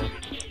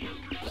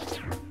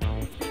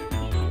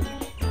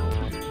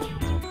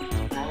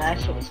 Now that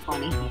shit was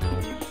funny.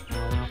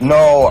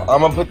 No,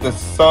 I'm gonna put the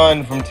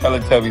sun from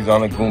Teletubbies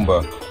on a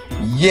Goomba.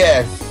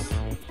 Yes.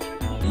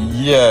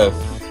 Yes.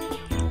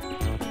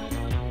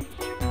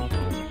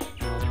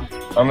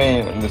 I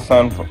mean, the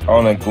sun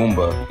on a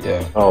Goomba.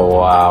 Yeah. Oh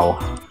wow.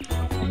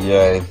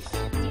 Yes.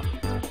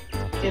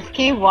 Just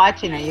keep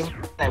watching it. You're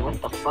like,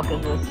 what the fuck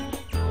is this?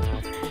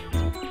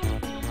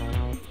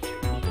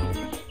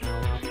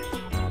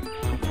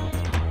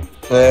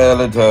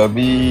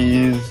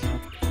 Teletubbies.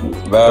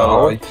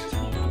 Val.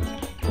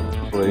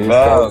 Please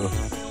Val. don't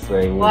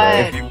sing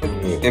What?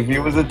 that. If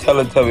you was a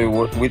Teletubby,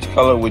 which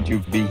color would you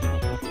be?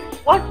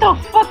 What the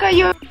fuck are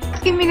you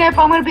asking me if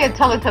I'm gonna be a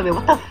Teletubby?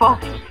 What the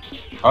fuck?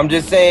 I'm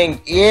just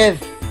saying,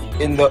 if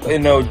in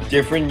a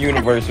different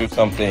universe or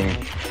something.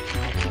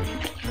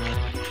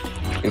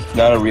 It's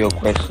not a real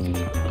question.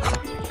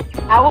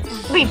 I will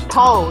be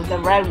Poe, the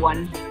red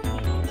one.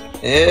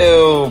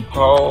 Ew,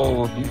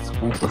 Paul. He's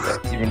spooky.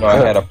 Even though I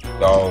had a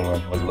doll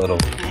when I was little.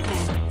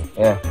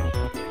 Yeah.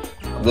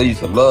 I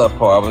used to love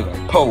Poe. I was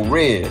like, Poe,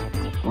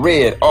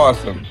 red,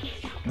 awesome.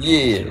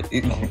 Yeah.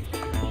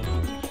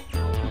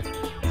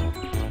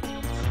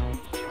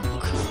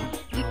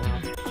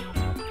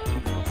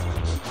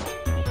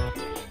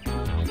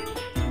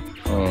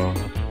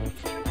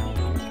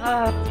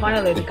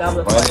 Finally, the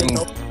goblet.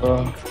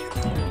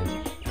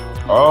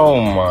 Oh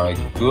my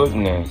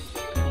goodness.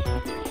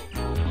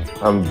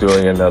 I'm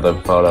doing another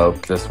photo,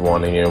 just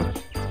warning you.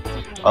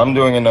 I'm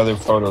doing another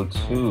photo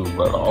too,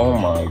 but oh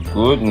my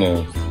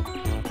goodness.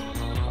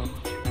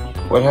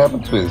 What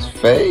happened to his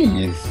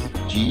face?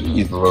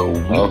 Jeez,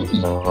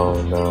 Louise.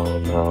 Oh,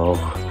 no.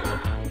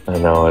 I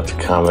know it's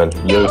coming.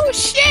 Oh,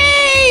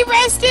 Shay!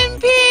 Rest in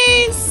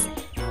peace!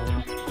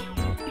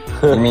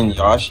 You mean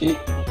Yoshi?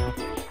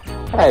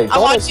 Hey,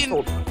 I'm watching...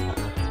 Oh,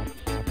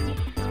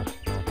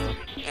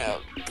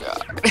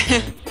 God.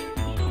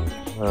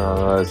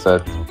 Is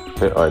that...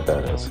 Oh,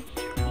 that is.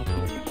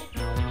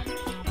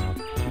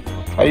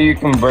 How do you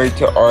convert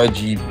to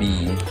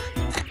RGB?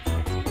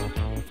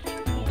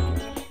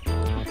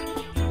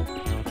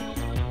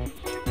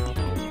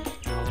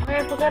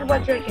 I forgot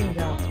about drinking,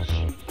 Josh.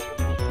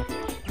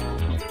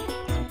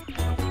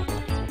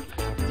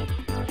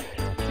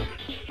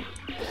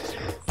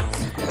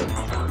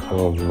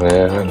 Oh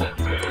man,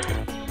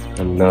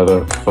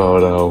 another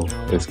photo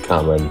is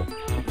coming.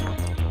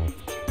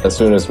 As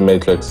soon as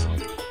Matrix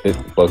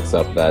looks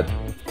up that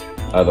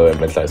other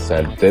image I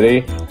sent, did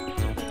he?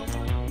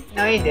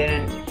 No, he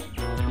didn't.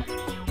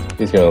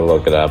 He's gonna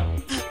look it up.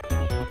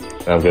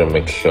 And I'm gonna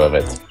make sure of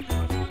it.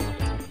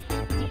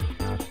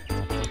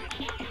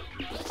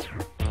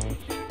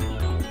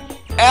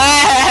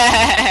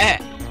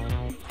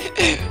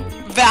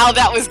 Val,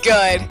 that was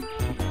good.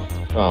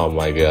 Oh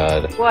my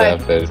god. What?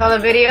 Saw the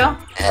video?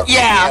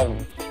 Yeah.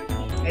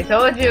 I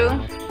told you.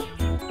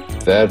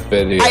 That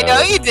video. I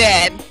know you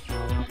did.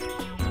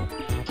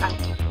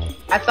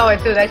 I saw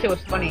it too. That shit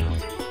was funny.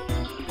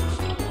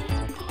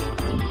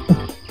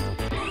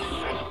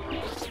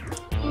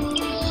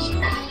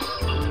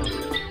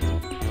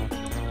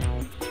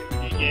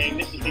 Hey gang,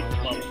 this is Deep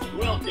Plumber.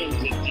 Welcome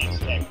to Deep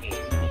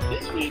Spectators.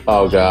 This week.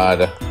 Oh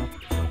god.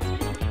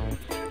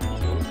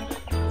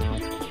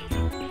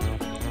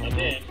 And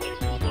then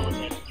let's just go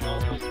ahead and call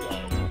this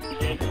guy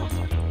standard.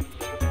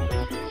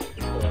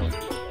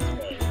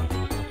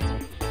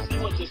 See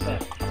what just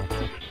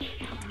happened.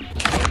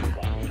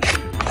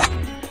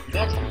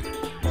 Next,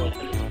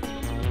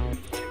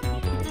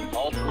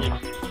 all three of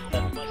you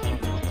have must have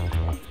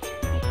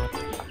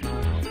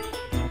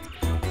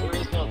there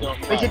is no don't.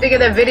 What you think of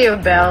the video,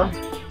 Belle?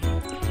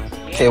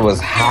 It was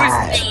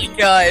hot. Really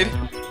good.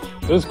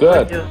 It was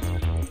good.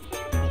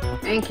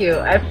 Thank you.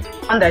 I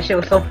found that shit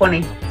was so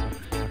funny.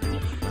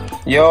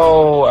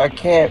 Yo, I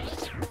can't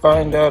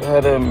find out how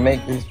to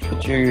make this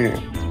picture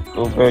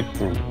go back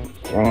to.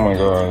 Oh my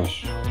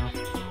gosh.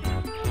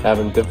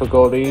 Having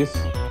difficulties?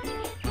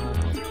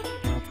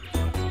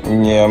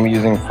 Yeah, I'm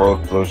using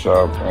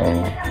Photoshop,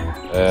 and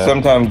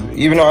sometimes,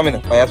 even though I'm in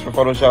a class for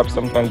Photoshop,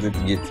 sometimes it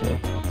gets me.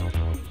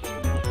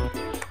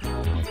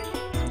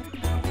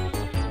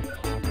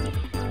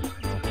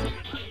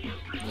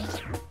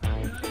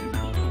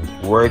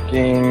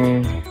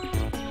 Working.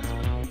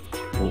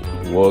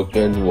 We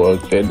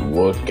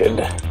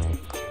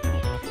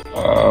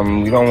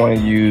don't want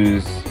to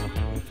use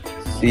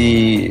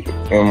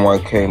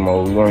CMYK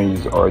mode. We want to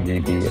use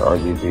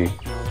RGB.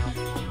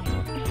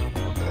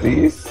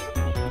 Please.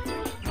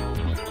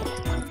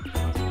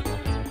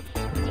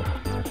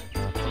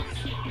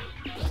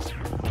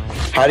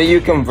 How do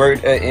you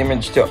convert an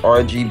image to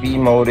RGB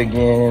mode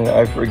again?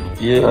 I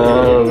forget.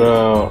 I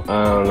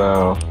don't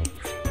know.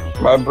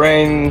 My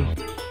brain.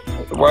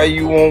 Why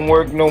you won't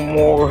work no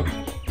more?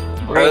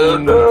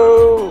 Brain.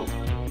 No.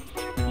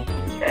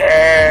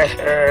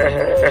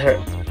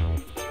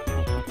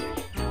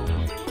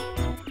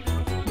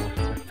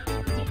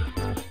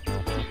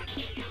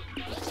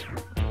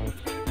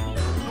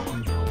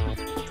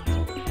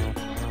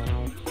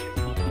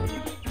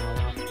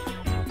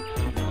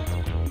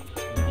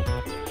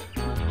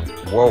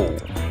 Whoa.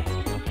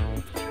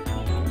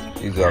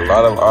 These are a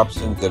lot of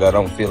options that I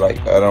don't feel like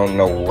I don't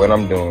know what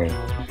I'm doing.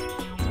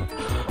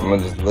 I'm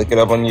gonna just look it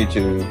up on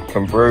YouTube.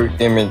 Convert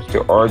image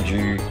to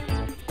RG.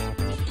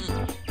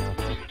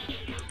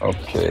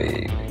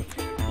 Okay.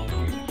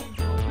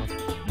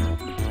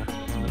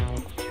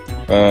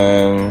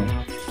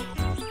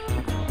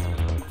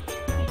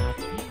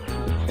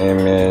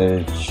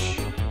 Image.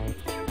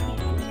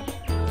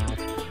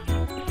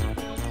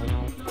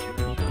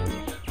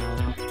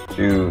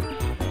 To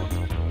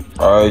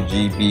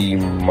RGB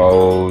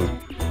mode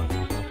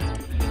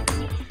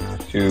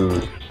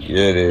to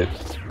get it.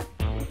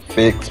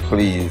 Fix,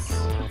 please.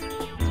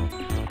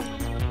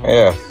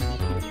 Yes.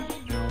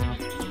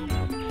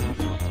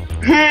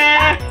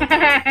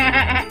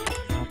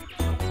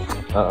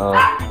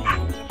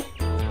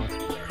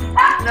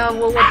 No,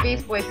 what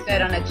Beast Boy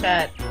said on the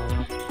chat.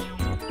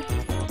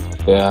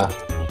 Yeah.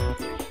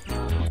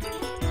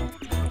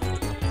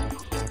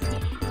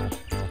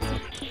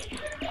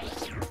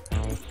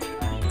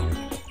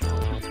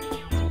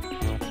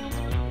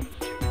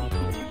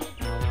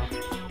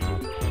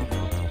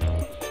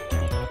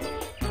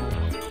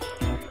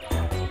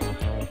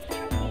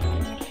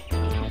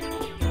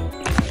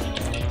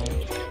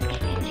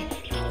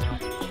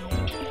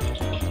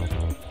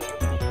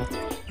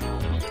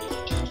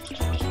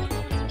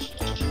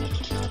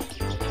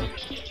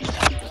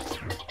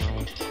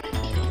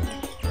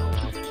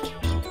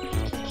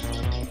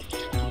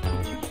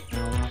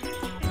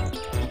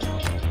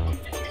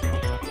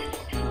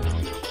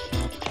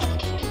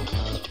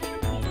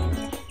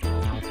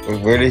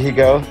 Where did he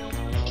go?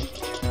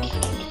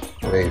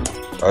 Wait,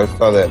 I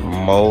saw that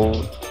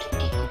mode.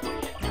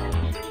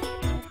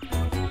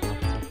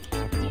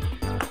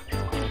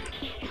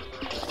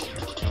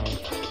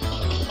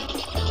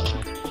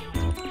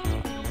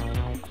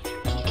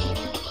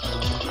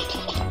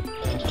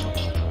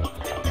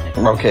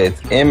 Okay,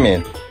 it's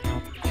image.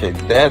 Okay,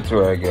 that's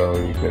where I go.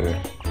 You could.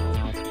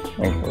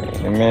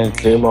 Okay, image.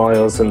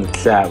 T-Mario's in the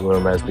chat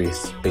room as we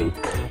speak.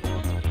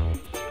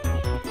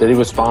 Did he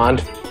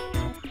respond?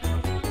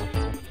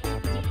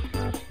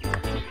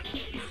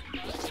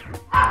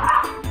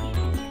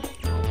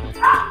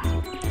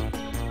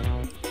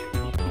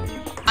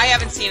 I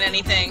haven't seen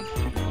anything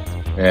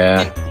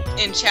Yeah.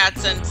 in chat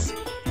since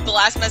the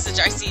last message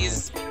I see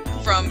is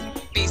from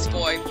Beast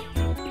Boy.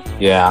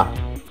 Yeah.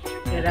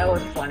 Yeah, that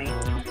was funny.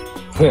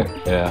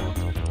 Yeah.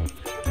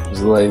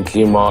 Just letting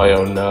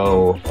T-Mario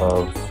know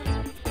of.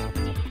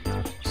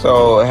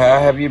 So, how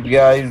have you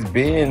guys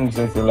been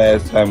since the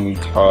last time we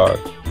talked?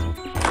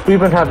 We've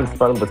been having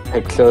fun with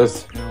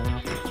pictures.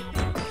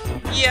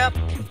 Yep.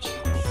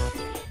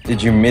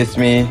 Did you miss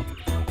me?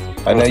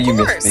 I know you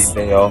missed me,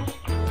 Belle.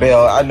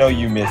 Belle, I know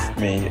you missed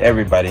me.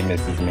 Everybody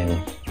misses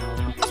me.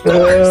 Of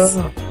course.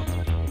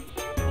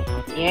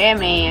 Yeah,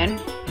 man.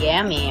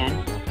 Yeah,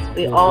 man.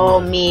 We all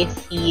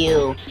miss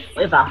you.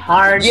 With a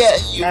heart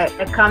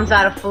that comes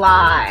out of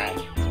fly.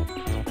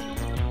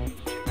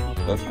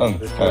 That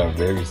sounds kind of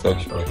very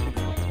sexual.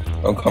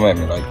 Don't come at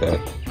me like that.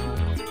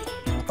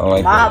 I don't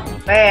like My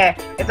that.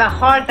 bad. It's a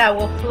heart that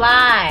will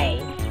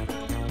fly.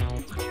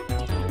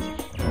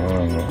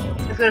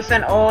 It's gonna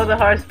send all the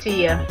hearts to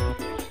you.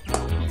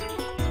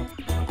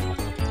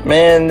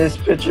 Man, this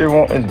picture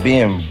is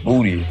being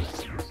booty.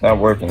 It's not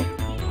working.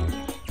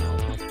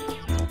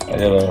 I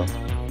gotta.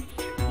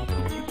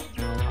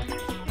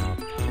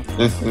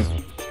 This is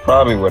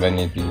probably what I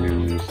need to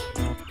use.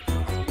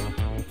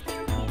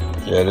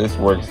 Yeah, this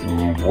works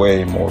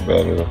way more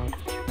better.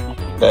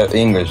 That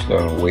English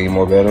though, way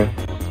more better.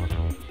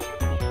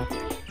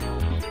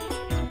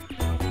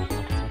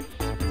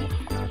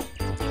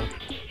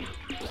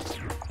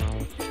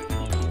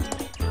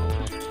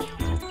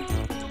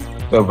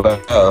 So,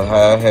 but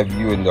how have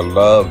you and the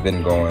love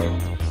been going?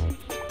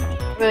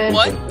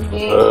 What?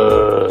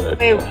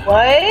 Wait,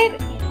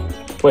 what?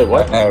 Wait,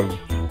 what? How have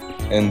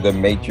and the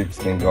Matrix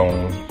been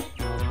going?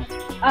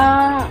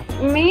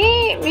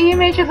 Me and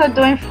Matrix are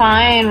doing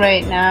fine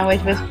right now.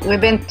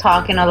 We've been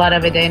talking a lot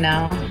every day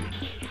now.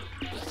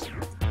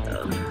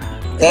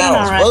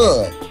 Sounds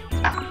fun.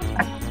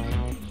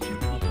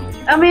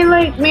 I mean,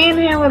 like, me and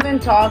him, we've been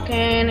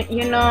talking,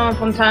 you know,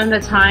 from time to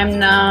time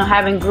now,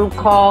 having group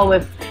call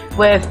with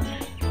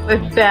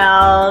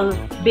Belle,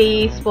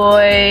 Beast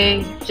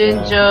Boy,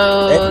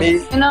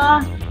 Jinjos, you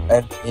know?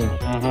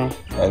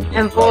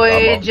 And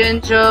Boy,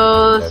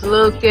 Jinjos,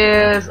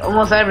 Lucas,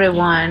 almost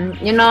everyone,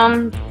 you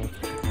know?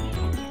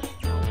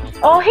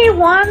 All he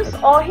wants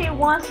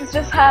is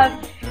just have,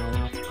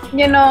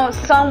 you know,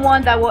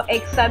 someone that will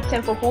accept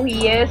him for who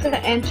he is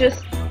and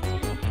just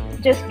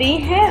be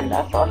him.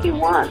 That's all he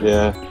wants.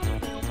 Yeah.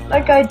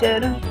 Like I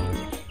did.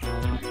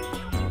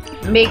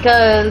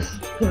 Because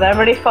I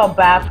already felt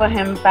bad for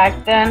him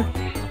back then.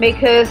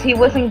 Because he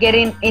wasn't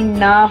getting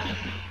enough.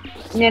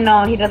 You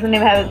know, he doesn't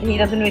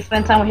even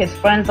spend time with his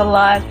friends a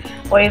lot,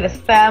 or with his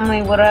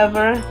family,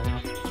 whatever.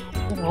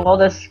 All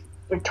this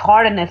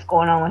retardedness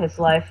going on with his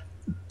life.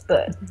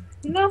 But,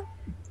 you know.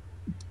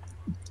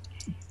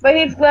 But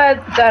he's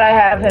glad that I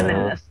have him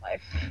in his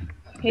life.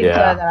 He's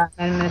glad that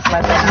I'm in his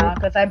life right now,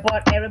 because I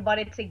brought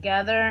everybody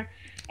together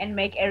and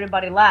make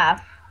everybody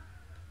laugh.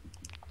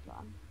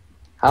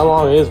 How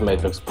long is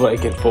Matrix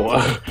breaking for?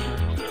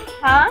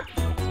 Huh?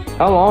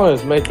 How long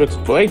is Matrix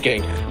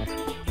breaking?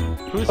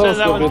 Who says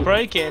that was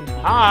breaking?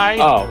 Hi.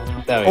 Oh,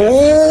 there we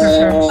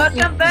go.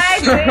 Welcome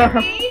back,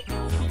 baby.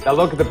 Now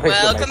look at the picture.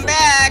 Welcome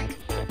back.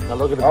 Now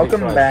look at the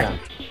Welcome picture. back.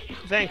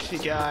 Thanks, you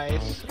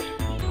guys.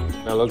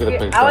 Now look at the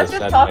picture. I was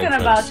just talking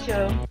about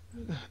you.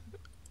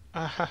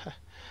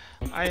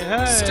 I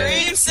heard.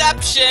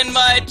 Streamception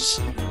much.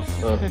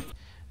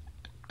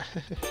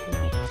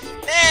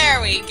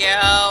 There we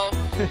go.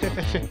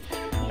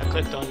 I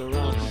clicked on the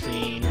wrong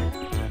scene.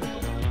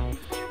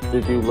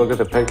 Did you look at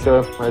the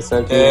picture I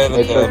sent you? Heard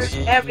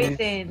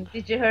everything.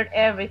 Did you heard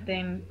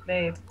everything,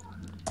 babe?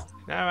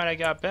 Now that I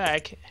got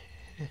back.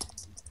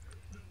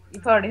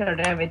 You've already heard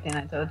everything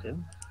I told you.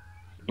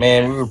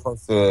 Man, we were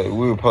supposed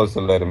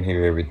to let him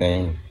hear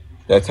everything.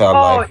 That's how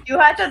life. You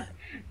had to,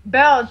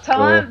 Belle.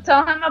 Tell him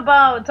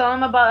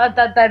about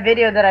that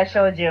video that I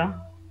showed you.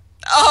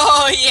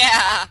 Oh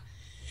yeah,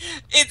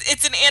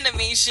 it's an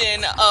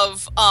animation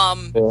of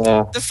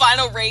the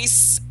final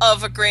race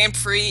of a Grand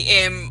Prix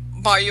in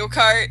Mario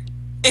Kart.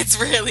 It's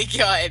really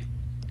good.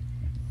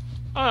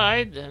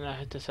 Alright, then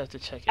I just have to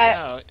check it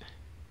out.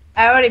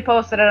 I already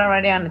posted it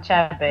already on the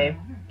chat, babe.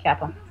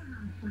 Kappa.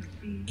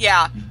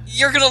 Yeah,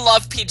 you're gonna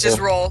love Peach's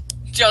role.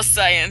 Just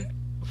saying.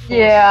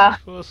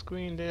 Full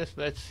screen this.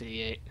 Let's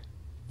see it.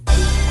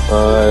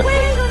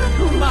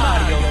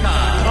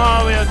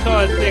 Mario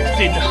Kart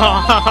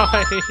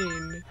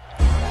 69.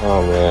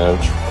 Oh man.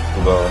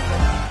 Well,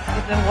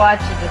 Just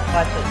watch it, just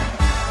watch it.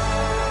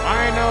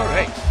 Final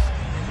race.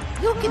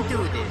 You can do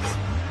this.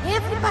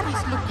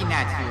 Everybody's looking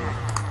at you.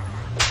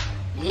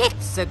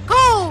 Let's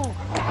go.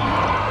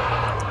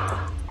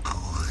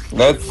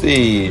 let's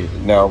see.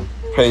 Now,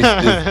 paste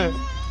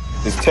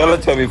this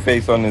Teletubby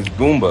face on this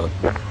Goomba.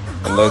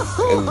 And let's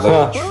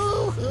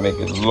make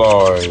it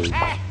large.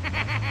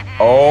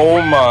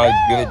 Oh my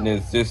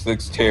goodness, this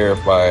looks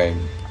terrifying.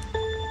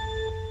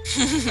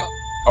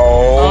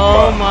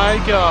 Oh my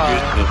god.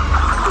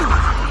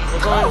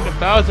 We're going to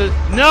Bowser's.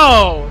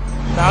 No!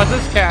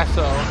 Bowser's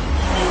Castle.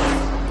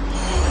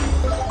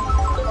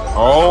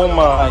 Oh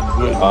my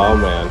goodness. Oh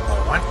man.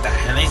 What the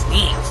hell is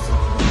this?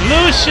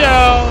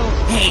 Lucio!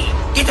 Hey,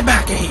 get the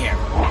back of here.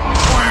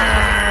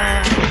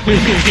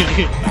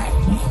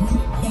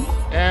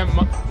 And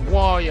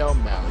Wario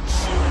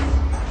melts.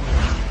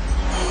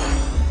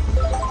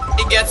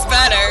 It gets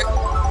better.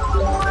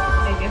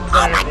 It gets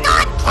better, baby.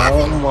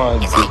 Oh my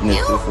goodness,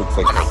 this looks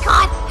like Oh my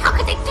god, how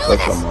could they do like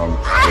a this?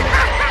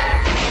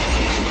 monster.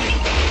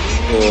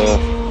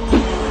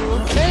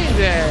 Okay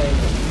then.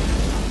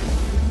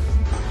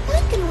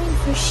 I can win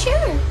for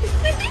sure.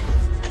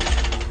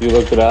 You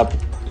looked it up?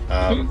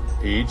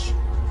 Peach,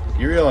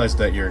 you realize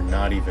that you're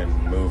not even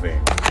moving,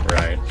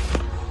 right?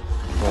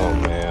 Oh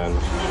man.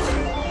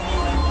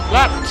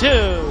 Lap 2!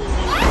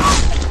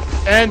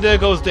 And there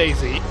goes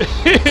Daisy.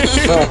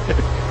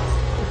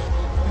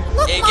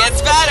 It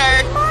gets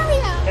better.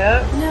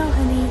 Yep. No,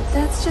 honey,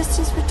 that's just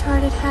his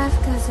retarded half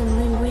cousin,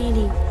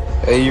 Linguini.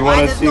 Hey, you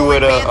wanna see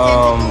what a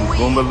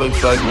Goomba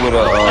looks like with a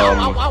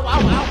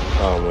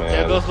Oh There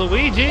man. goes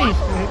Luigi.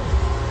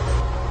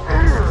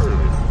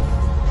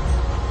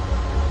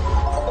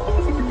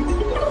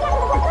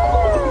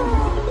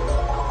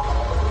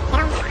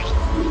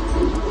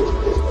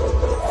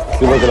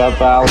 Did you look it up,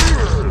 Val?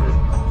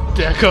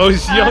 There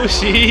goes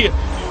Yoshi.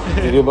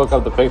 Did you look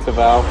up the picture,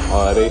 Val,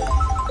 already?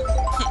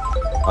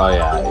 Oh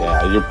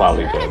yeah, you're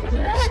probably good.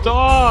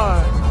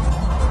 Star.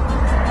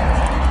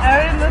 I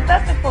already looked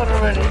at the photo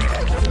already.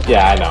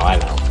 Yeah, I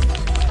know.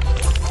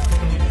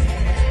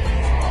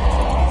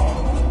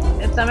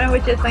 It's tell me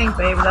what you think,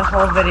 babe. The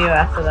whole video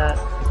after that.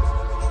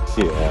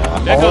 Yeah.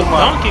 There goes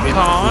Donkey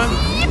Kong.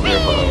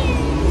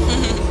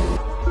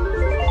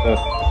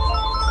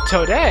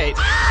 Toadette.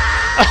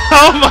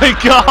 Oh my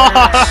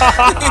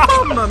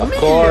god! Of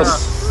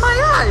course. My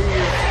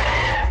eyes.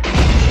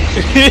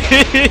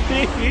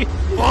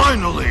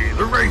 Finally,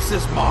 the race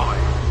is mine.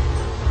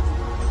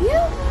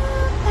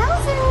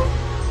 Bowser.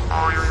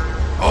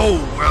 Oh,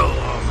 well,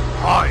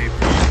 hi.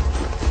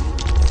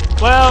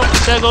 Well,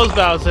 there goes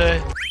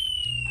Bowser.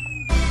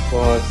 Of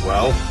course.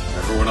 Well,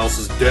 everyone else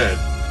is dead.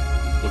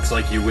 Looks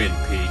like you win,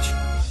 Peach.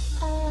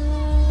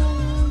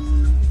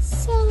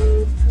 So,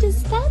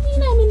 does that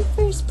mean I'm in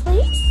first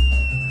place?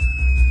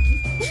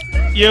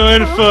 You're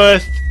in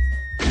first.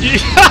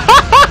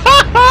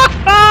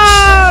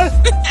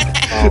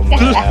 Oh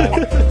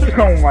man.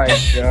 Oh my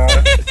god.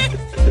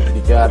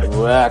 You got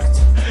wrecked.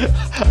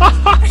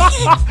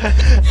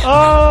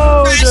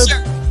 Oh,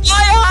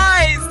 My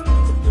eyes!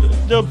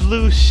 the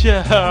blue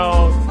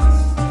shell.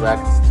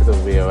 Wrecked to the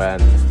rear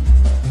end.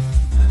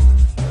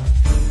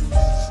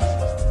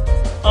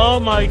 Oh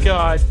my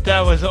god,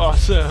 that was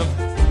awesome.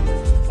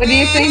 What do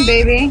you think,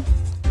 baby?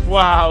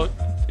 Wow,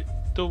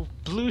 the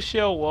blue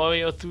shell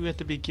Wario threw at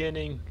the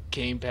beginning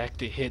came back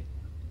to hit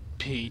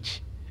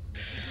Peach.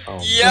 Oh,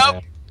 Yep.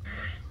 man.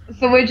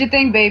 So what'd you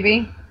think,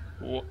 baby?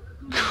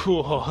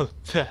 Cool.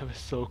 That was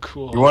so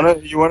cool.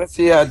 You wanna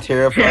see how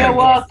terrifying? You're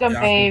welcome,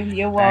 babe.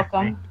 You're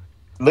welcome.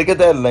 Look at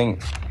that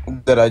link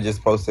that I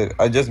just posted.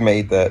 I just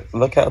made that.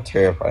 Look how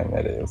terrifying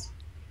that is.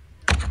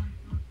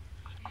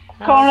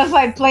 Corona's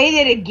like, played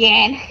it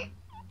again.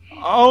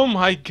 Oh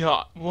my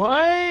god.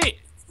 What?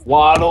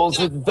 Waddle's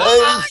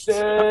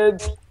invasion!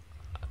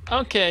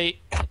 Okay.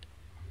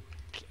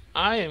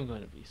 I am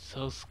gonna be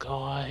so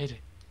scarred.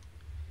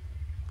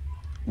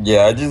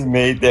 Yeah, I just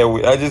made that.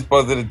 I just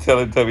posted a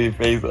Teletubby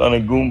face on a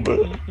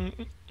Goomba.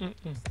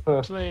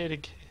 Play it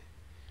again.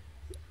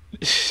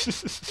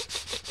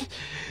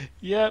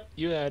 Yep,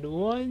 you had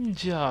one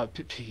job,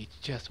 Peach.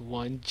 Just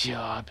one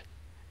job.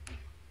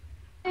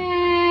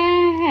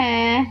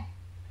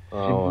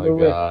 Oh my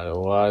god,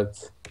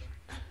 what?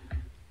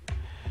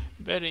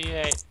 Better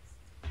yet,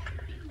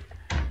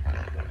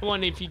 I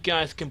wonder if you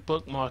guys can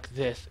bookmark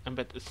this. I'm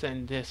about to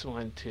send this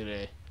one to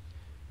the.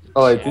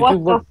 Oh wait, did What you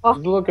the look, fuck?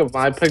 did you look at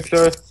my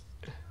picture?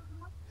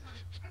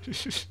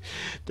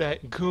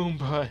 That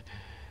Goomba.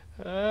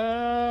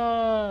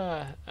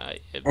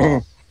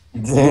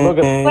 Did you look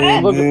at, What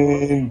is- look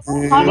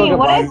at, Honey, Look at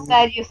what my- is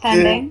that you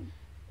sending?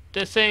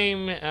 the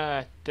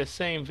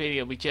same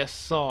video we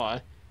just saw.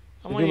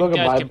 I did you wonder look if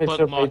you at guys my can picture,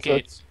 bookmark it.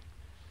 Matrix?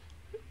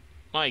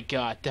 My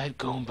god, that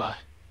Goomba.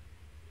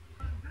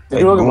 Did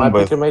you look at my Goombas.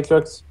 picture,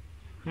 Matrix?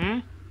 Hmm?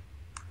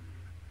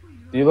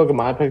 Did you look at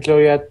my picture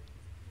yet?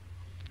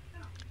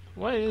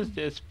 What is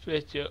this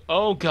picture?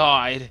 Oh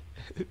god.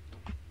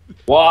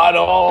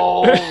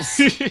 Waddles!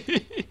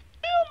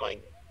 Oh my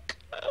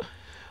god.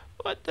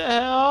 What the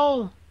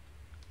hell?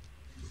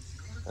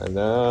 I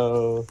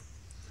know.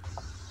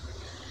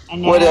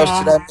 What else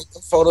should I make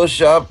in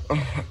Photoshop?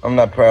 I'm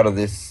not proud of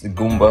this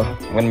Goomba.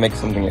 I'm gonna make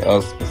something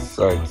else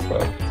besides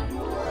that.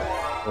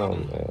 Oh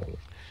man.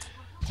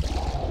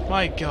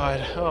 My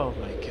God. Oh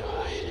my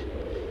God.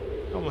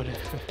 I'm gonna.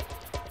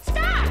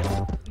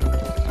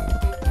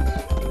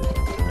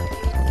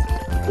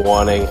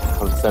 Warning,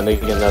 I'm sending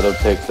another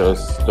picture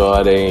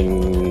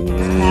starting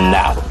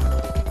now.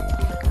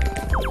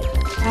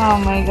 Oh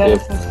my God,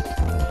 this is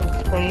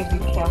crazy.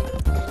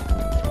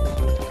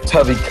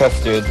 Tubby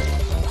custard.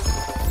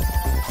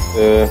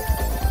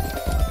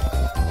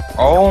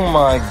 Oh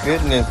my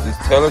goodness, this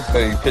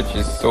Teletubby picture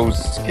is so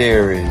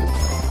scary.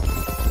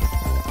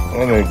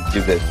 I'm gonna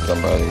give that to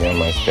somebody on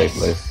my Skype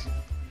list.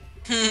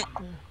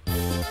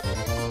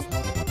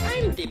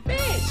 I'm the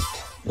best.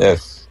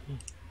 Yes.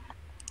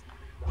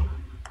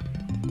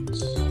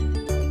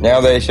 Now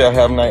they shall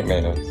have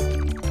nightmares.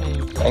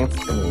 Thanks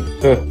to me.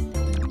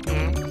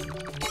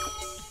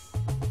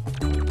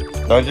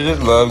 Don't you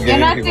just love You're giving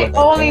not people the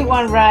only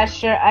one,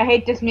 Rasher. I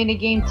hate this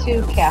minigame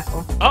too,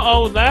 Careful.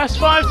 Uh-oh, last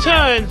 5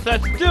 turns.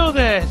 Let's do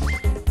this.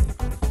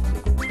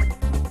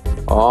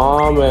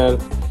 Oh man.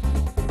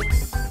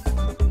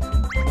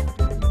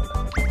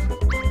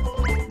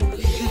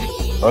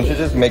 Don't you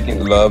just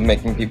love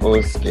making people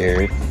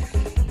scared?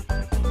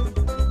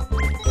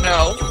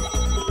 No.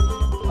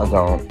 I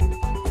don't.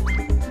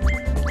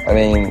 I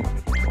mean,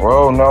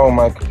 well, no,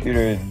 my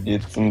computer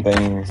did some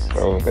things,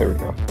 so there we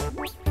go.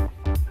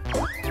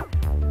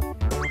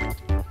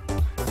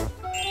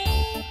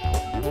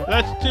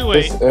 Let's do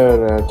This it.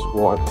 internet's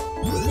one.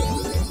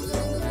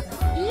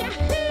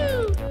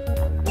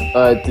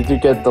 Did you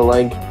get the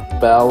link,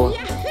 Belle?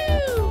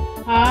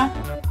 Huh?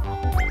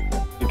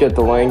 Did you get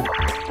the link?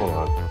 Hold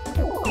on.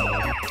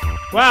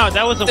 Wow,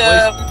 that was a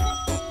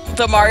waste.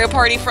 The Mario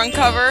Party front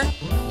cover?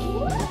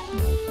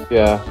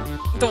 Yeah.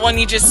 The one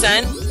you just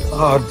sent?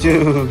 Oh,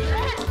 dude.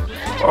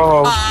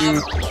 Oh,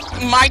 dude.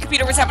 My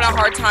computer was having a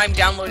hard time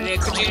downloading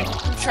it. Could you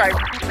try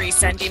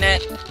resending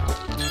it?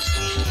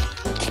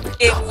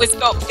 It was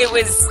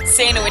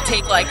saying it would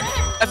take like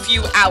a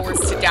few hours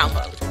to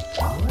download.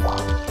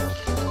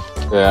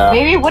 Yeah.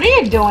 Baby, what are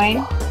you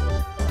doing?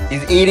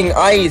 He's eating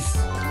ice.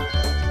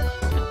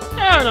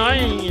 Yeah, no, I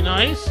ain't eating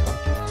ice.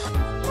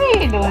 What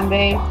are you doing,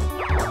 babe?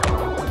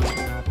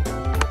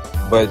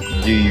 But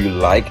do you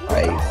like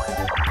ice?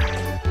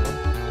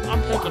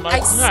 I'm thinking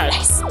about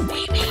snacks.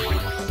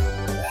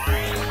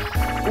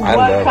 I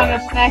What love kind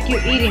ice. of snack you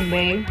eating,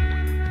 babe?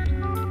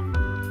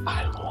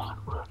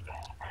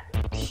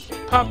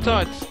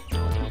 Pop-Tarts.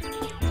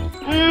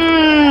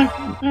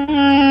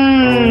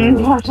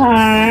 Pop-Tarts.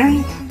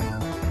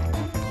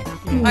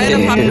 I had a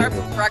Pop-Tart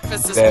for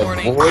breakfast this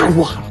morning.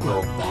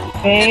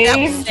 And that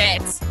was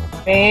it.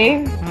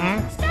 Babe?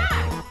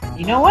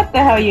 You know what the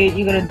hell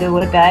you gonna do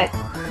with that?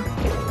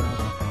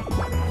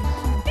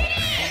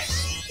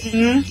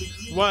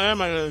 What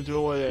am I gonna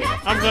do with it?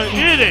 I'm gonna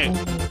eat it.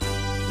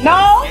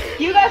 No!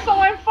 You got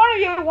someone in front of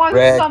you who wants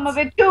Rex. some of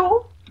it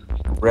too.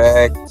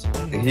 Rex.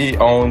 He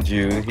owned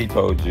you. He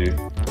told you.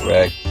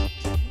 Rex.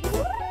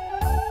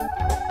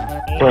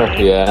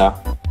 Yeah.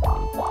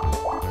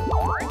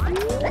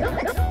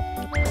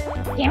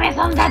 Give me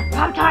some of that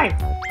Pop-Tart.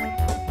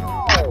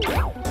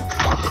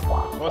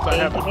 What's I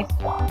have?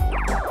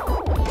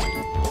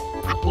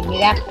 Give me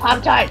that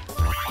Pop-Tart.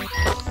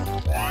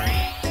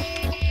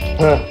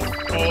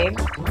 Babe.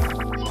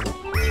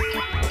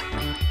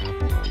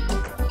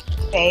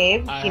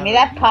 Babe, give me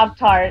that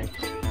Pop-Tart.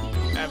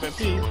 Have a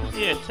piece.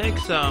 Yeah, take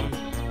some.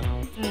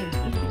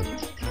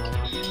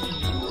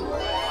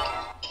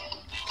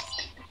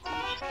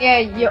 Yeah,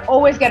 you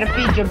always gotta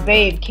feed your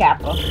babe,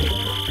 Kappa.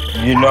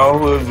 You know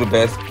who's the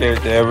best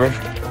character ever?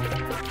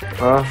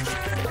 Huh?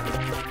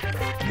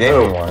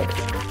 Game & Watch.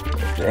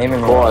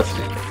 Game & Watch.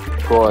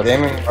 Of course.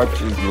 Game &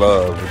 Watch is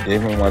love.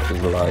 Game & Watch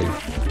is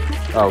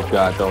life. Oh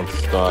god, don't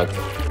start.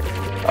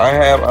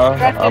 I'm Love,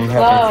 having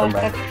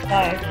that's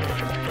life.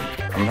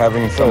 I'm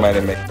having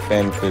somebody make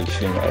fan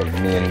fiction of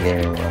me and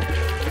Game & Watch.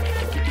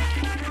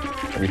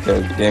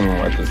 Because Game &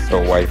 Watch is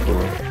so waifu.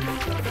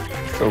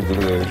 So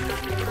good.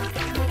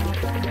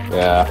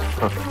 Yeah.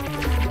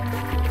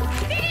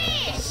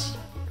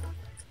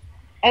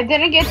 I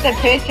didn't get the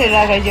picture,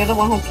 like you're the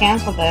one who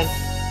canceled that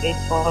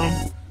baseball.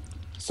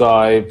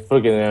 Sorry,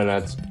 freaking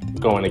internet's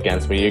going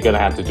against me. You're gonna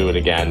have to do it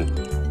again.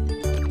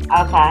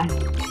 Okay.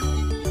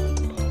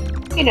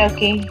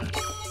 Okie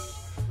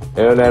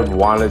Internet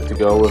wanted to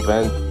go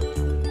event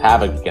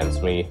Havoc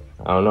against me.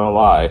 I don't know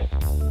why.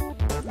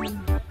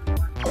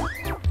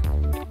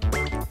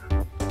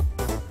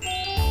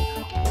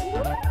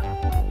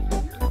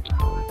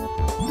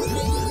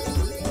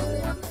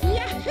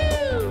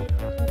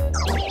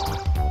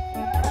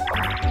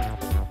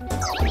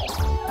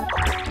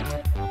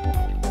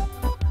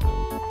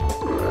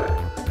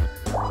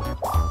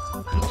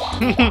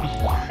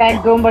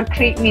 That Goomba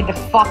creeped me the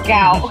fuck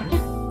out.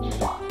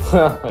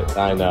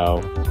 I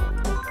know.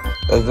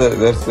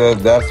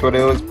 That's what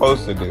it was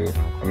supposed to do.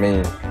 I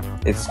mean,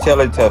 it's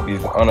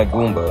Teletubbies on a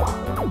Goomba.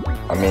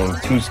 I mean,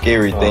 two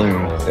scary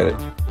things that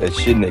that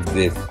shouldn't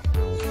exist.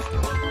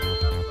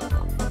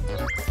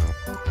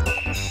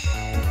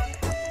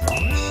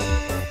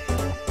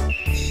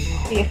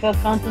 Do you feel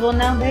comfortable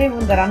now, babe,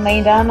 that I'm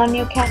laying down on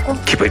you, Cackle?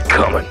 Keep it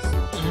coming.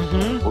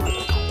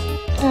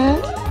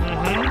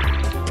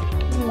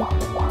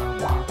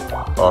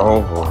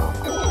 Oh.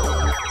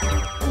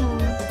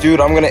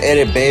 Dude, I'm gonna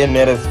edit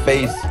Bayonetta's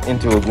face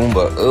into a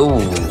Goomba. Ooh,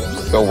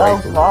 so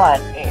white. Oh God.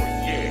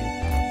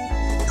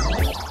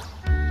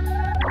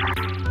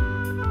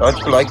 Don't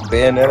you like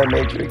Bayonetta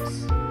Matrix?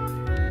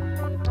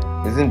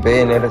 Isn't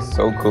Bayonetta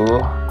so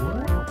cool?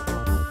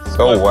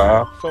 So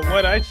wow. From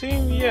what I've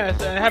seen,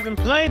 yes. I haven't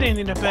played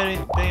any of the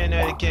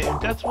Bayonetta games.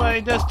 That's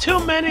why there's too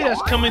many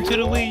that's coming to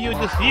the Wii U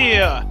this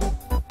year.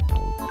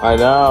 I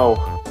know.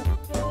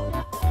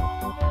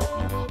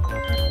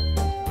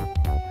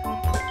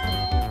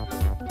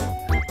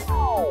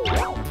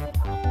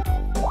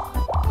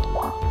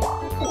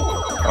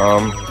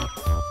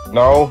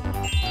 No.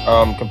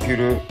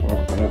 Computer,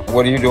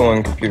 what are you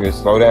doing, computer?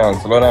 Slow down,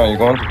 you're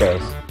going too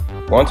fast.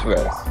 Going too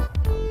fast.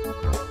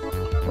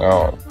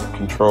 No.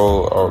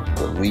 Control,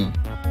 delete.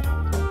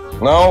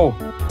 No!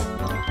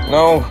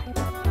 No!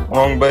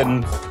 Wrong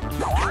button.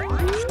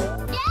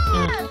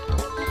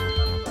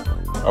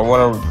 I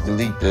want to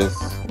delete this.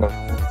 Not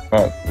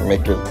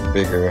make it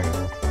bigger.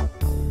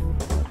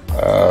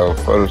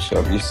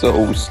 Photoshop. You're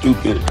so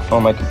stupid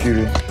on my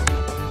computer.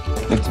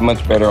 It's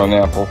much better on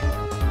Apple.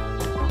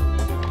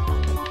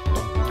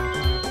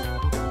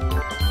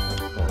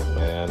 Oh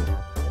man.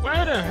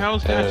 Where the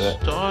hell's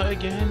that star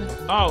again?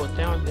 Oh,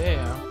 down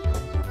there.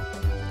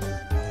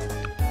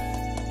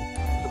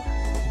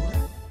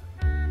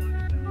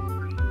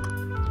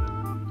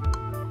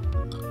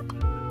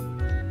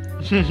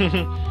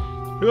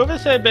 Whoever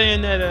said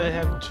Bayonetta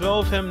have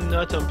drove him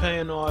nuts on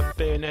paying off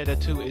Bayonetta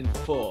 2 in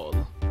full.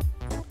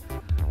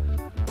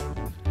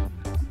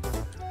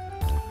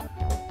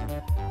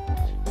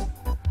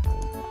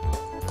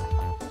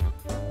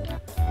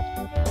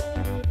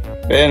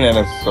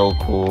 Bayonetta's so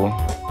cool.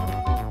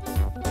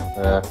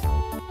 Yeah.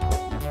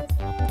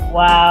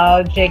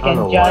 Wow, Jake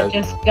and Joe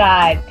just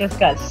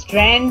got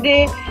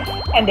stranded,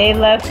 and they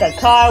left the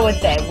car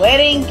with that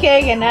wedding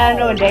cake, and I don't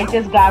know, they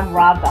just got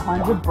robbed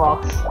 $100.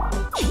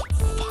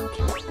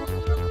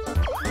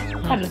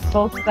 That is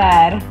so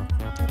sad.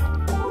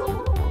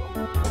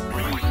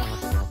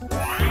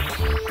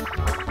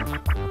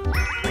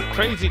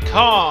 Crazy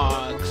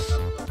cars.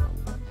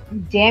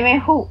 Damn it,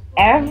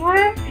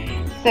 whoever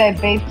said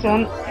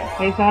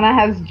Daytona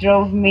has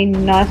drove me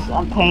nuts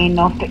on paying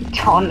off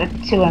Daytona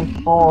 2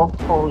 and 4.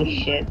 Holy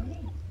shit.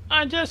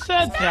 I just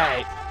said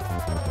that.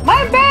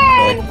 My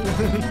bad!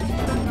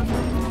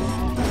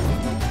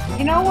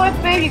 You know what,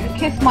 babe? You can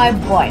kiss my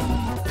butt.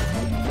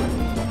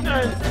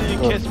 No, you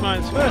kiss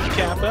mine first,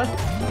 Kappa.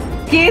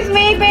 Excuse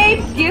me, babe?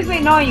 Excuse me?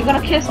 No, you're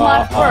gonna kiss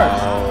mine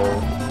first.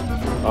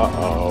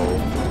 Uh-oh.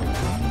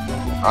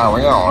 Oh,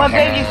 we all Well,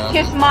 babe, you can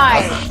kiss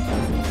mine.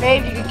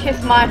 Babe, you can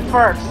kiss mine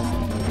first.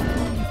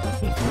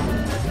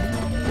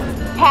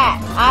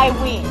 Pat, I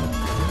win.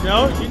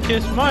 No, you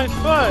kiss mine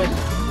first,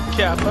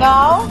 Kappa.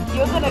 No,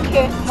 you're gonna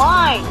kiss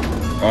mine.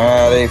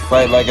 They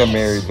fight like a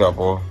married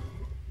couple.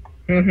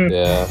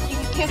 Yeah. You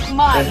can kiss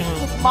mine. You can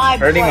kiss my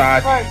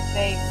butt first,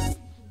 babe.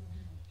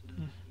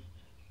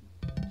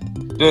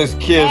 Just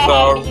kiss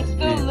already. You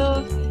still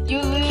lose.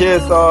 You lose.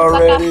 Kiss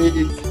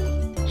already.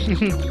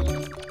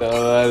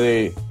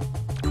 Already.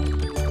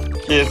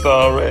 Kiss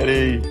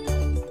already.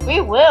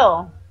 We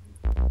will.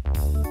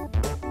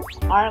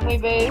 Aren't we,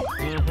 babe?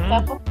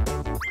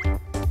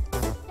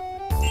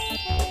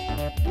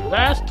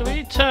 Last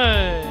 3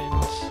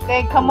 turns.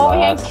 Then come over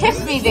here and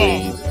kiss me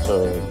then.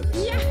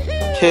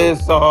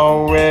 Kiss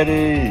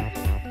already.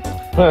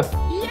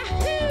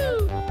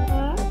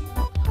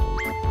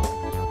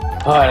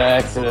 Oh, I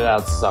exited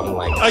out some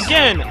links.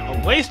 Again,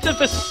 a waste of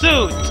a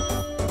suit.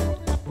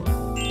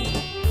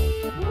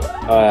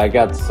 I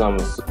got some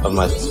of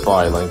my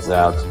spy links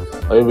out.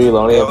 Are you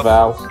reloading it,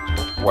 Val?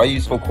 Why are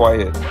you so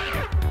quiet?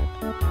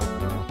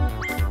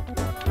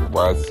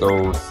 Why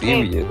so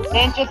serious?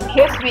 Then just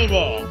kiss me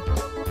then.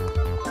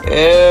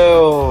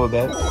 Ew,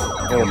 that's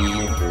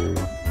weird.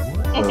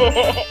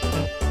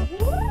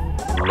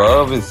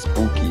 Love is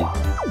spooky.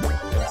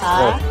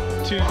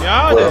 To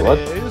y'all, what?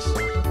 it is.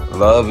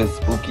 Love is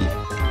spooky.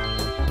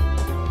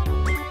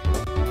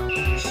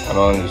 I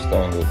don't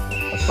understand it.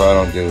 That's why I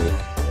don't do it.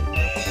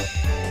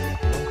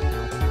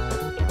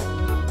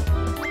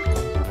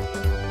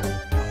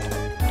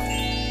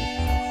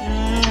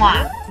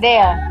 Mwah.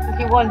 There. If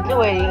you won't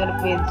do it, you're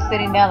gonna be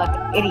sitting down like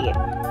an idiot.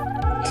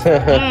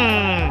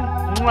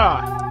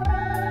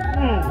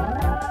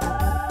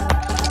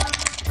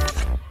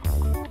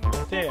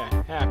 There,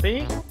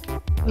 happy?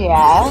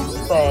 Yeah,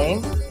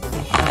 babe.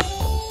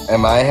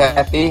 Am I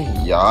happy?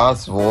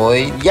 Yes,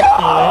 boy.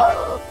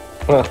 Yeah.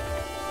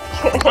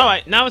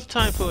 Alright, now it's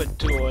time for a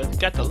duel.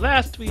 Got the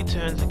last 3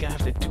 turns, I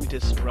have to do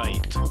this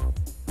right.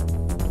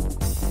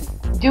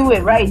 Do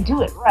it right,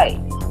 do it right.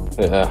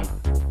 Yeah.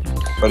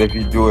 But if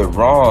you do it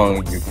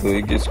wrong, you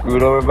could get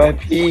screwed over by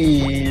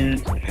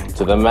Peach.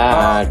 To the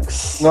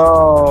max.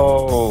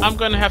 No. I'm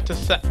gonna have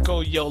to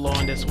go YOLO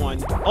on this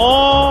one.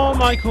 All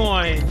my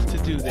coins to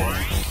do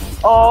this.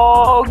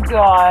 Oh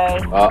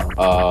god.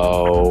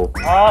 Uh-oh.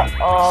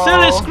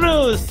 Silly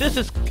screws!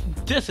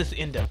 This is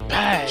in the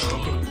bag.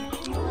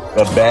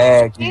 The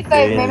bag. He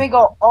said, let me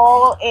go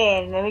all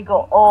in. Let me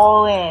go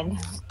all in.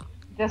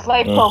 Just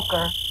like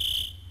poker.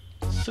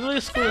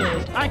 Silly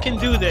screws, I can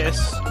do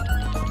this.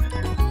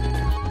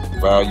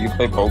 Wow, you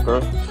play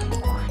poker?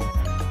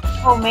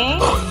 Oh, me?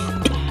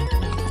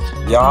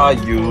 Yeah,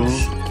 you.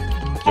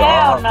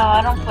 Hell no,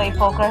 I don't play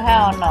poker.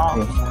 Hell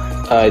no.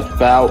 Alright,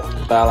 Val,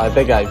 I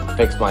think I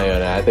fixed my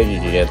internet. I think you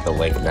can get the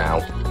link now.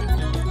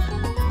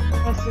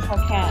 Let's see if I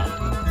can.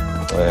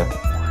 Yeah.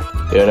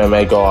 The internet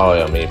may go all the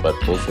way on me, but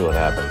we'll see what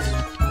happens.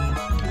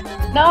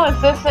 No, it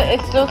still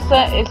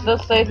says the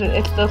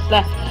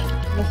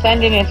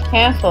sending is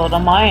canceled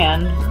on my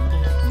end.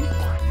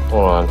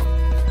 Hold on.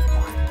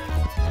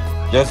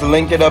 Just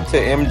link it up to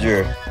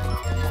Imgur.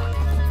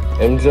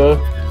 Imgur?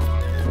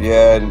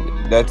 Yeah,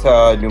 that's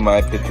how I do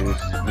my pictures.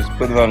 Just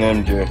put it on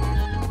Imgur.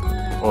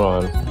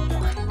 Hold on.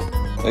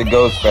 It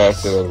goes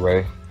faster that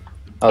way.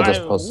 I'll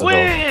just post it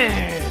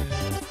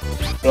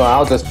up. No,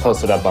 I'll just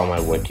post it up on my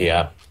wiki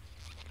app.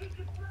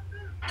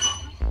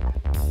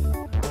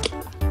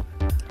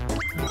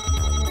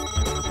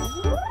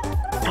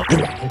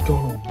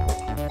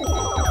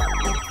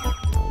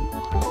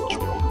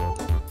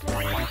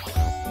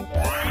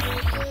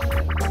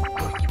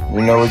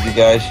 You know what you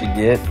guys should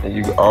get?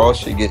 You all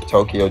should get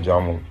Tokyo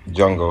Jungle.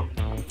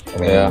 I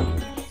mean, yeah.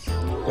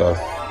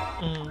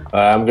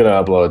 I'm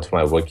gonna upload it to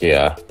my wiki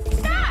app.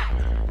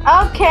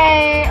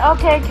 Okay,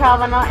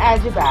 Calvin, I'll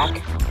add you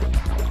back.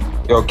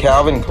 Yo,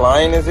 Calvin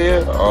Klein is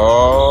here?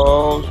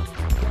 Oh.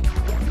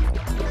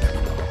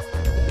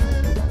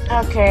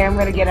 Okay, I'm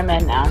gonna get him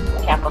in now.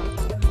 Careful.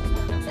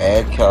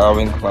 Add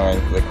Calvin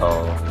Klein to the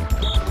call.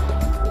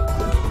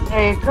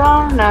 There you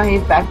go. Now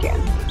he's back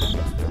in.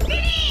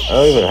 I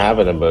don't even have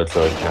an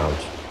virtual account.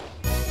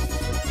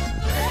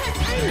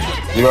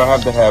 You don't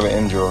have to have an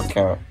Imgur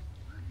account.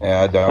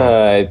 Yeah, I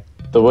don't.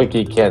 The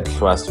wiki can't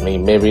trust me.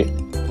 Maybe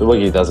the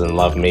wiki doesn't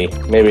love me.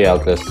 Maybe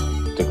I'll just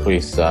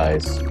decrease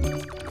size.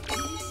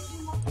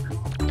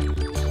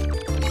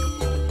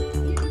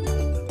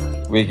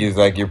 Wiki's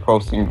like, you're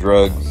posting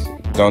drugs.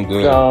 Don't do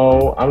it.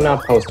 No, I'm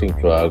not posting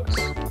drugs.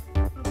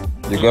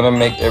 You're gonna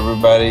make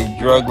everybody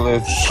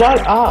drugless. Shut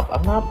up!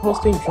 I'm not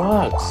posting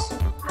drugs.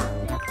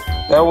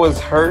 That was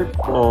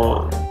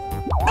hurtful.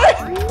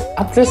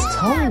 I'm just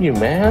telling you,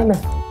 man.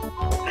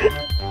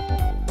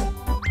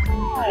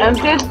 I'm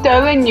just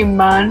telling you,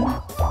 man.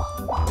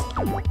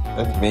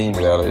 That's mean,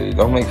 Valerie.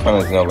 Don't make fun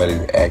of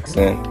nobody's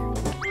accent.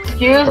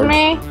 Excuse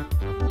me?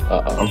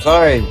 I'm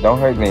sorry. Don't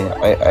hurt me.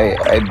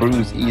 I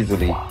bruise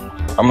easily.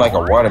 I'm like a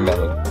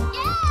watermelon.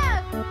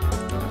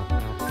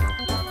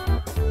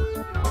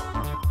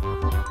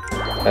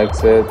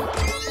 Exit.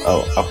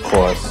 Oh, of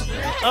course.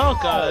 Oh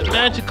god,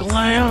 magic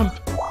lamp.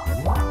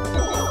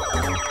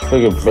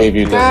 Look at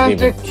baby doesn't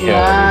even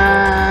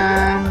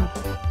care.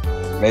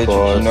 Matrix,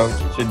 you know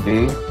what you should do?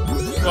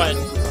 What?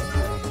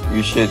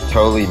 You should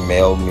totally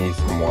mail me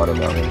some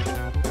watermelon.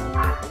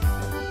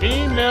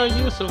 Email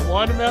you some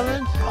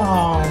watermelons?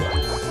 Oh.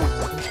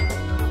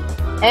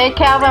 Hey,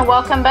 Calvin,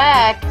 welcome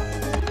back.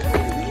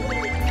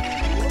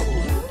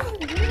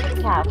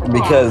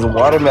 Because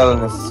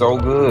watermelon is so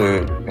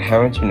good.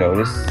 Haven't you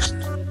noticed?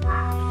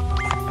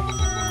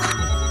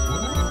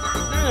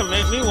 That'll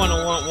make me want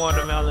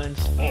watermelons.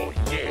 Oh,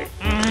 yeah.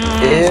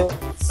 Mm.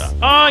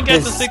 Oh, I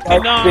got the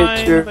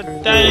 69, but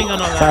that ain't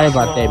gonna last. Sorry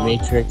about that,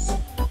 Matrix.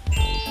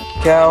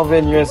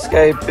 Calvin, your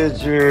Skype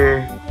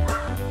picture.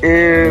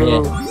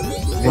 Ew.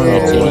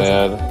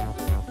 Yeah.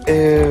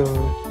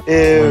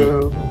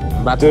 Ew.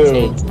 About to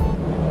change.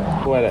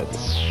 What it?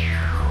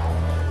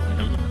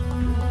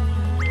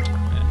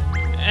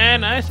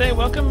 And I say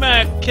welcome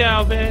back,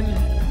 Calvin.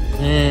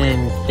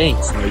 And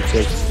thanks,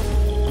 Matrix.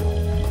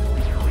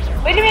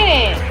 Wait a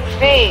minute,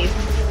 Face.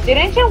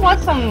 Didn't you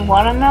want some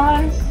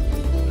watermelons?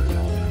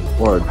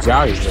 Or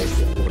Jolly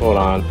Matrix. Hold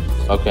on.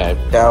 Okay.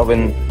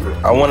 Calvin,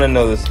 I want to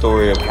know the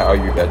story of how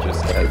you got your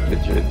Skype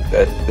picture.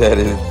 That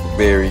is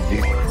very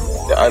good.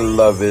 I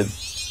love it.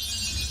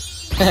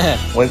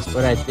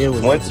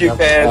 Once you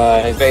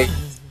pass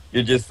face,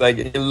 you're just like,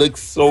 it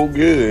looks so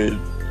good.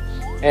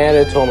 And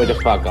it told me to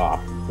fuck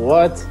off.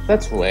 What?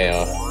 That's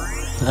rare.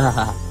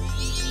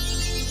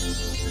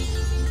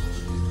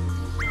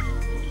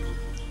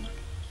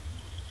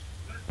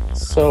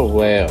 So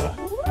rare.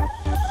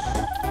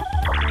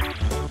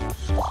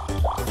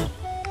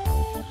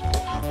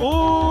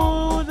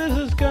 Ooh, this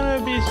is gonna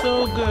be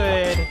so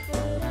good.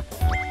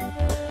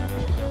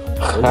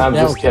 I'm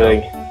just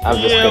kidding. I'm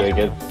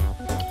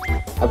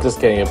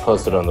just getting it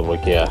posted on the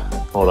wiki.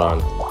 Hold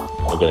on.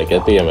 I'm gonna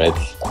get the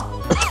image.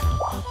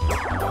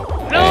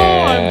 No,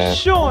 I'm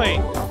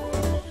showing.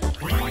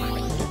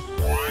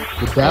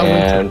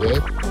 And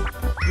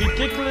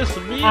ridiculous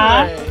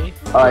relay.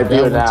 Alright,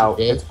 view it now.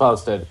 It's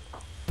posted.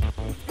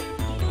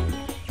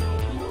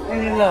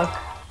 me look.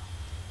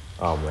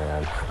 Oh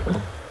man.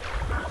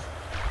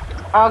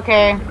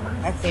 Okay,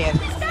 I see it.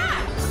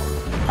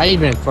 How you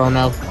been,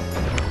 Chrono?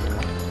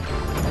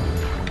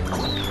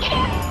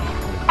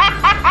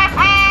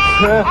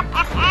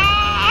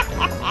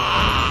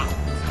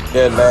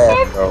 That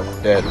laugh, bro.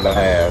 That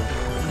laugh.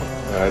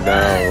 I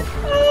know.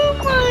 Oh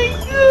my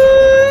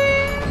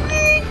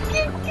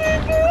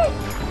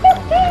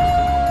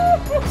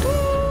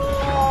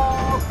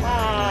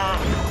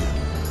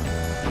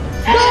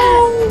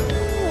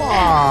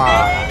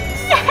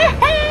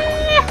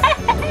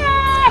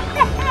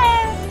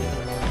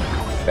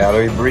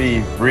Valerie,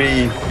 breathe,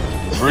 breathe,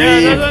 Yeah,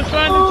 breathe. that's what I'm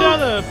trying to tell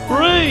her.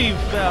 Breathe,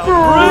 Val.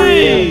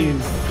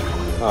 Breathe.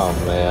 Oh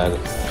man.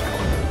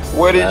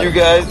 What did you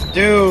guys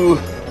do?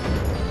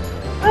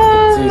 I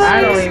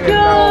don't even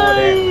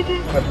know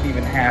what's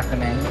even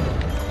happening.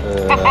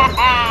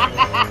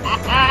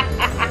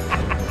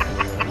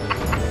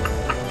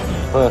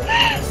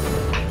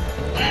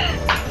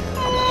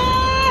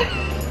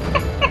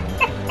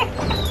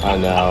 I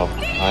know.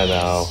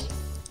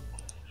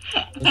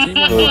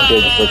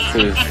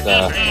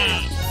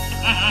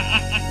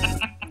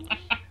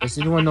 Does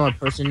anyone know a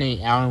person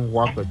named Alan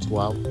Walker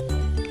 12?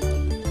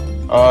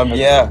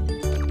 Yeah.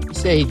 He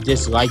said he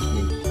disliked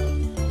me.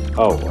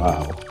 Oh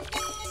wow.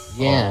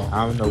 Yeah,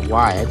 I don't know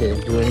why. I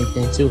didn't do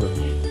anything to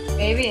him.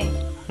 Baby.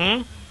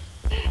 Hmm?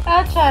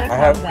 I'll try to I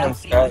have calm down.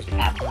 some Skype.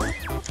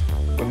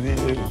 What did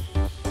he do?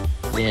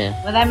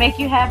 Yeah. Will that make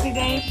you happy,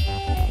 babe?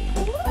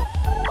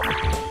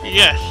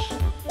 Yes.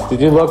 Did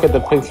you look at the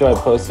picture I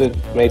posted,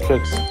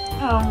 Matrix?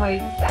 Oh my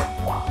god.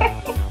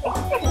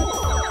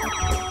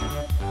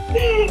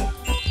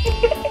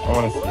 I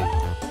want to see.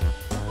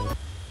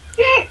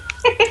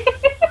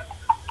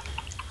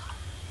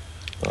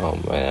 Oh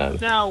man.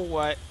 Now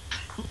what?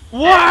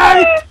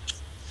 What?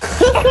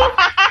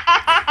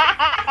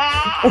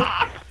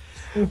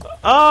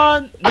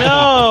 Oh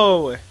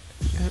no!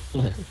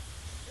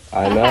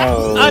 I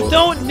know. I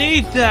don't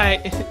need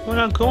that when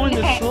I'm going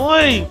to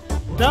sleep.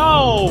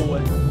 No.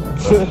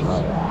 I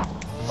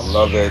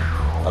love it.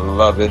 I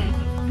love it.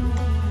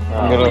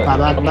 I'm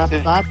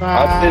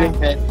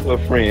sending it to a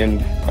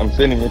friend. I'm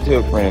sending it to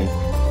a friend.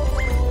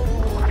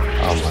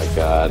 Oh my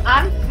god.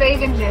 I'm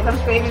saving this. I'm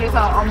saving this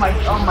on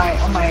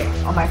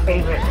my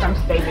favorites. I'm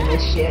saving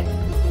this shit.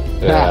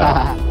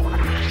 Yeah.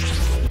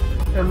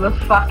 It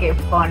looks fucking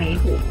funny.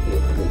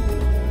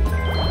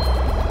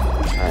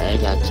 Alright, I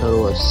got a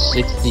total of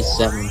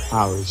 67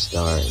 power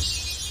stars.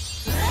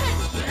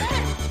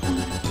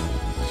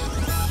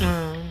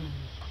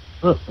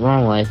 Oh,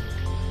 wrong way.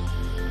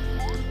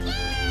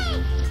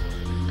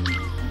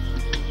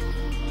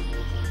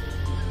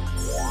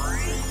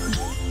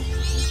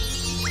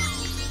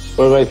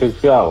 Where Matrix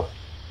go?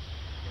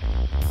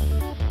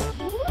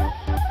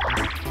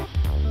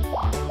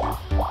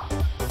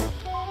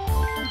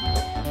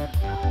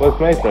 Where's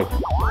Matrix?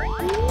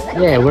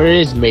 Yeah, where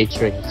is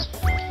Matrix?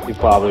 You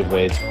probably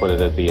made put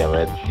it at the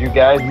image. You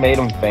guys made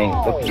him faint.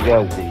 Look what you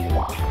guys did.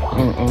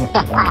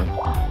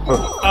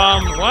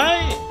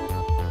 What?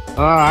 Oh,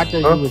 I thought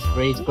you was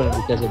rage quitting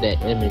because of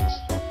that image.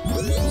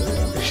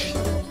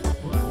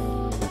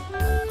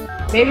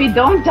 Baby,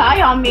 don't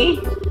die on me.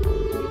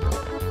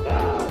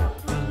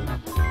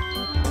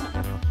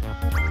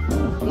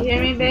 You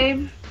hear me,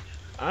 babe?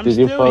 I'm Did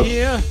you still post-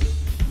 here.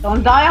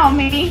 Don't die on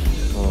me.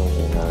 Oh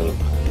man.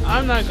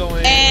 I'm not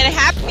going. And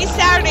happy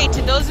Saturday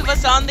to those of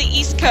us on the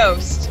East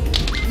Coast.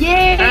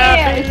 Yeah,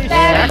 Happy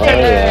Saturday. Oh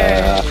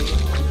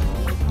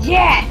yeah.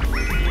 Yeah.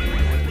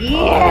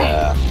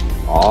 Yeah.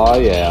 Oh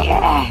yeah.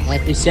 Yeah.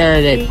 Happy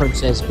Saturday,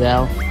 Princess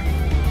Belle.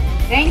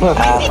 Thank you.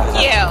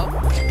 Thank you.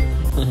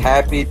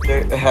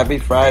 Happy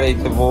Friday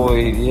to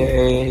Void.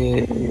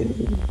 Yay.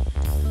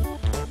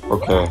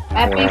 Okay.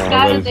 Happy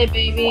Saturday,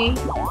 baby.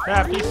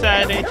 Happy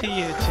Saturday to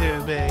you too,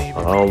 baby.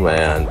 Oh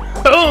man.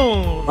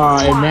 Boom!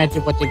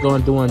 Imagine what they're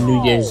gonna do on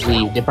New Year's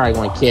Eve. They're probably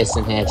gonna kiss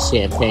and have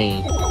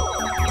champagne.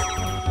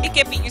 Hey,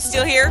 Kippy, you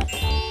still here?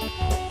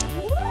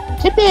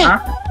 Kippy!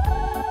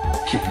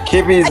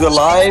 Kippy's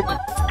alive?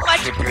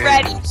 Much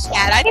ready,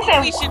 Chad. I think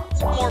we should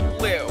do more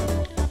blue.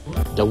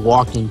 The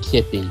walking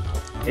Kippy.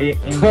 Indeed,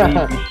 you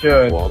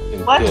should.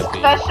 What's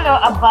special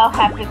about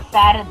Happy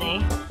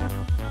Saturday?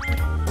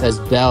 That's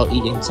Belle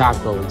eating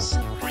tacos.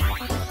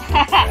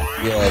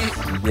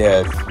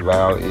 Yes,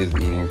 Val is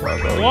eating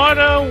tacos. What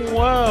a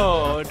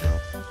world!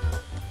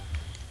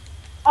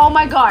 Oh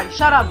my god,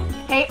 shut up.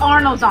 Hey,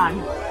 Arnold's on.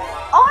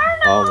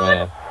 Arnold! Oh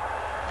man.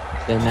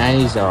 The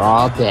 90s are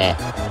all back.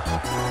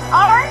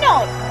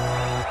 Arnold!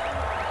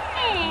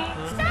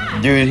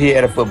 Dude, he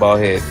had a football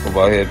head for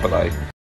life.